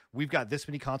that, we've got this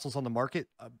many consoles on the market.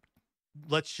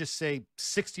 Let's just say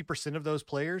 60% of those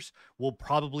players will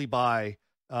probably buy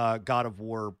God of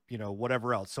War, you know,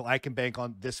 whatever else. So I can bank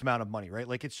on this amount of money, right?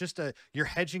 Like it's just you're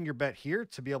hedging your bet here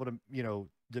to be able to, you know,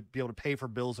 to be able to pay for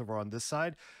bills over on this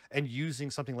side, and using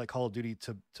something like Call of Duty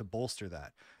to bolster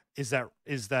that. Is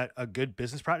that a good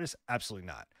business practice? Absolutely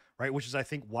not. Right. Which is, I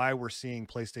think, why we're seeing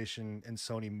PlayStation and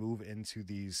Sony move into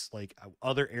these like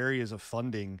other areas of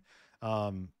funding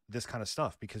this kind of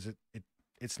stuff, because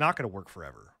it's not going to work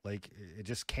forever. Like it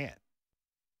just can't.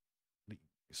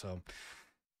 So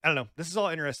I don't know. This is all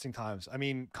interesting times. I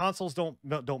mean, consoles don't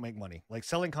make money. Like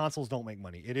selling consoles don't make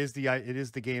money. It is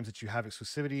the games that you have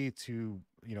exclusivity to,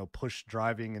 push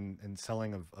driving and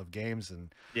selling of games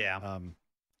and Yeah.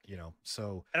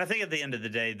 So. And I think at the end of the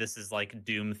day, this is like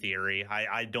doom theory.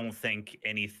 I don't think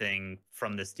anything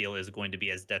from this deal is going to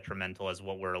be as detrimental as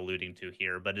what we're alluding to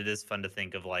here, but it is fun to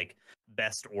think of like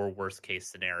best or worst case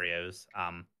scenarios.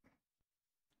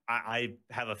 I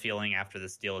have a feeling after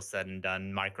this deal is said and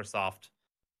done, Microsoft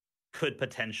could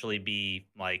potentially be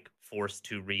like forced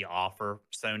to re-offer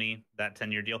Sony that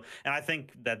 10-year deal. And I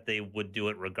think that they would do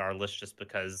it regardless, just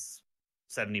because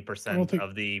 70%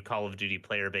 of the Call of Duty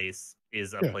player base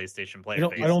is a PlayStation player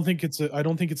base. I don't think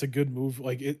it's a good move.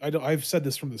 Like I've said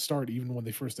this from the start, even when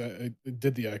they first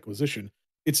did the acquisition.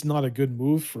 It's not a good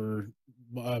move for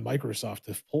Microsoft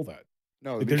to pull that.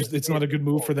 No, it's not a good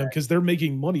move for them because they're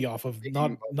making money off of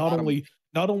not only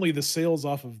the sales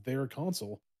off of their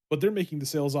console, but they're making the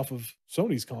sales off of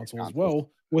Sony's console as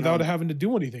well without having to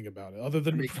do anything about it other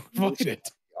than provide it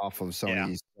off of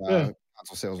Sony's console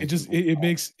sales.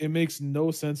 It makes no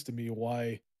sense to me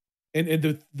why.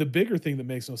 And the bigger thing that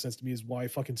makes no sense to me is why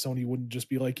fucking Sony wouldn't just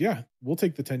be like, yeah, we'll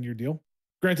take the 10-year deal.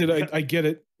 Granted, I get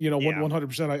it,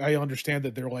 100%. I understand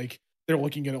that they're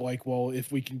looking at it like, well,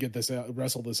 if we can get this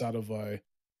wrestle this out of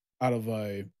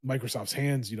Microsoft's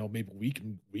hands, maybe we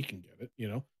can get it,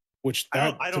 which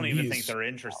I don't even think they're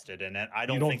interested in it. I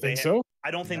don't think so.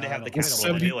 I don't think they have the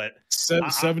capital to do it.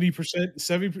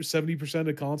 70%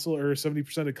 of console or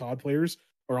 70% of COD players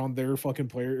are on their fucking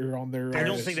player or on their. I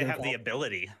don't think they have the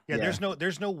ability. Yeah,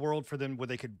 there's no world for them where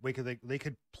they could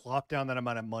plop down that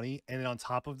amount of money, and then on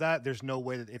top of that, there's no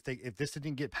way that if this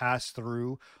didn't get passed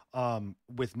through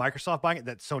with Microsoft buying it,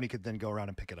 that Sony could then go around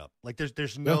and pick it up. Like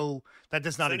there's no that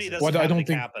does not exist. I don't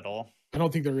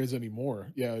think there is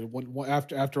anymore. Yeah,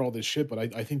 after all this shit, but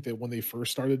I think that when they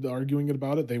first started arguing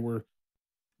about it, they were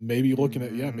maybe looking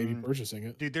at maybe purchasing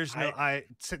it. Dude,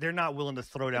 they're not willing to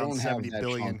throw down 70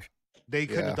 billion. Chunk. They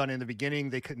couldn't have done it in the beginning.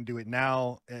 They couldn't do it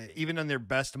now. Even in their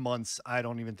best months, I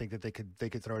don't even think that they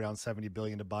could throw down 70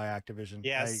 billion to buy Activision.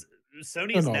 Yes.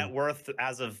 Sony's net worth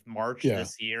as of March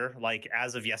this year, like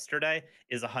as of yesterday,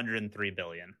 is 103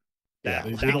 billion. They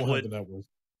don't have the net worth.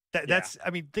 That's I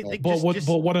mean, but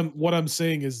what I'm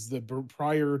saying is that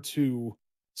prior to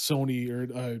Sony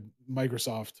or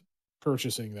Microsoft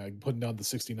purchasing that, putting down the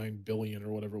 69 billion or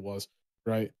whatever it was,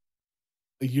 right?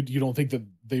 You don't think that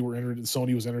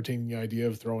Sony was entertaining the idea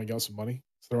of throwing out some money?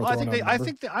 I think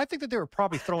that they were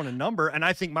probably throwing a number, and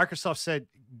I think Microsoft said,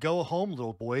 "Go home,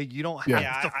 little boy. You don't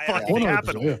have the fucking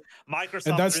capital." Yeah.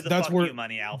 Microsoft threw the fuck you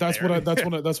money out there.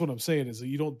 That's what I'm saying is that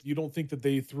you don't think that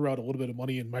they threw out a little bit of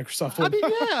money and Microsoft. I mean,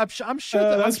 yeah, I'm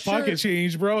sure that's pocket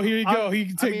change, bro. Here you go. You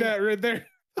can take that right there.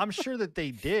 I'm sure that they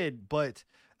did, but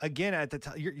again, at the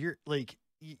time, you're like,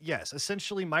 yes,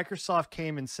 essentially, Microsoft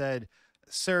came and said,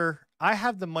 "Sir, I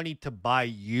have the money to buy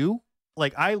you.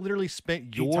 Like I literally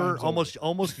spent your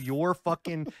almost your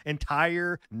fucking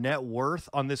entire net worth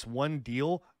on this one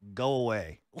deal. Go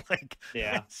away." Like,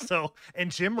 so,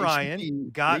 and Jim Ryan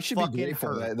got fucking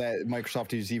hurt. That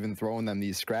Microsoft is even throwing them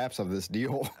these scraps of this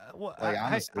deal. Well, like,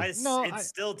 honestly, it's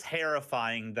still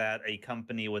terrifying that a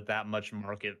company with that much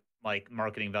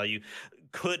marketing value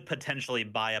could potentially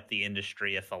buy up the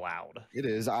industry if allowed. It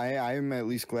is. I'm at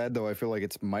least glad, though. I feel like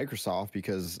it's Microsoft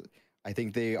because I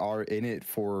think they are in it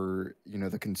for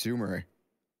the consumer.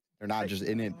 They're not just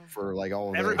in it for like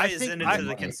all. Everybody's in it for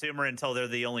the consumer until they're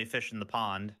the only fish in the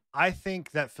pond. I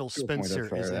think that Phil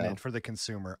Spencer is in it for the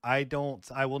consumer. I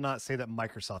will not say that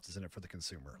Microsoft is in it for the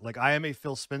consumer. Like I am a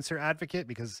Phil Spencer advocate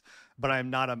but I'm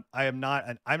not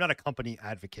a company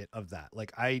advocate of that.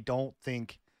 Like I don't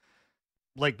think,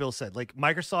 like Bill said, like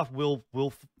Microsoft will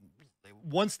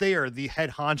once they are the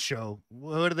head honcho,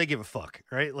 what do they give a fuck,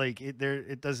 right? Like it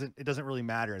doesn't really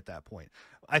matter at that point.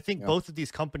 I think both of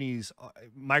these companies,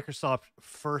 Microsoft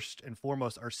first and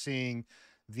foremost, are seeing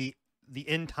the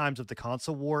end times of the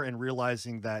console war and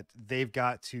realizing that they've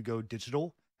got to go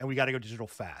digital and we got to go digital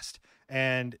fast.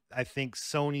 And I think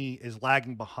Sony is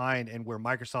lagging behind, and where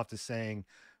Microsoft is saying,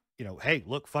 hey,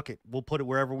 look, fuck it, we'll put it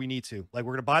wherever we need to. Like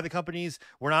we're gonna buy the companies.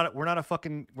 We're not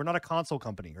a console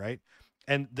company, right?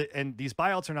 And these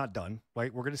buyouts are not done,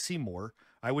 right? We're going to see more.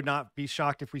 I would not be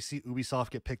shocked if we see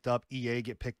Ubisoft get picked up, EA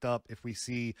get picked up, if we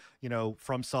see,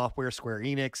 From Software, Square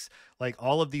Enix, like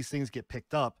all of these things get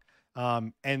picked up.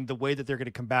 And the way that they're going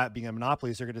to combat being a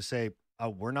monopoly is they're going to say,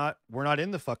 we're not in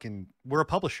the fucking, we're a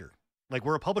publisher. Like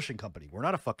we're a publishing company. We're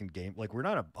not a fucking game. Like we're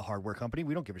not a hardware company.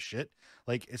 We don't give a shit.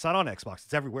 Like it's not on Xbox.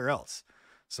 It's everywhere else.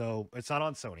 So it's not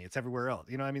on Sony. It's everywhere else.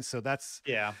 You know what I mean? So that's.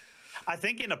 Yeah. I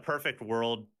think in a perfect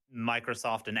world,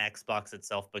 Microsoft and Xbox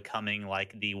itself becoming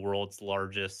like the world's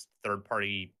largest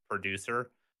third-party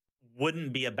producer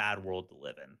wouldn't be a bad world to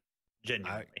live in.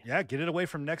 Genuinely. Yeah, get it away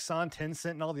from Nexon,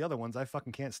 Tencent, and all the other ones. I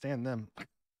fucking can't stand them.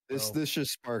 This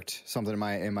just sparked something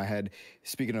in my head.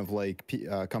 Speaking of like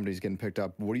companies getting picked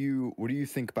up, what do you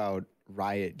think about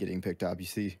Riot getting picked up? You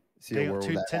see a world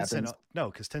where that happens?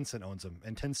 No, because Tencent owns them,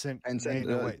 and Tencent.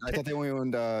 I thought they only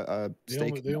owned a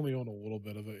stake. They only own a little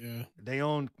bit of it. Yeah, they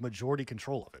own majority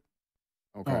control of it.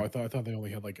 Okay. Oh, I thought they only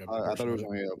had like a. I thought it was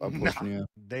only a portion. Yeah.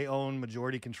 They own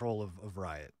majority control of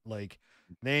Riot. Like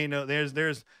they know there's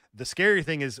the scary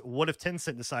thing is, what if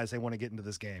Tencent decides they want to get into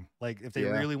this game? Like if they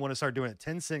really want to start doing it,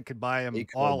 Tencent could buy them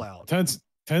all out.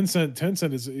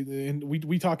 Tencent is, and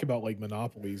we talk about like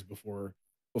monopolies before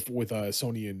with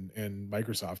Sony and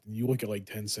Microsoft, and you look at like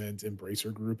Tencent,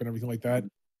 Embracer Group, and everything like that.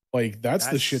 Like that's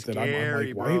the shit that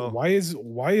scary, I'm like,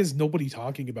 why is nobody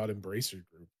talking about Embracer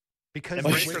Group? Because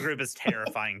Embracer Group is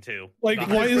terrifying too. Like,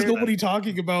 why is nobody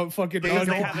talking about fucking? Because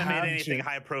they haven't made anything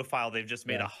high profile. They've just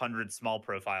made 100 small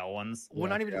profile ones. Well,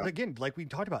 not even again, like we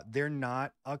talked about. They're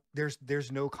not. There's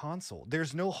no console.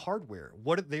 There's no hardware.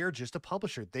 They are just a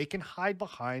publisher. They can hide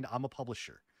behind I'm a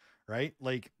publisher, right?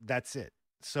 Like that's it.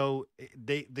 So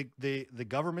the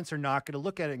governments are not going to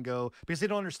look at it and go, because they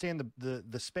don't understand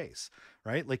the space,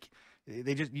 right? Like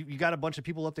they just you got a bunch of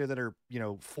people up there that are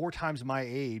 4 times my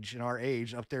age and our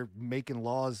age up there making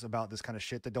laws about this kind of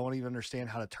shit that don't even understand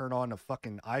how to turn on a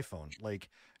fucking iPhone. Like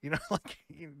like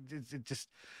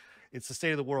it's the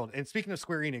state of the world. And speaking of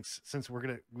Square Enix, since we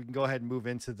can go ahead and move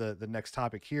into the next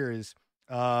topic here is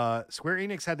Square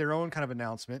Enix had their own kind of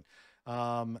announcement.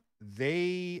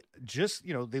 They just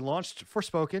they launched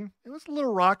Forspoken. It was a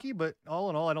little rocky, but all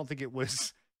in all, I don't think it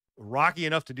was rocky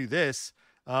enough to do this.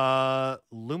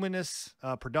 Luminous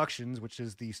Productions, which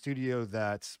is the studio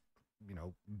that's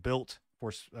built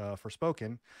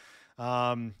Forspoken,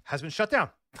 has been shut down.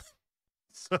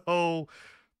 So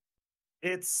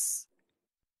it's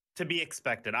to be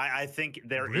expected. I think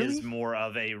there is more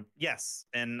of a yes,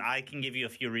 and I can give you a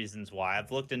few reasons why.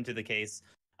 I've looked into the case.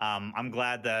 I'm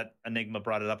glad that Enigma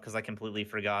brought it up because I completely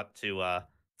forgot to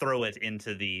throw it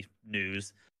into the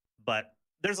news. But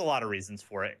there's a lot of reasons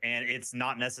for it, and it's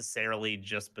not necessarily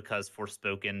just because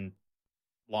Forspoken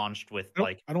launched with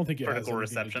I don't think it has anything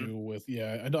reception. to do with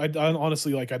I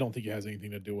honestly I don't think it has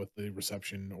anything to do with the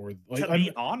reception or like. To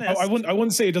be honest, I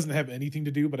wouldn't say it doesn't have anything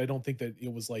to do, but I don't think that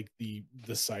it was like the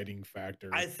deciding factor.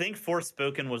 I think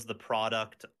Forspoken was the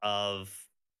product of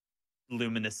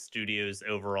Luminous Studios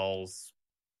overalls.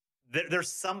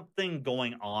 There's something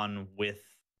going on with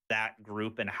that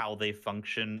group and how they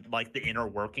function, like the inner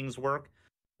workings work.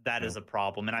 That is a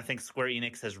problem. And I think Square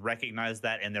Enix has recognized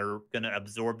that, and they're going to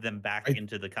absorb them back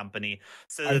into the company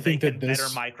so that they can better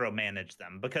micromanage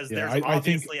them, because there's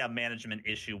obviously a management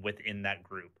issue within that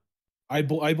group. I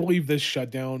believe this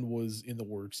shutdown was in the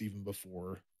works even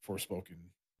before Forspoken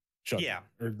shutdown,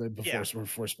 before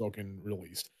Forspoken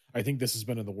released. I think this has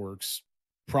been in the works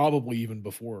probably even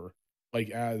before,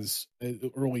 like as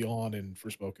early on in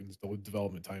Forspoken's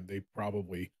development time. They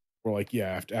probably were like,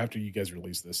 after you guys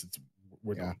release this,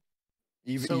 we're done.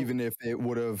 Even if it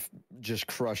would have just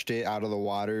crushed it out of the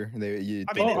water,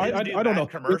 I don't know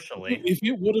commercially.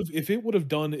 If it would have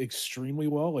done extremely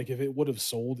well, like if it would have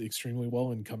sold extremely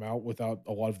well and come out without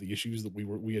a lot of the issues that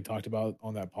we had talked about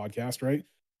on that podcast, right?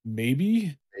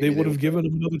 Maybe they would have given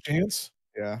them another chance.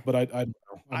 Yeah, but I don't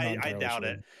know. I doubt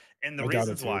it. And the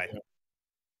reasons why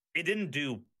it didn't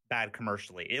do bad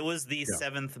commercially. It was the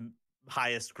 7th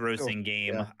highest grossing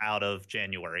game out of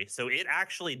January. So it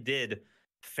actually did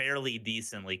fairly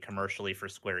decently commercially for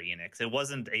Square Enix. It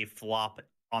wasn't a flop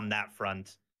on that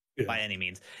front by any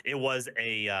means. It was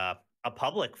a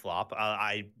public flop.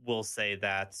 I will say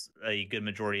that a good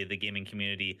majority of the gaming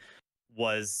community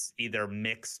was either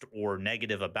mixed or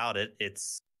negative about it.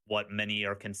 It's what many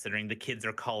are considering. The kids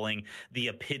are calling the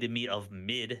epitome of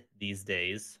mid these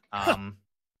days.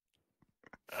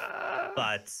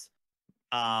 But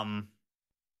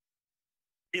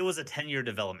it was a 10-year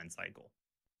development cycle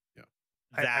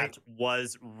that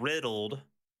was riddled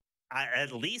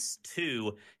at least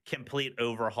 2 complete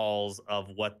overhauls of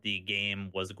what the game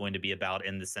was going to be about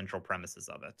and the central premises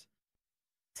of it.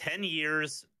 10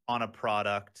 years on a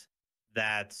product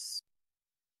that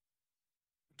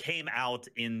came out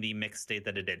in the mixed state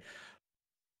that it did.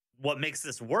 What makes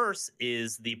this worse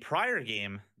is the prior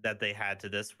game that they had to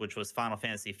this, which was Final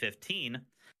Fantasy 15,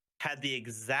 had the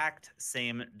exact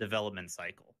same development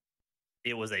cycle.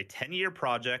 It was a 10-year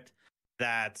project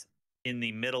that in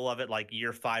the middle of it, like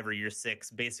year 5 or year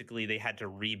 6, basically they had to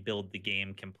rebuild the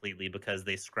game completely because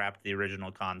they scrapped the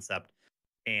original concept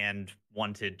and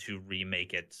wanted to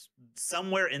remake it.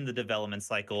 Somewhere in the development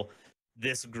cycle,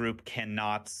 this group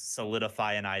cannot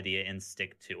solidify an idea and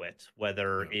stick to it.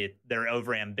 Whether they're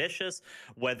over ambitious,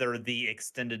 whether the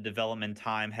extended development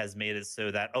time has made it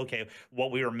so that, okay,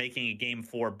 what we were making a game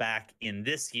for back in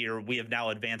this year, we have now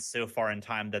advanced so far in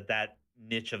time that that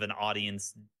niche of an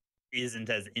audience isn't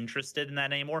as interested in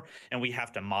that anymore, and we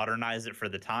have to modernize it for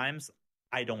the times.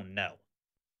 I don't know.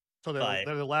 So they're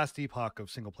the last epoch of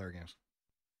single player games.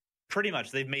 Pretty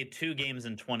much. They've made 2 games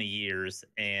in 20 years,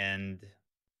 and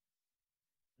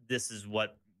this is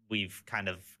what we've kind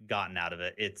of gotten out of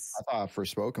it. I thought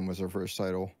Forspoken was their first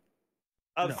title.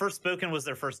 No. Forspoken was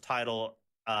their first title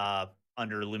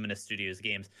under Luminous Studios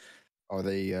games. Oh,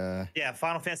 they yeah,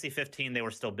 Final Fantasy 15, they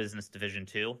were still Business Division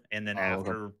 2, and then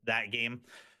after that game,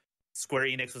 Square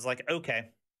Enix was like, okay,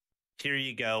 here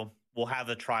you go. We'll have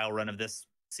a trial run of this,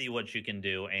 see what you can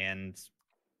do. And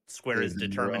Square is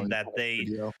determined that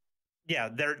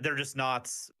they're just not.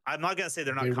 I'm not gonna say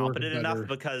they're not competent enough,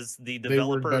 because the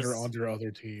developers they work better under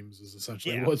other teams is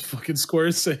essentially what fucking Square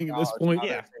is saying at this point.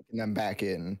 Taking them back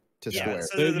in to Square.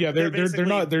 So they're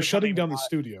not. They're shutting down the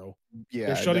studio. Yeah,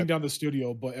 they're shutting down the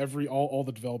studio. But all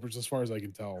the developers, as far as I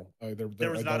can tell, there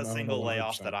was not a single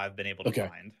layoff that I've been able to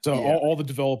find. So all the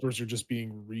developers are just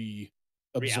being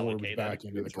absorbed back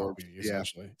into the company,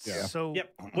 essentially. Yeah. So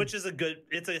which is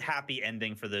it's a happy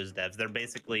ending for those devs. They're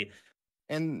basically.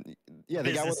 And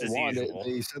they got what they wanted.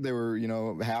 They said they were,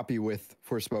 happy with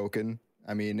Forspoken.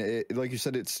 I mean, like you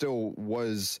said, it still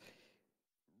was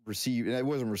received. It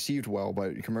wasn't received well,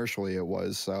 but commercially it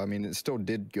was. So I mean, it still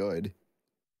did good.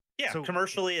 Yeah,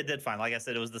 commercially it did fine. Like I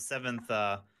said, it was the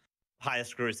 7th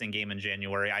highest grossing game in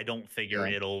January. I don't figure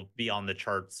it'll be on the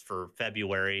charts for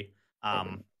February,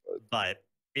 but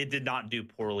it did not do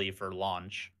poorly for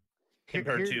launch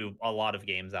compared to a lot of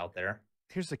games out there.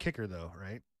 Here's the kicker, though,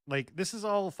 right? Like, this is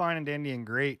all fine and dandy and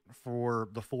great for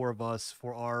the 4 of us,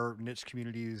 for our niche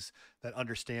communities that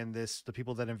understand this, the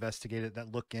people that investigate it,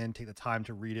 that look in, take the time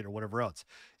to read it, or whatever else.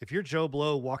 If you're Joe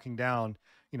Blow walking down,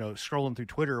 scrolling through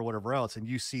Twitter or whatever else, and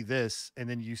you see this, and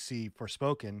then you see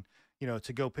Forspoken,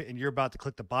 to go and you're about to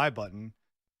click the buy button,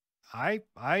 I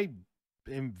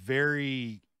am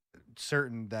very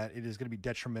certain that it is going to be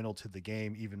detrimental to the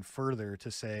game even further to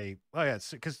say, oh yeah,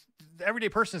 because the everyday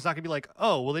person is not going to be like,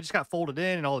 oh well, they just got folded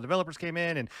in and all the developers came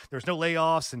in and there's no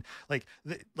layoffs, and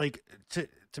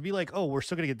to be like, oh, we're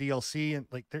still going to get DLC, and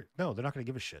they're not going to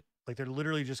give a shit. Like, they're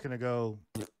literally just going to go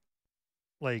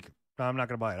like, no, I'm not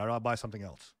going to buy it. I'll buy something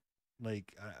else.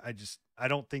 Like, I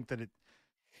don't think that it.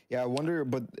 Yeah, I wonder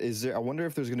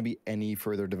if there's going to be any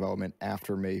further development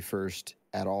after May 1st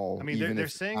at all. I mean, they're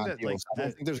saying that DLC. I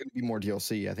don't think there's going to be more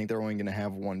DLC. I think they're only going to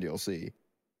have one DLC.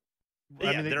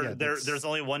 There's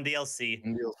only one DLC.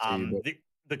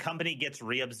 The company gets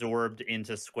reabsorbed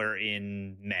into Square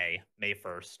in May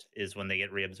 1st is when they get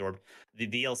reabsorbed. The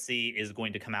DLC is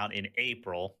going to come out in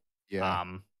April. Yeah.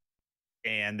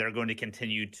 And they're going to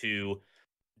continue to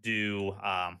do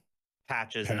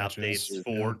patches and updates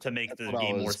to make the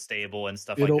game more stable and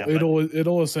stuff like that.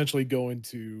 It'll essentially go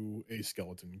into a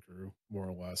skeleton crew, more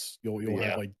or less. You'll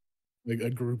have like a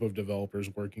group of developers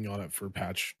working on it for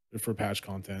patch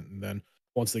content, and then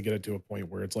once they get it to a point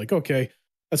where it's like, okay,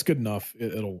 that's good enough,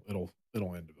 it'll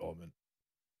end development.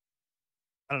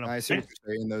 I don't know. I see what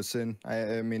you're saying, though, Sin.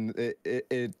 I mean,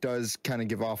 it does kind of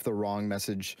give off the wrong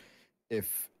message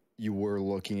if you were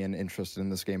looking and interested in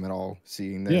this game at all,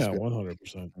 seeing this. Yeah,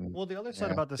 100%. Well, the other side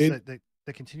about this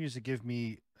that continues to give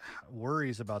me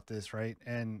worries about this, right?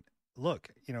 And look,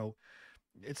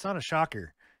 it's not a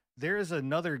shocker. There is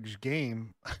another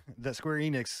game that Square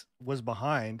Enix was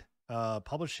behind,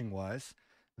 publishing wise,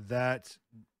 that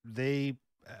they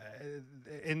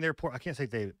in their I can't say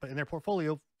they, but in their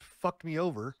portfolio fucked me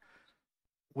over,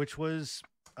 which was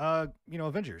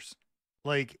Avengers.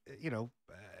 Like,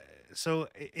 so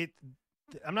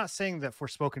I'm not saying that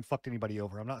Forspoken fucked anybody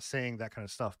over. I'm not saying that kind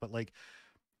of stuff, but like,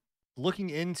 looking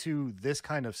into this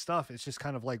kind of stuff, it's just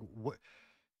kind of like, what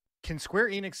can Square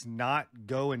Enix not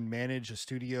go and manage a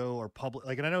studio or public?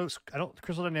 Like, and I don't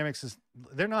Crystal Dynamics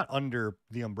they're not under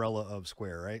the umbrella of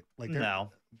Square, right? Like,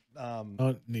 no,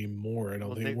 not anymore. I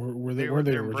don't think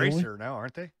they're Embracer now,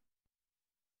 aren't they?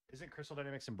 Isn't Crystal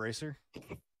Dynamics Embracer?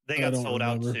 They got sold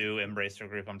out to Embracer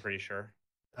Group, I'm pretty sure.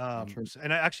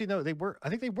 And I actually know I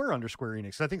think they were under Square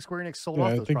Enix. I think Square Enix sold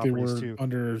off those properties they were too.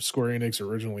 Under Square Enix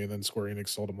originally, and then Square Enix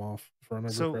sold them off, if I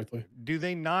remember correctly. Do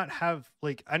they not have,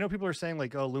 like, I know people are saying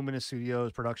like, oh, Luminous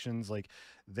Studios Productions, like,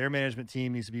 their management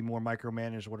team needs to be more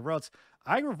micromanaged or whatever else.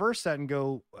 I reverse that and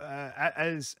go,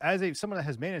 as someone that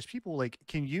has managed people, like,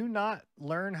 can you not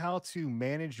learn how to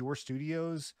manage your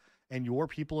studios and your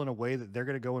people in a way that they're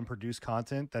going to go and produce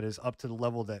content that is up to the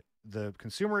level that the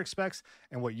consumer expects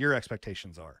and what your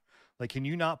expectations are. Like, can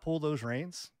you not pull those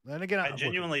reins? And again, I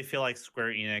genuinely feel like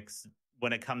Square Enix,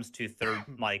 when it comes to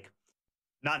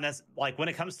when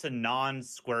it comes to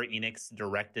non-Square Enix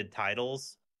directed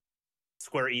titles,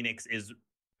 Square Enix is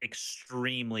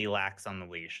extremely lax on the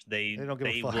leash. They don't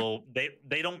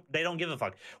give a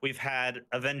fuck. We've had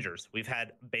Avengers, we've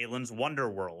had Balan's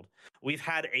Wonderworld, we've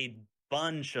had a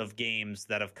bunch of games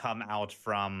that have come out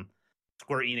from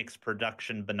Square Enix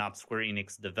production but not Square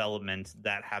Enix development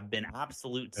that have been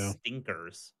absolute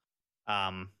stinkers.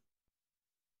 I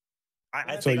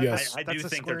do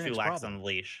think they're too lax on the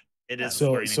leash. It is a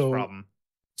Square Enix problem.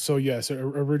 So yes,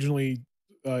 originally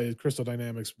Crystal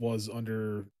Dynamics was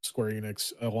under Square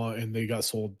Enix and they got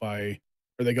sold to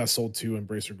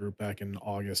Embracer Group back in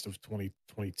August of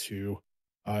 2022,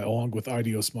 along with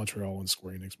Eidos Montreal and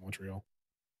Square Enix Montreal.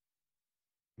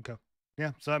 Okay.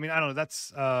 Yeah. So I mean, I don't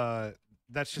know.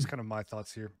 That's just kind of my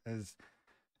thoughts here.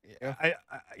 I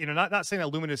not saying that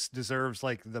Luminous deserves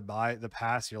like the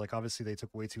pass here. Like, obviously they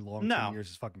took way too long. 10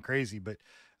 years is fucking crazy, but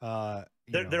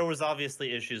there was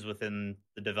obviously issues within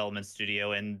the development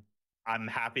studio, and I'm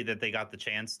happy that they got the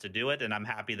chance to do it, and I'm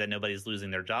happy that nobody's losing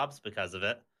their jobs because of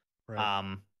it.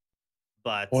 Right.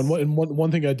 But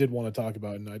one thing I did want to talk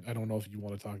about, and I don't know if you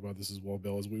want to talk about this as well,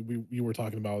 Bill, is we were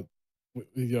talking about,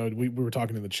 we were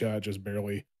talking in the chat just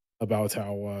barely about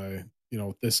how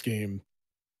this game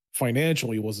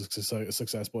financially was a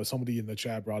success, but somebody in the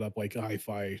chat brought up like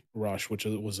Hi-Fi Rush, which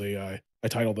was a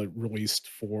title that released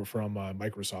from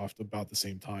Microsoft about the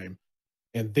same time,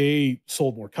 and they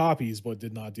sold more copies but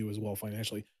did not do as well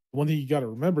financially. One thing you got to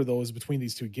remember though is between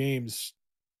these two games,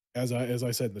 as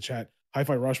I said in the chat,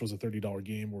 Hi-Fi Rush was a $30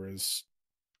 game, whereas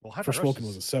Forspoken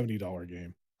was a $70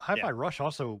 game. Hi-Fi Rush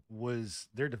also was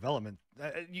their development.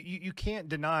 You can't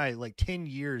deny like 10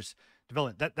 years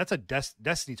development. That's a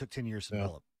Destiny took 10 years to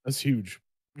develop. That's huge.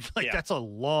 That's a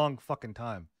long fucking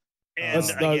time. And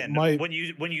again, when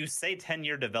you say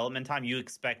 10-year development time, you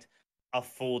expect a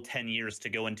full 10 years to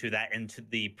go into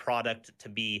the product to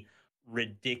be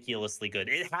ridiculously good.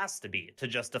 It has to be to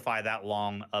justify that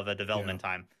long of a development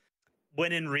time.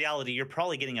 When in reality, you're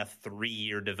probably getting a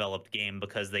 3-year developed game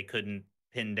because they couldn't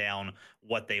pin down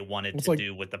what they wanted to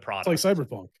do with the product. It's like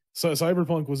Cyberpunk. So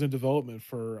Cyberpunk was in development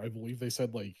for, I believe they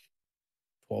said like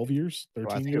 12 years,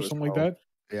 13 years, something like that.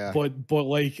 Yeah. But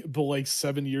like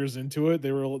 7 years into it,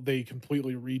 they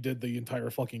completely redid the entire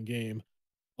fucking game.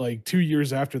 Like 2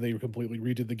 years after they completely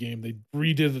redid the game, they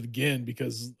redid it again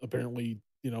because apparently,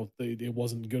 it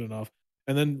wasn't good enough.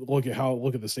 And then look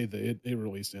at the state that it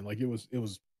released in. Like it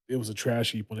was a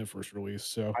trash heap when it first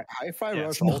released. So Hi-Fi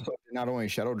Rush also not only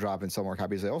shadow drop in some more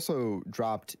copies, they also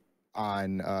dropped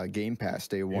on Game Pass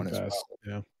day one as well.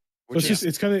 Yeah.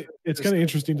 It's kind of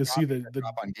interesting to see the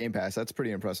drop on Game Pass. That's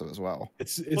pretty impressive as well.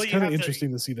 It's kind of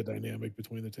interesting to see the dynamic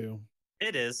between the two.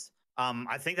 It is.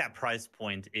 I think that price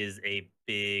point is a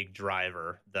big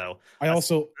driver, though.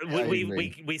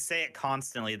 We say it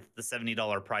constantly that the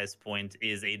 $70 price point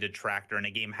is a detractor, and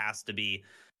a game has to be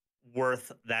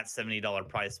worth that $70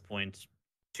 price point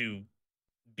to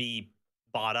be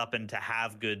bought up and to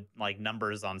have good like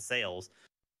numbers on sales.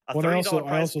 A $30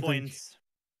 price point.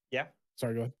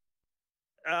 Sorry, go ahead.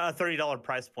 $30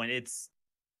 price point, it's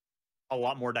a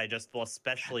lot more digestible,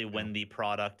 especially when the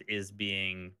product is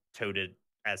being touted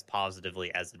as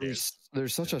positively as it is.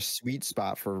 There's such a sweet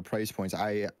spot for price points.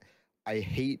 I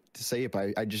hate to say it, but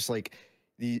I just like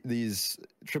these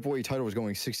AAA titles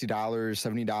going $60,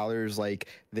 $70. Like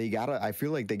I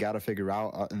feel like they gotta figure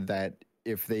out that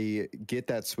if they get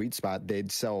that sweet spot,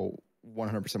 they'd sell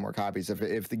 100% more copies.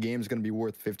 If the game's going to be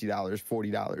worth $50,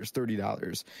 $40,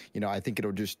 $30, I think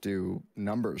it'll just do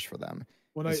numbers for them.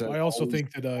 I also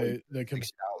think that $60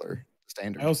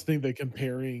 standard. I also think that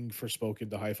comparing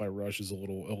Forspoken to Hi-Fi Rush is a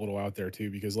little out there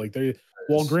too, because like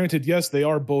granted, yes, they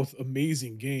are both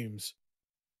amazing games.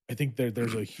 I think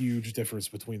there's a huge difference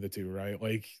between the two, right?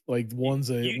 Like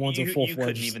one's a full-fledged. You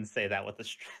couldn't even say that with the.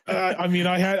 I mean,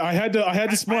 I had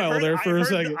to smile there for a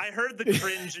second. I heard the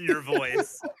cringe in your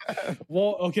voice.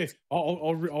 Well, okay,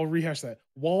 I'll rehash that.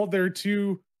 While they're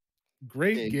two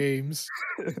great games,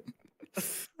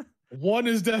 one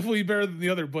is definitely better than the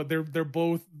other, but they're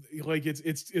both like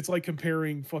it's like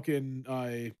comparing fucking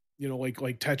like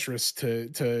Tetris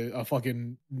to a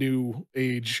fucking new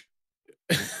age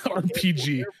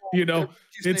RPG.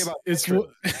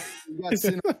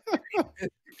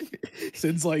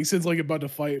 Since like about to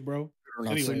fight, bro.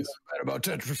 Anyways, about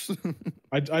Tetris.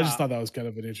 I just thought that was kind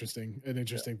of an interesting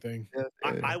thing.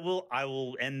 I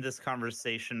will end this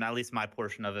conversation, at least my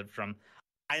portion of it, from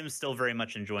I am still very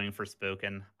much enjoying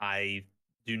Forspoken. I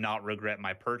do not regret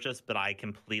my purchase, but I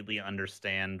completely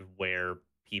understand where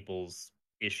people's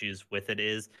issues with it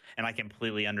is, and I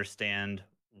completely understand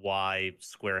why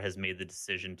Square has made the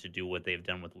decision to do what they've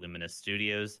done with Luminous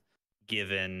Studios,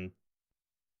 given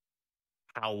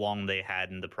how long they had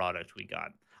in the product we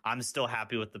got. I'm still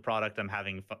happy with the product. I'm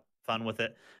having fun with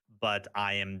it, but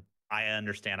I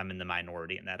understand I'm in the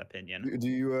minority in that opinion. Do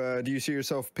you see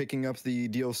yourself picking up the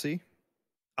DLC?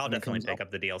 I'll definitely pick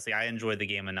up the DLC. I enjoy the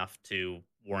game enough to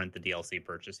warrant the DLC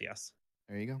purchase. Yes.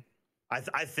 There you go. I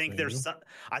think there's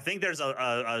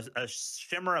a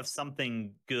shimmer of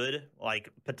something good, like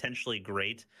potentially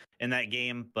great in that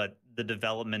game, but the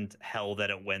development hell that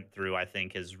it went through, I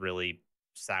think, has really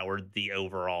soured the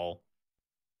overall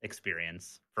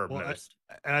experience for most.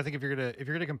 And I think if you're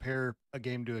gonna compare a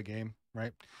game to a game,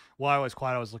 right? While I was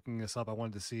quiet, I was looking this up. I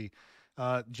wanted to see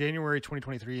January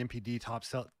 2023 NPD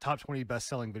top 20 best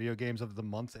selling video games of the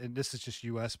month, and this is just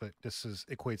US, but this is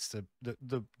equates to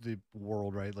the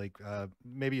world, right? Like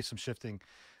maybe some shifting.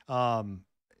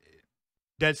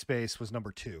 Dead Space was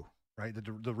number 2, right?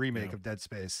 The remake of Dead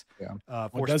Space. Yeah.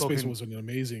 Dead Space was an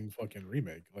amazing fucking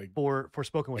remake. Like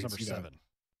Forspoken was number 7.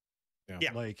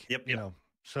 Yeah. Like yep. You know,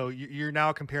 so you're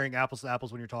now comparing apples to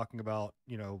apples when you're talking about,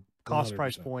 you know, cost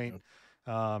price point,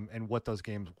 and what those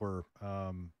games were.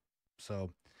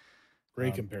 So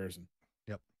great comparison.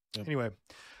 Yep. Anyway,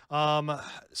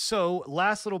 so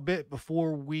last little bit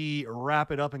before we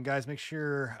wrap it up, and guys, make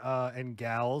sure and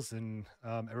gals and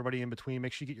everybody in between,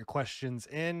 make sure you get your questions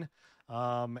in.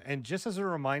 And just as a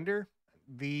reminder,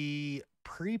 the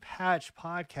Pre-Patch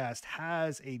Podcast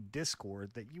has a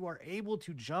Discord that you are able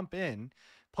to jump in,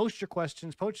 post your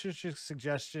questions, post your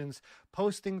suggestions,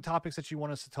 posting topics that you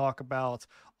want us to talk about,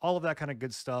 all of that kind of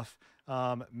good stuff.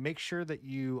 Make sure that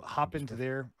you hop into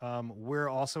there. We're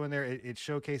also in there. It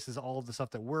showcases all of the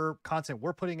stuff that content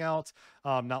we're putting out,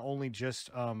 not only just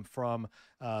from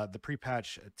the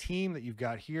Pre-Patch team that you've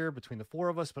got here between the 4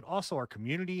 of us, but also our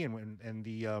community and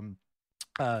the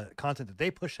content that they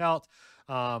push out.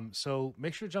 So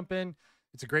make sure to jump in.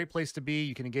 It's a great place to be.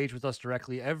 You can engage with us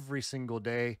directly every single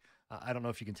day. I don't know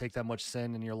if you can take that much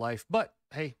sin in your life, but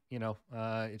hey, you know,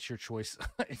 it's your choice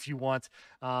if you want.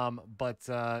 But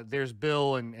there's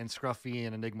Bill and Scruffy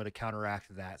and Enigma to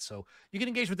counteract that. So you can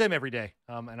engage with them every day.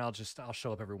 And I'll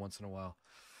show up every once in a while.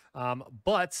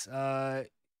 But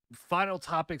final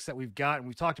topics that we've got, and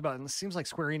we've talked about, and it seems like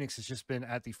Square Enix has just been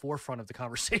at the forefront of the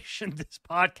conversation this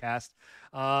podcast.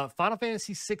 Final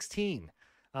Fantasy 16.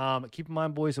 Keep in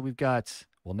mind, boys, that we've got,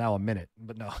 well, now a minute,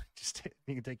 but no, just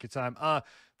you can take your time.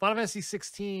 Final Fantasy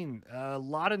 16, a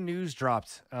lot of news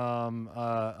dropped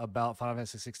about Final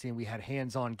Fantasy 16. We had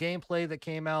hands-on gameplay that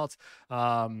came out.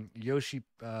 Yoshi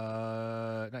P.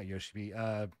 Yoshi P.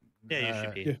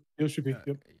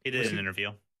 Yep. He did an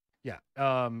interview. Yeah.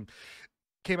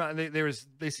 Came out, and they was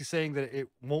basically saying that it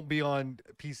won't be on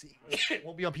PC. It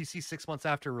won't be on PC 6 months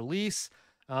after release.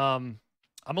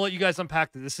 I'm gonna let you guys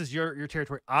unpack this. This is your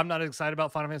territory. I'm not as excited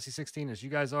about Final Fantasy 16 as you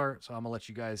guys are, so I'm gonna let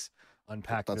you guys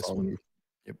unpack this one.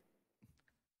 Yep.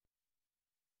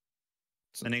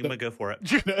 Enigma, go for it.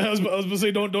 I was gonna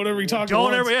say, don't ever talk.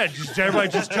 Don't ever, yeah. Everybody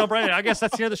just jump right in. I guess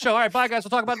that's the end of the show. All right, bye guys.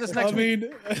 We'll talk about this next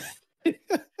week.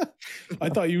 I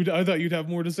thought you'd have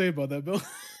more to say about that, Bill.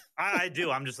 I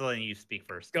do. I'm just letting you speak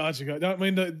first. Gotcha. I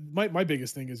mean, my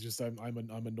biggest thing is just I'm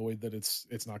annoyed that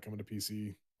it's not coming to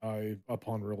PC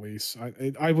upon release.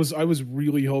 I was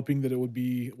really hoping that it would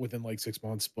be within like 6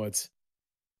 months, but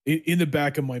in the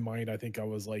back of my mind, I think I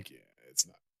was like, yeah, it's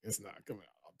not coming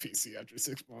out on PC after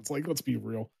 6 months. Like, let's be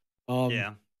real.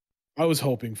 Yeah. I was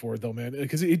hoping for it though, man,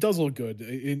 because it does look good.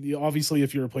 Obviously,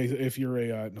 if you're not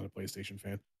a PlayStation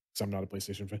fan, because I'm not a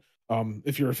PlayStation fan.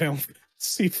 If you're a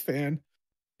fantasy fan,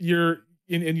 you're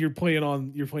playing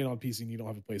on PC and you don't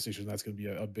have a PlayStation, that's going to be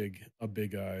a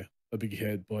big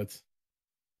hit. But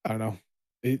I don't know.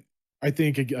 I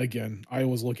think again, I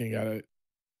was looking at it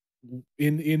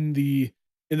in the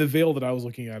veil that I was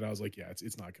looking at. I was like, yeah,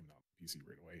 it's not coming out on PC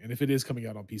right away. And if it is coming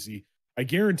out on PC, I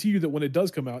guarantee you that when it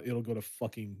does come out, it'll go to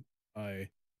fucking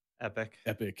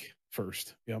Epic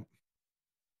first. Yep.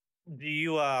 Do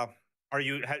you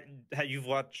you've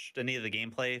watched any of the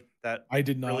gameplay that I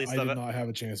did not have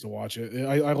a chance to watch it.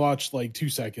 I watched like 2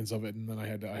 seconds of it, and then I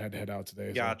had to head out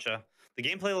today. Gotcha. So. The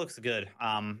gameplay looks good.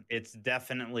 It's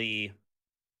definitely,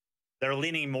 they're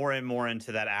leaning more and more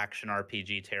into that action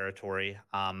RPG territory.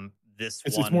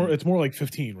 It's more like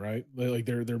 15, right? Like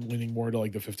they're leaning more to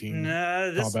like the 15.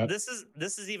 No, this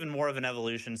is even more of an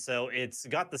evolution. So it's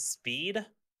got the speed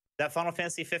that Final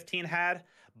Fantasy 15 had,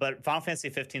 but Final Fantasy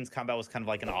 15's combat was kind of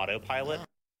like an autopilot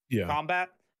combat.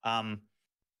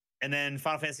 And then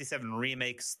Final Fantasy VII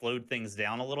Remake slowed things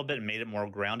down a little bit and made it more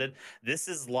grounded. This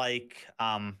is like,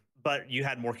 but you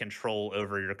had more control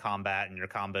over your combat and your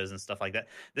combos and stuff like that.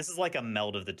 This is like a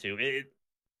meld of the two.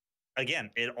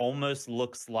 It almost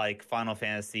looks like Final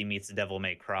Fantasy meets Devil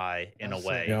May Cry in a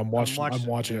way. Yeah, I'm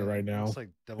watching it right now. It's like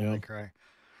Devil May Cry.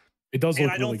 It does look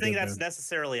And I don't really think good, that's man.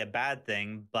 necessarily a bad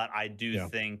thing, but I do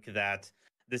think that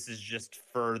this is just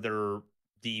further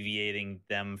deviating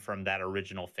them from that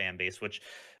original fan base, which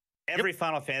every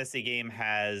Final Fantasy game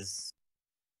has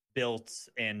built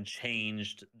and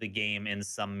changed the game in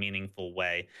some meaningful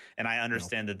way. And I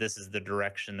understand that this is the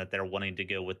direction that they're wanting to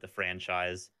go with the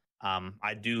franchise.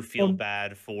 I do feel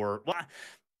bad for... Well,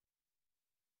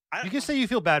 you can say you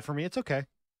feel bad for me. It's okay.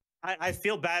 I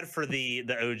feel bad for the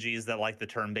OGs that like the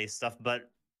turn-based stuff,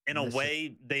 but in a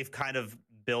way, they've kind of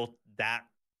built that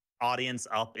audience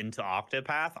up into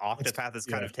Octopath. Octopath is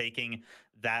kind of taking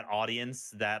that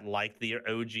audience that liked the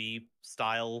OG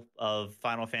style of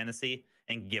Final Fantasy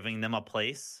and giving them a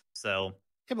place. So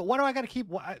yeah, but why do I got to keep?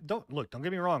 Don't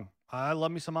get me wrong. I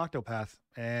love me some Octopath,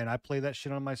 and I play that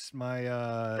shit on my.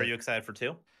 Are you excited for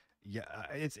 2? Yeah,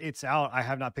 it's out. I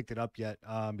have not picked it up yet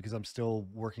because I'm still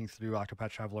working through Octopath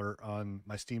Traveler on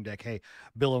my Steam Deck. Hey,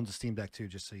 Bill owns a Steam Deck too,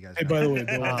 just so you guys know. Hey, by the way,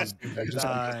 Bill owns a Steam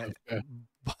Deck.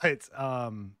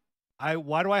 But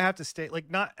why do I have to stay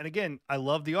not? And again, I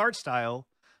love the art style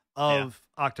of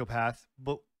Octopath,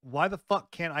 but why the fuck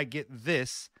can't I get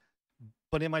this,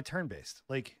 but in my turn based?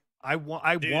 Like I want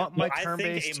my turn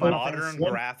based. I think a modern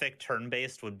graphic turn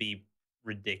based would be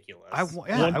ridiculous. I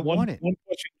want it.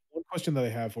 One question that I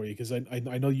have for you, because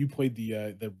I know you played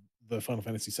the Final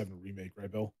Fantasy VII remake,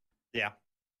 right, Bill? Yeah.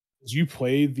 Did you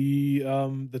play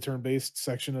the turn-based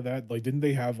section of that? Like, didn't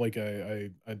they have like a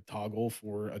toggle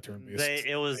for a turn-based?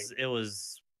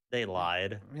 They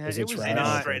lied. Yeah, it was they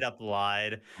not straight up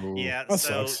lied. Ooh. Yeah. That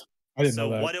so sucks. I didn't know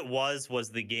that. What it was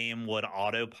the game would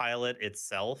autopilot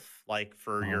itself, like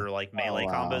for your like melee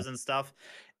combos and stuff.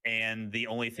 And the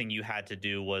only thing you had to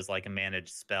do was like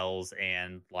manage spells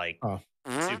and like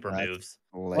super moves.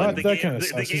 Well, that kind of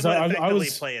sucks. The game would effectively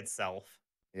play itself.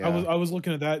 Yeah. I was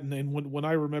looking at that, and then when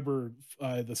I remember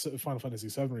the Final Fantasy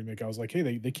VII remake, I was like,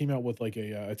 hey, they came out with like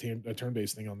a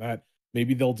turn-based thing on that.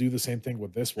 Maybe they'll do the same thing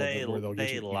with this one, where they'll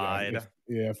get lied.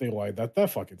 If they lied, that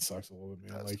fucking sucks a little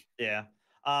bit, man. Like, yeah.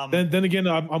 Then again,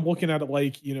 I'm looking at it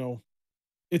like,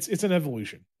 it's an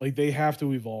evolution. Like, they have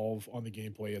to evolve on the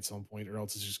gameplay at some point, or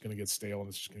else it's just going to get stale and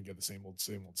it's just going to get the same old.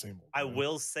 I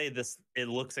will say this: it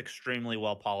looks extremely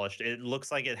well polished. It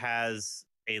looks like it has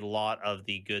a lot of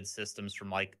the good systems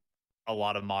from like a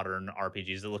lot of modern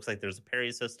RPGs. It looks like there's a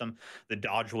parry system. The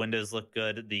dodge windows look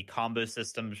good. The combo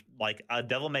system, like a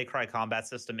Devil May Cry combat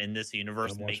system in this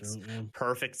universe, makes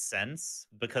perfect sense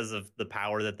because of the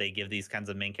power that they give these kinds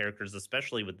of main characters,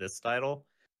 especially with this title.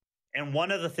 And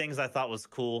one of the things I thought was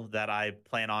cool that I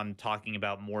plan on talking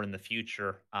about more in the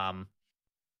future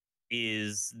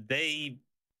is they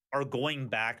are going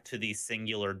back to the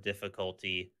singular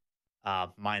difficulty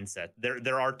mindset.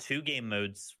 There are 2 game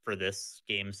modes for this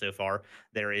game so far.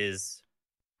 There is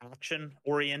action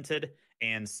oriented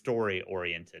and story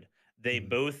oriented. They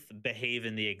both behave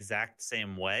in the exact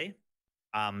same way.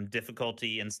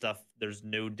 Difficulty and stuff, there's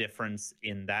no difference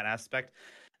in that aspect.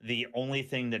 The only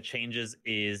thing that changes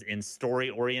is in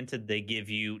story oriented, they give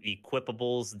you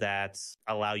equipables that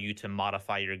allow you to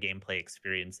modify your gameplay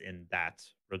experience in that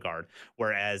regard.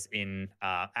 Whereas in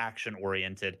action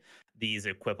oriented, these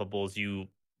equipables you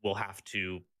will have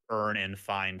to earn and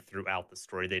find throughout the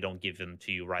story. They don't give them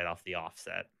to you right off the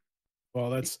offset. Well,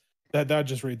 that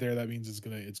just right there. That means it's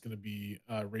gonna be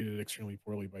rated extremely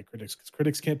poorly by critics, because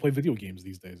critics can't play video games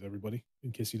these days. Everybody,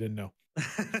 in case you didn't know.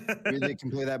 Maybe they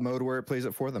can play that mode where it plays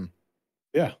it for them.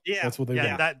 Yeah, yeah, that's what they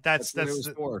want. That's what it was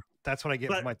for. That's what I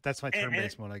get for my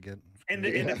turn-based one I get. And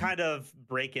to kind of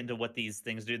break into what these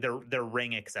things do, they're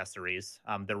ring accessories.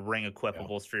 They're ring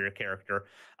equipables for your character.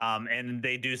 And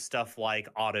they do stuff like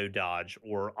auto dodge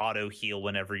or auto heal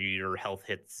whenever your health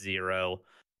hits 0.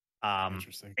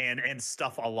 Interesting. And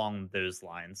stuff along those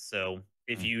lines. So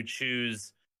if you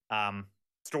choose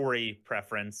story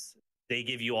preference, they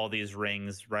give you all these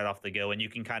rings right off the go, and you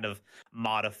can kind of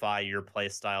modify your play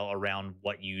style around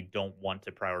what you don't want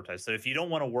to prioritize. So if you don't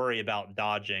want to worry about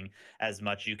dodging as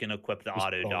much, you can equip the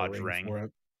auto dodge ring.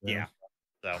 Yeah.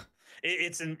 So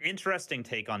it's an interesting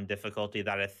take on difficulty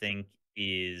that I think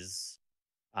is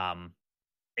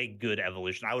a good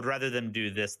evolution. I would rather them do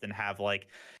this than have like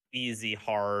easy,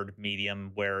 hard,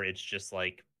 medium, where it's just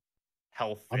like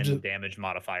health and damage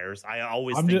modifiers. I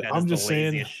always think that is the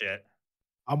laziest shit.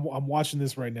 I'm watching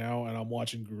this right now, and I'm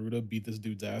watching Garuda beat this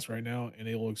dude's ass right now, and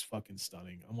it looks fucking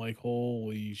stunning. I'm like,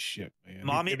 holy shit, man!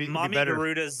 Mommy better.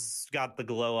 Garuda's got the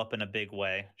glow up in a big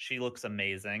way. She looks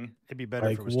amazing. It'd be better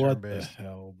if Like, it was what the turn-based.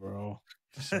 hell, bro?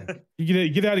 You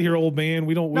get out of here, old man.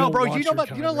 We don't. No, we bro. don't You watch know your what?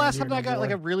 You know, content last here time I got no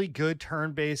like a more. really good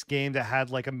turn-based game that had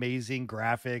like amazing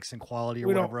graphics and quality or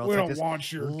We whatever don't. else. We like don't this.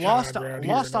 watch your Lost content around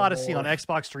here Lost no Odyssey on more.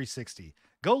 Xbox 360.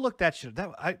 Go look that shit.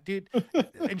 Dude,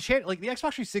 Enchant, like the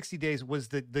Xbox 360 days was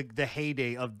the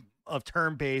heyday of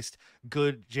turn-based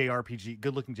good JRPG,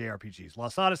 good-looking JRPGs.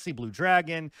 Lost Odyssey, Blue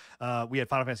Dragon. We had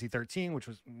Final Fantasy 13, which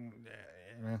was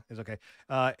it's okay.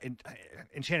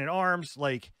 Enchanted Arms,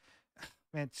 like.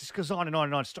 Man, it just goes on and on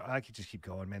and on. I could just keep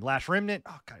going, man. Last Remnant.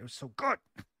 Oh god, it was so good.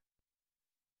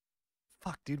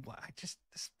 Fuck, dude. This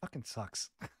fucking sucks.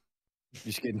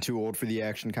 Just getting too old for the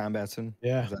action combat soon.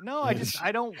 Yeah. No,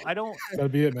 I don't.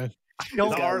 That'd be it, man. I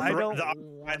don't. The I don't.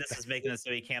 arthritis is making it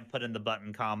so he can't put in the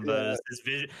button combos.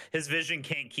 His vision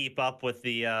can't keep up with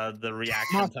the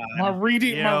reaction time. My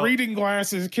You know- reading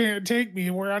glasses can't take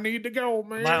me where I need to go,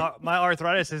 man. My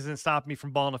arthritis isn't stopping me from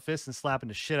balling a fist and slapping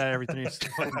the shit out of everything.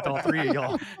 All three of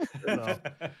y'all. So,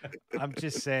 I'm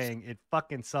just saying it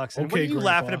fucking sucks. And what Okay, are you Grandpa.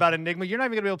 laughing about, Enigma? You're not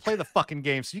even gonna be able to play the fucking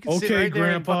game, so you can sit Okay, right there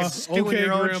and Grandpa. fucking stew in Okay,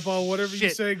 your own Grandpa. Whatever you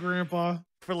shit say, Grandpa.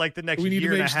 for like the next Do we need to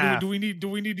year and a make? half. Do we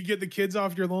need to get the kids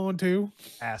off your lawn too?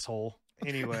 Asshole.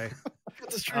 Anyway.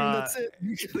 Got the stream, that's it.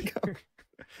 You gotta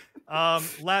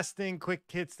go. Last thing, quick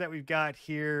hits that we've got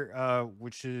here,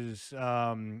 which is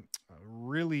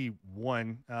really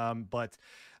one, but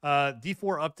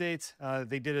D4 updates.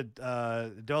 They did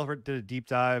a developer did a deep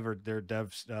dive or their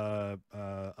devs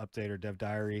update or dev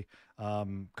diary a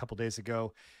couple days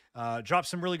ago. Dropped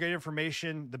some really great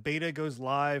information. The beta goes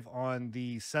live on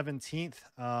the 17th.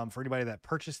 For anybody that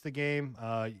purchased the game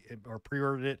or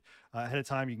pre-ordered it ahead of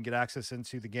time, you can get access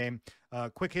into the game.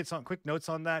 Quick notes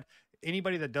on that.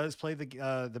 Anybody that does play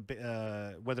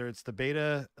the whether it's the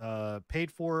beta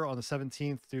paid for on the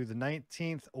 17th through the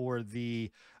 19th or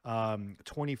the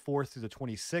 24th through the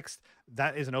 26th,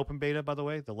 that is an open beta, by the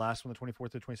way. The last one, the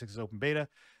 24th to 26th, is open beta.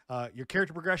 Your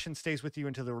character progression stays with you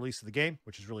until the release of the game,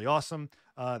 which is really awesome.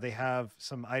 They have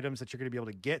some items that you're going to be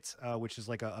able to get, which is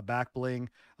like a back bling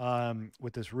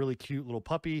with this really cute little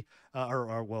puppy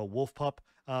or wolf pup.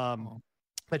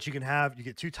 That you can have. You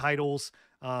get 2 titles.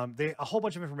 A whole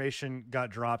bunch of information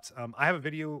got dropped. I have a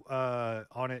video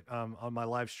on it on my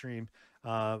live stream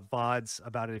VODs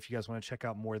about it if you guys want to check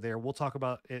out more there. We'll talk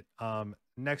about it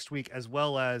next week, as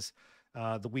well as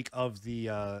the week of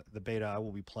the beta. I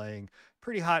will be playing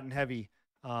pretty hot and heavy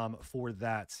for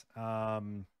that.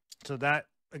 So that,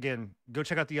 again, go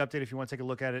check out the update if you want to take a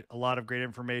look at it. A lot of great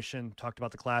information. Talked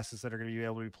about the classes that are going to be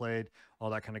able to be played, all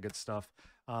that kind of good stuff.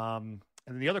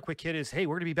 And then the other quick hit is, hey,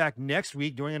 we're going to be back next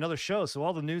week doing another show. So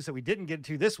all the news that we didn't get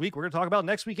to this week, we're going to talk about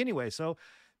next week anyway. So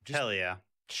just Hell yeah.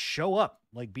 show up,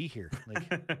 like be here. Like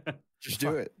Just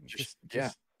do it.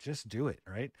 Just do it,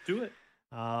 right? Do it.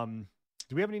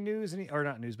 Do we have any news, or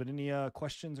not news, but any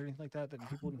questions or anything like that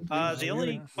people The only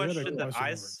we had a question that question I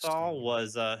over saw Steam.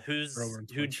 was Over on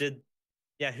who Twitch. did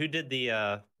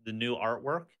the new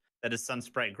artwork. That is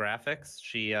Sunsprite Graphics.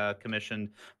 She commissioned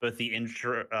both the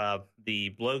intro,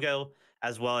 the logo,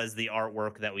 as well as the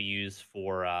artwork that we use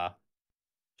for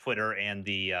Twitter and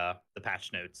the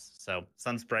patch notes. So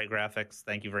Sunsprite Graphics,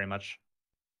 thank you very much.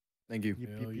 Thank you.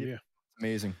 Hell yeah.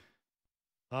 Amazing.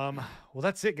 Well,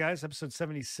 that's it, guys. Episode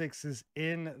 76 is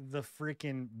in the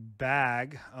freaking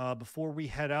bag. Before we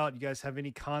head out, you guys have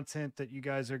any content that you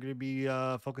guys are going to be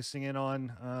focusing in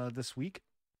on this week?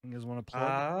 You guys want to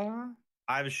plug?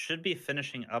 I should be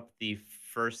finishing up the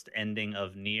first ending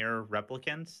of Nier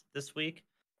Replicant this week.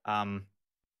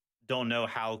 Don't know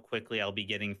how quickly I'll be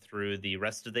getting through the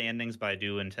rest of the endings, but I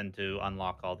do intend to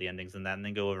unlock all the endings in that and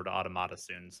then go over to Automata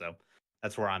soon. So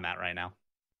that's where I'm at right now.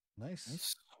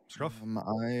 Nice. Scruff. I'm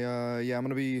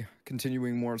gonna be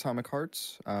continuing more Atomic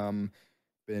Hearts.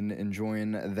 Been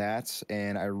enjoying that,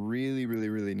 and I really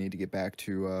need to get back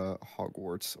to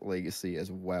Hogwarts Legacy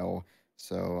as well.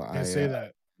 So Can't say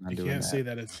that. I'm You doing can't that. say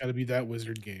that. It's got to be that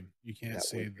wizard game. You can't That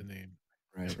say wizard. the name.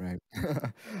 Right.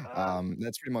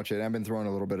 That's pretty much it. I've been throwing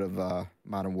a little bit of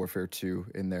Modern Warfare 2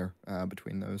 in there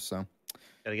between those. So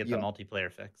Gotta get Yeah. the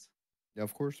multiplayer fix. yeah,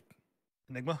 of course.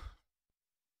 Enigma.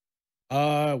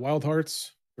 Wild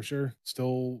Hearts for sure.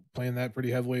 Still playing that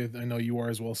pretty heavily. I know you are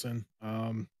as well, Sin.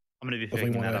 I'm gonna be Definitely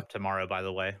picking that wanna- up tomorrow, by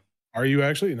the way. Are you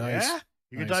actually nice? Yeah.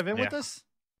 You can Nice. dive in with Yeah. us.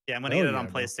 Yeah, I'm gonna Hell get it on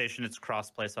yeah, bro. PlayStation. It's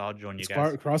cross-play, so I'll join you It's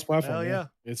guys. cross platform. Hell yeah.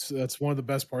 That's one of the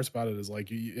best parts about it is like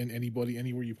in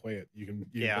anywhere you play it, you can.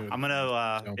 Yeah, do it. I'm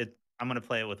gonna So, I'm gonna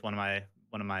play it with one of my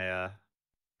my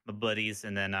buddies,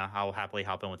 and then I'll happily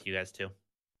hop in with you guys too.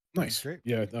 Nice. Great.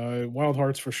 Yeah, Wild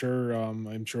Hearts for sure.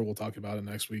 I'm sure we'll talk about it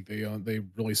next week. They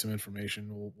release some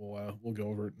information. We'll go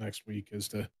over it next week as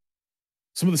to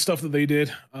some of the stuff that they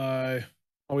did.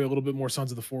 Probably a little bit more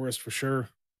Sons of the Forest for sure.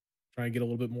 Try and get a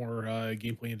little bit more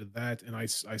gameplay into that, and I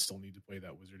still need to play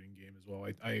that Wizarding game as well.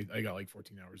 I got like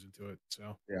 14 hours into it,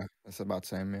 so Yeah, that's about the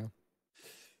same. Yeah.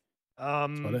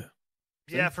 that's about it.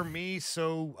 Yeah, for me,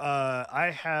 so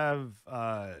I have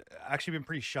actually been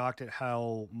pretty shocked at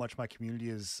how much my community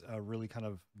has really kind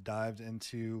of dived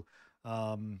into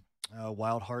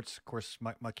Wild Hearts. Of course,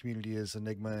 my community is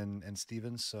Enigma and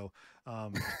Stevens, so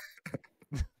no,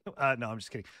 I'm just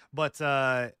kidding. But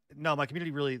no, my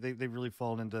community really they've really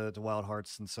fallen into Wild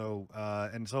Hearts, and so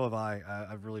have I.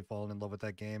 I've really fallen in love with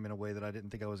that game in a way that I didn't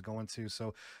think I was going to.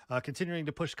 So continuing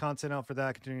to push content out for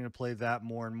that, continuing to play that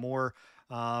more and more,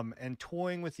 and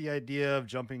toying with the idea of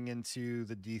jumping into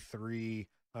the D3.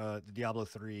 The Diablo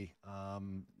 3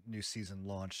 new season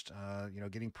launched.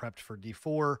 Getting prepped for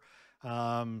D4.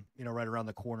 Right around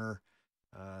the corner.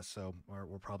 So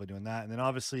we're probably doing that, and then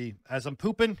obviously as I'm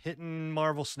pooping, hitting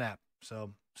Marvel Snap.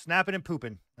 So snapping and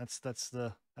pooping. That's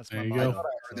There my you motto. go. I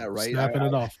heard that right. Snapping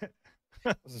it off.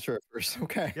 Wasn't sure at first.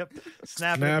 Okay. Yep,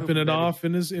 Snapping and pooping, it baby. off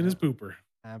in his pooper.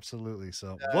 Absolutely.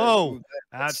 So Yeah, whoa,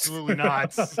 that's- absolutely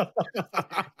not. This.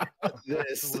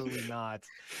 Absolutely not.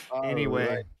 All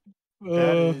Anyway,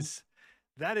 right.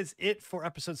 that is it for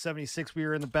episode 76. We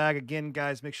are in the bag again,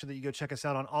 guys. Make sure that you go check us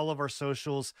out on all of our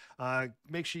socials.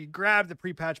 Make sure you grab the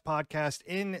Pre-Patch Podcast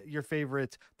in your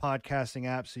favorite podcasting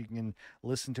app so you can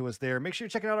listen to us there. Make sure you're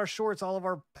checking out our shorts, all of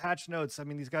our patch notes. I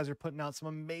mean, these guys are putting out some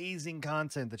amazing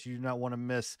content that you do not want to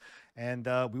miss. And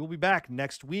we will be back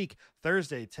next week,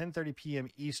 Thursday, 10:30 p.m.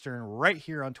 Eastern, right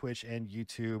here on Twitch and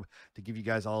YouTube to give you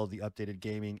guys all of the updated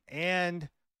gaming and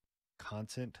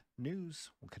content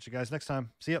news. We'll catch you guys next time.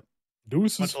 See ya.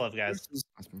 Deuces. Much love, guys.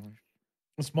 That's mine.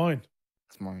 What's mine?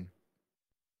 That's mine.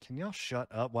 Can y'all shut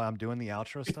up while I'm doing the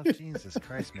outro stuff? Jesus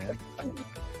Christ, man.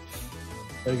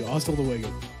 There you go. Hasta luego.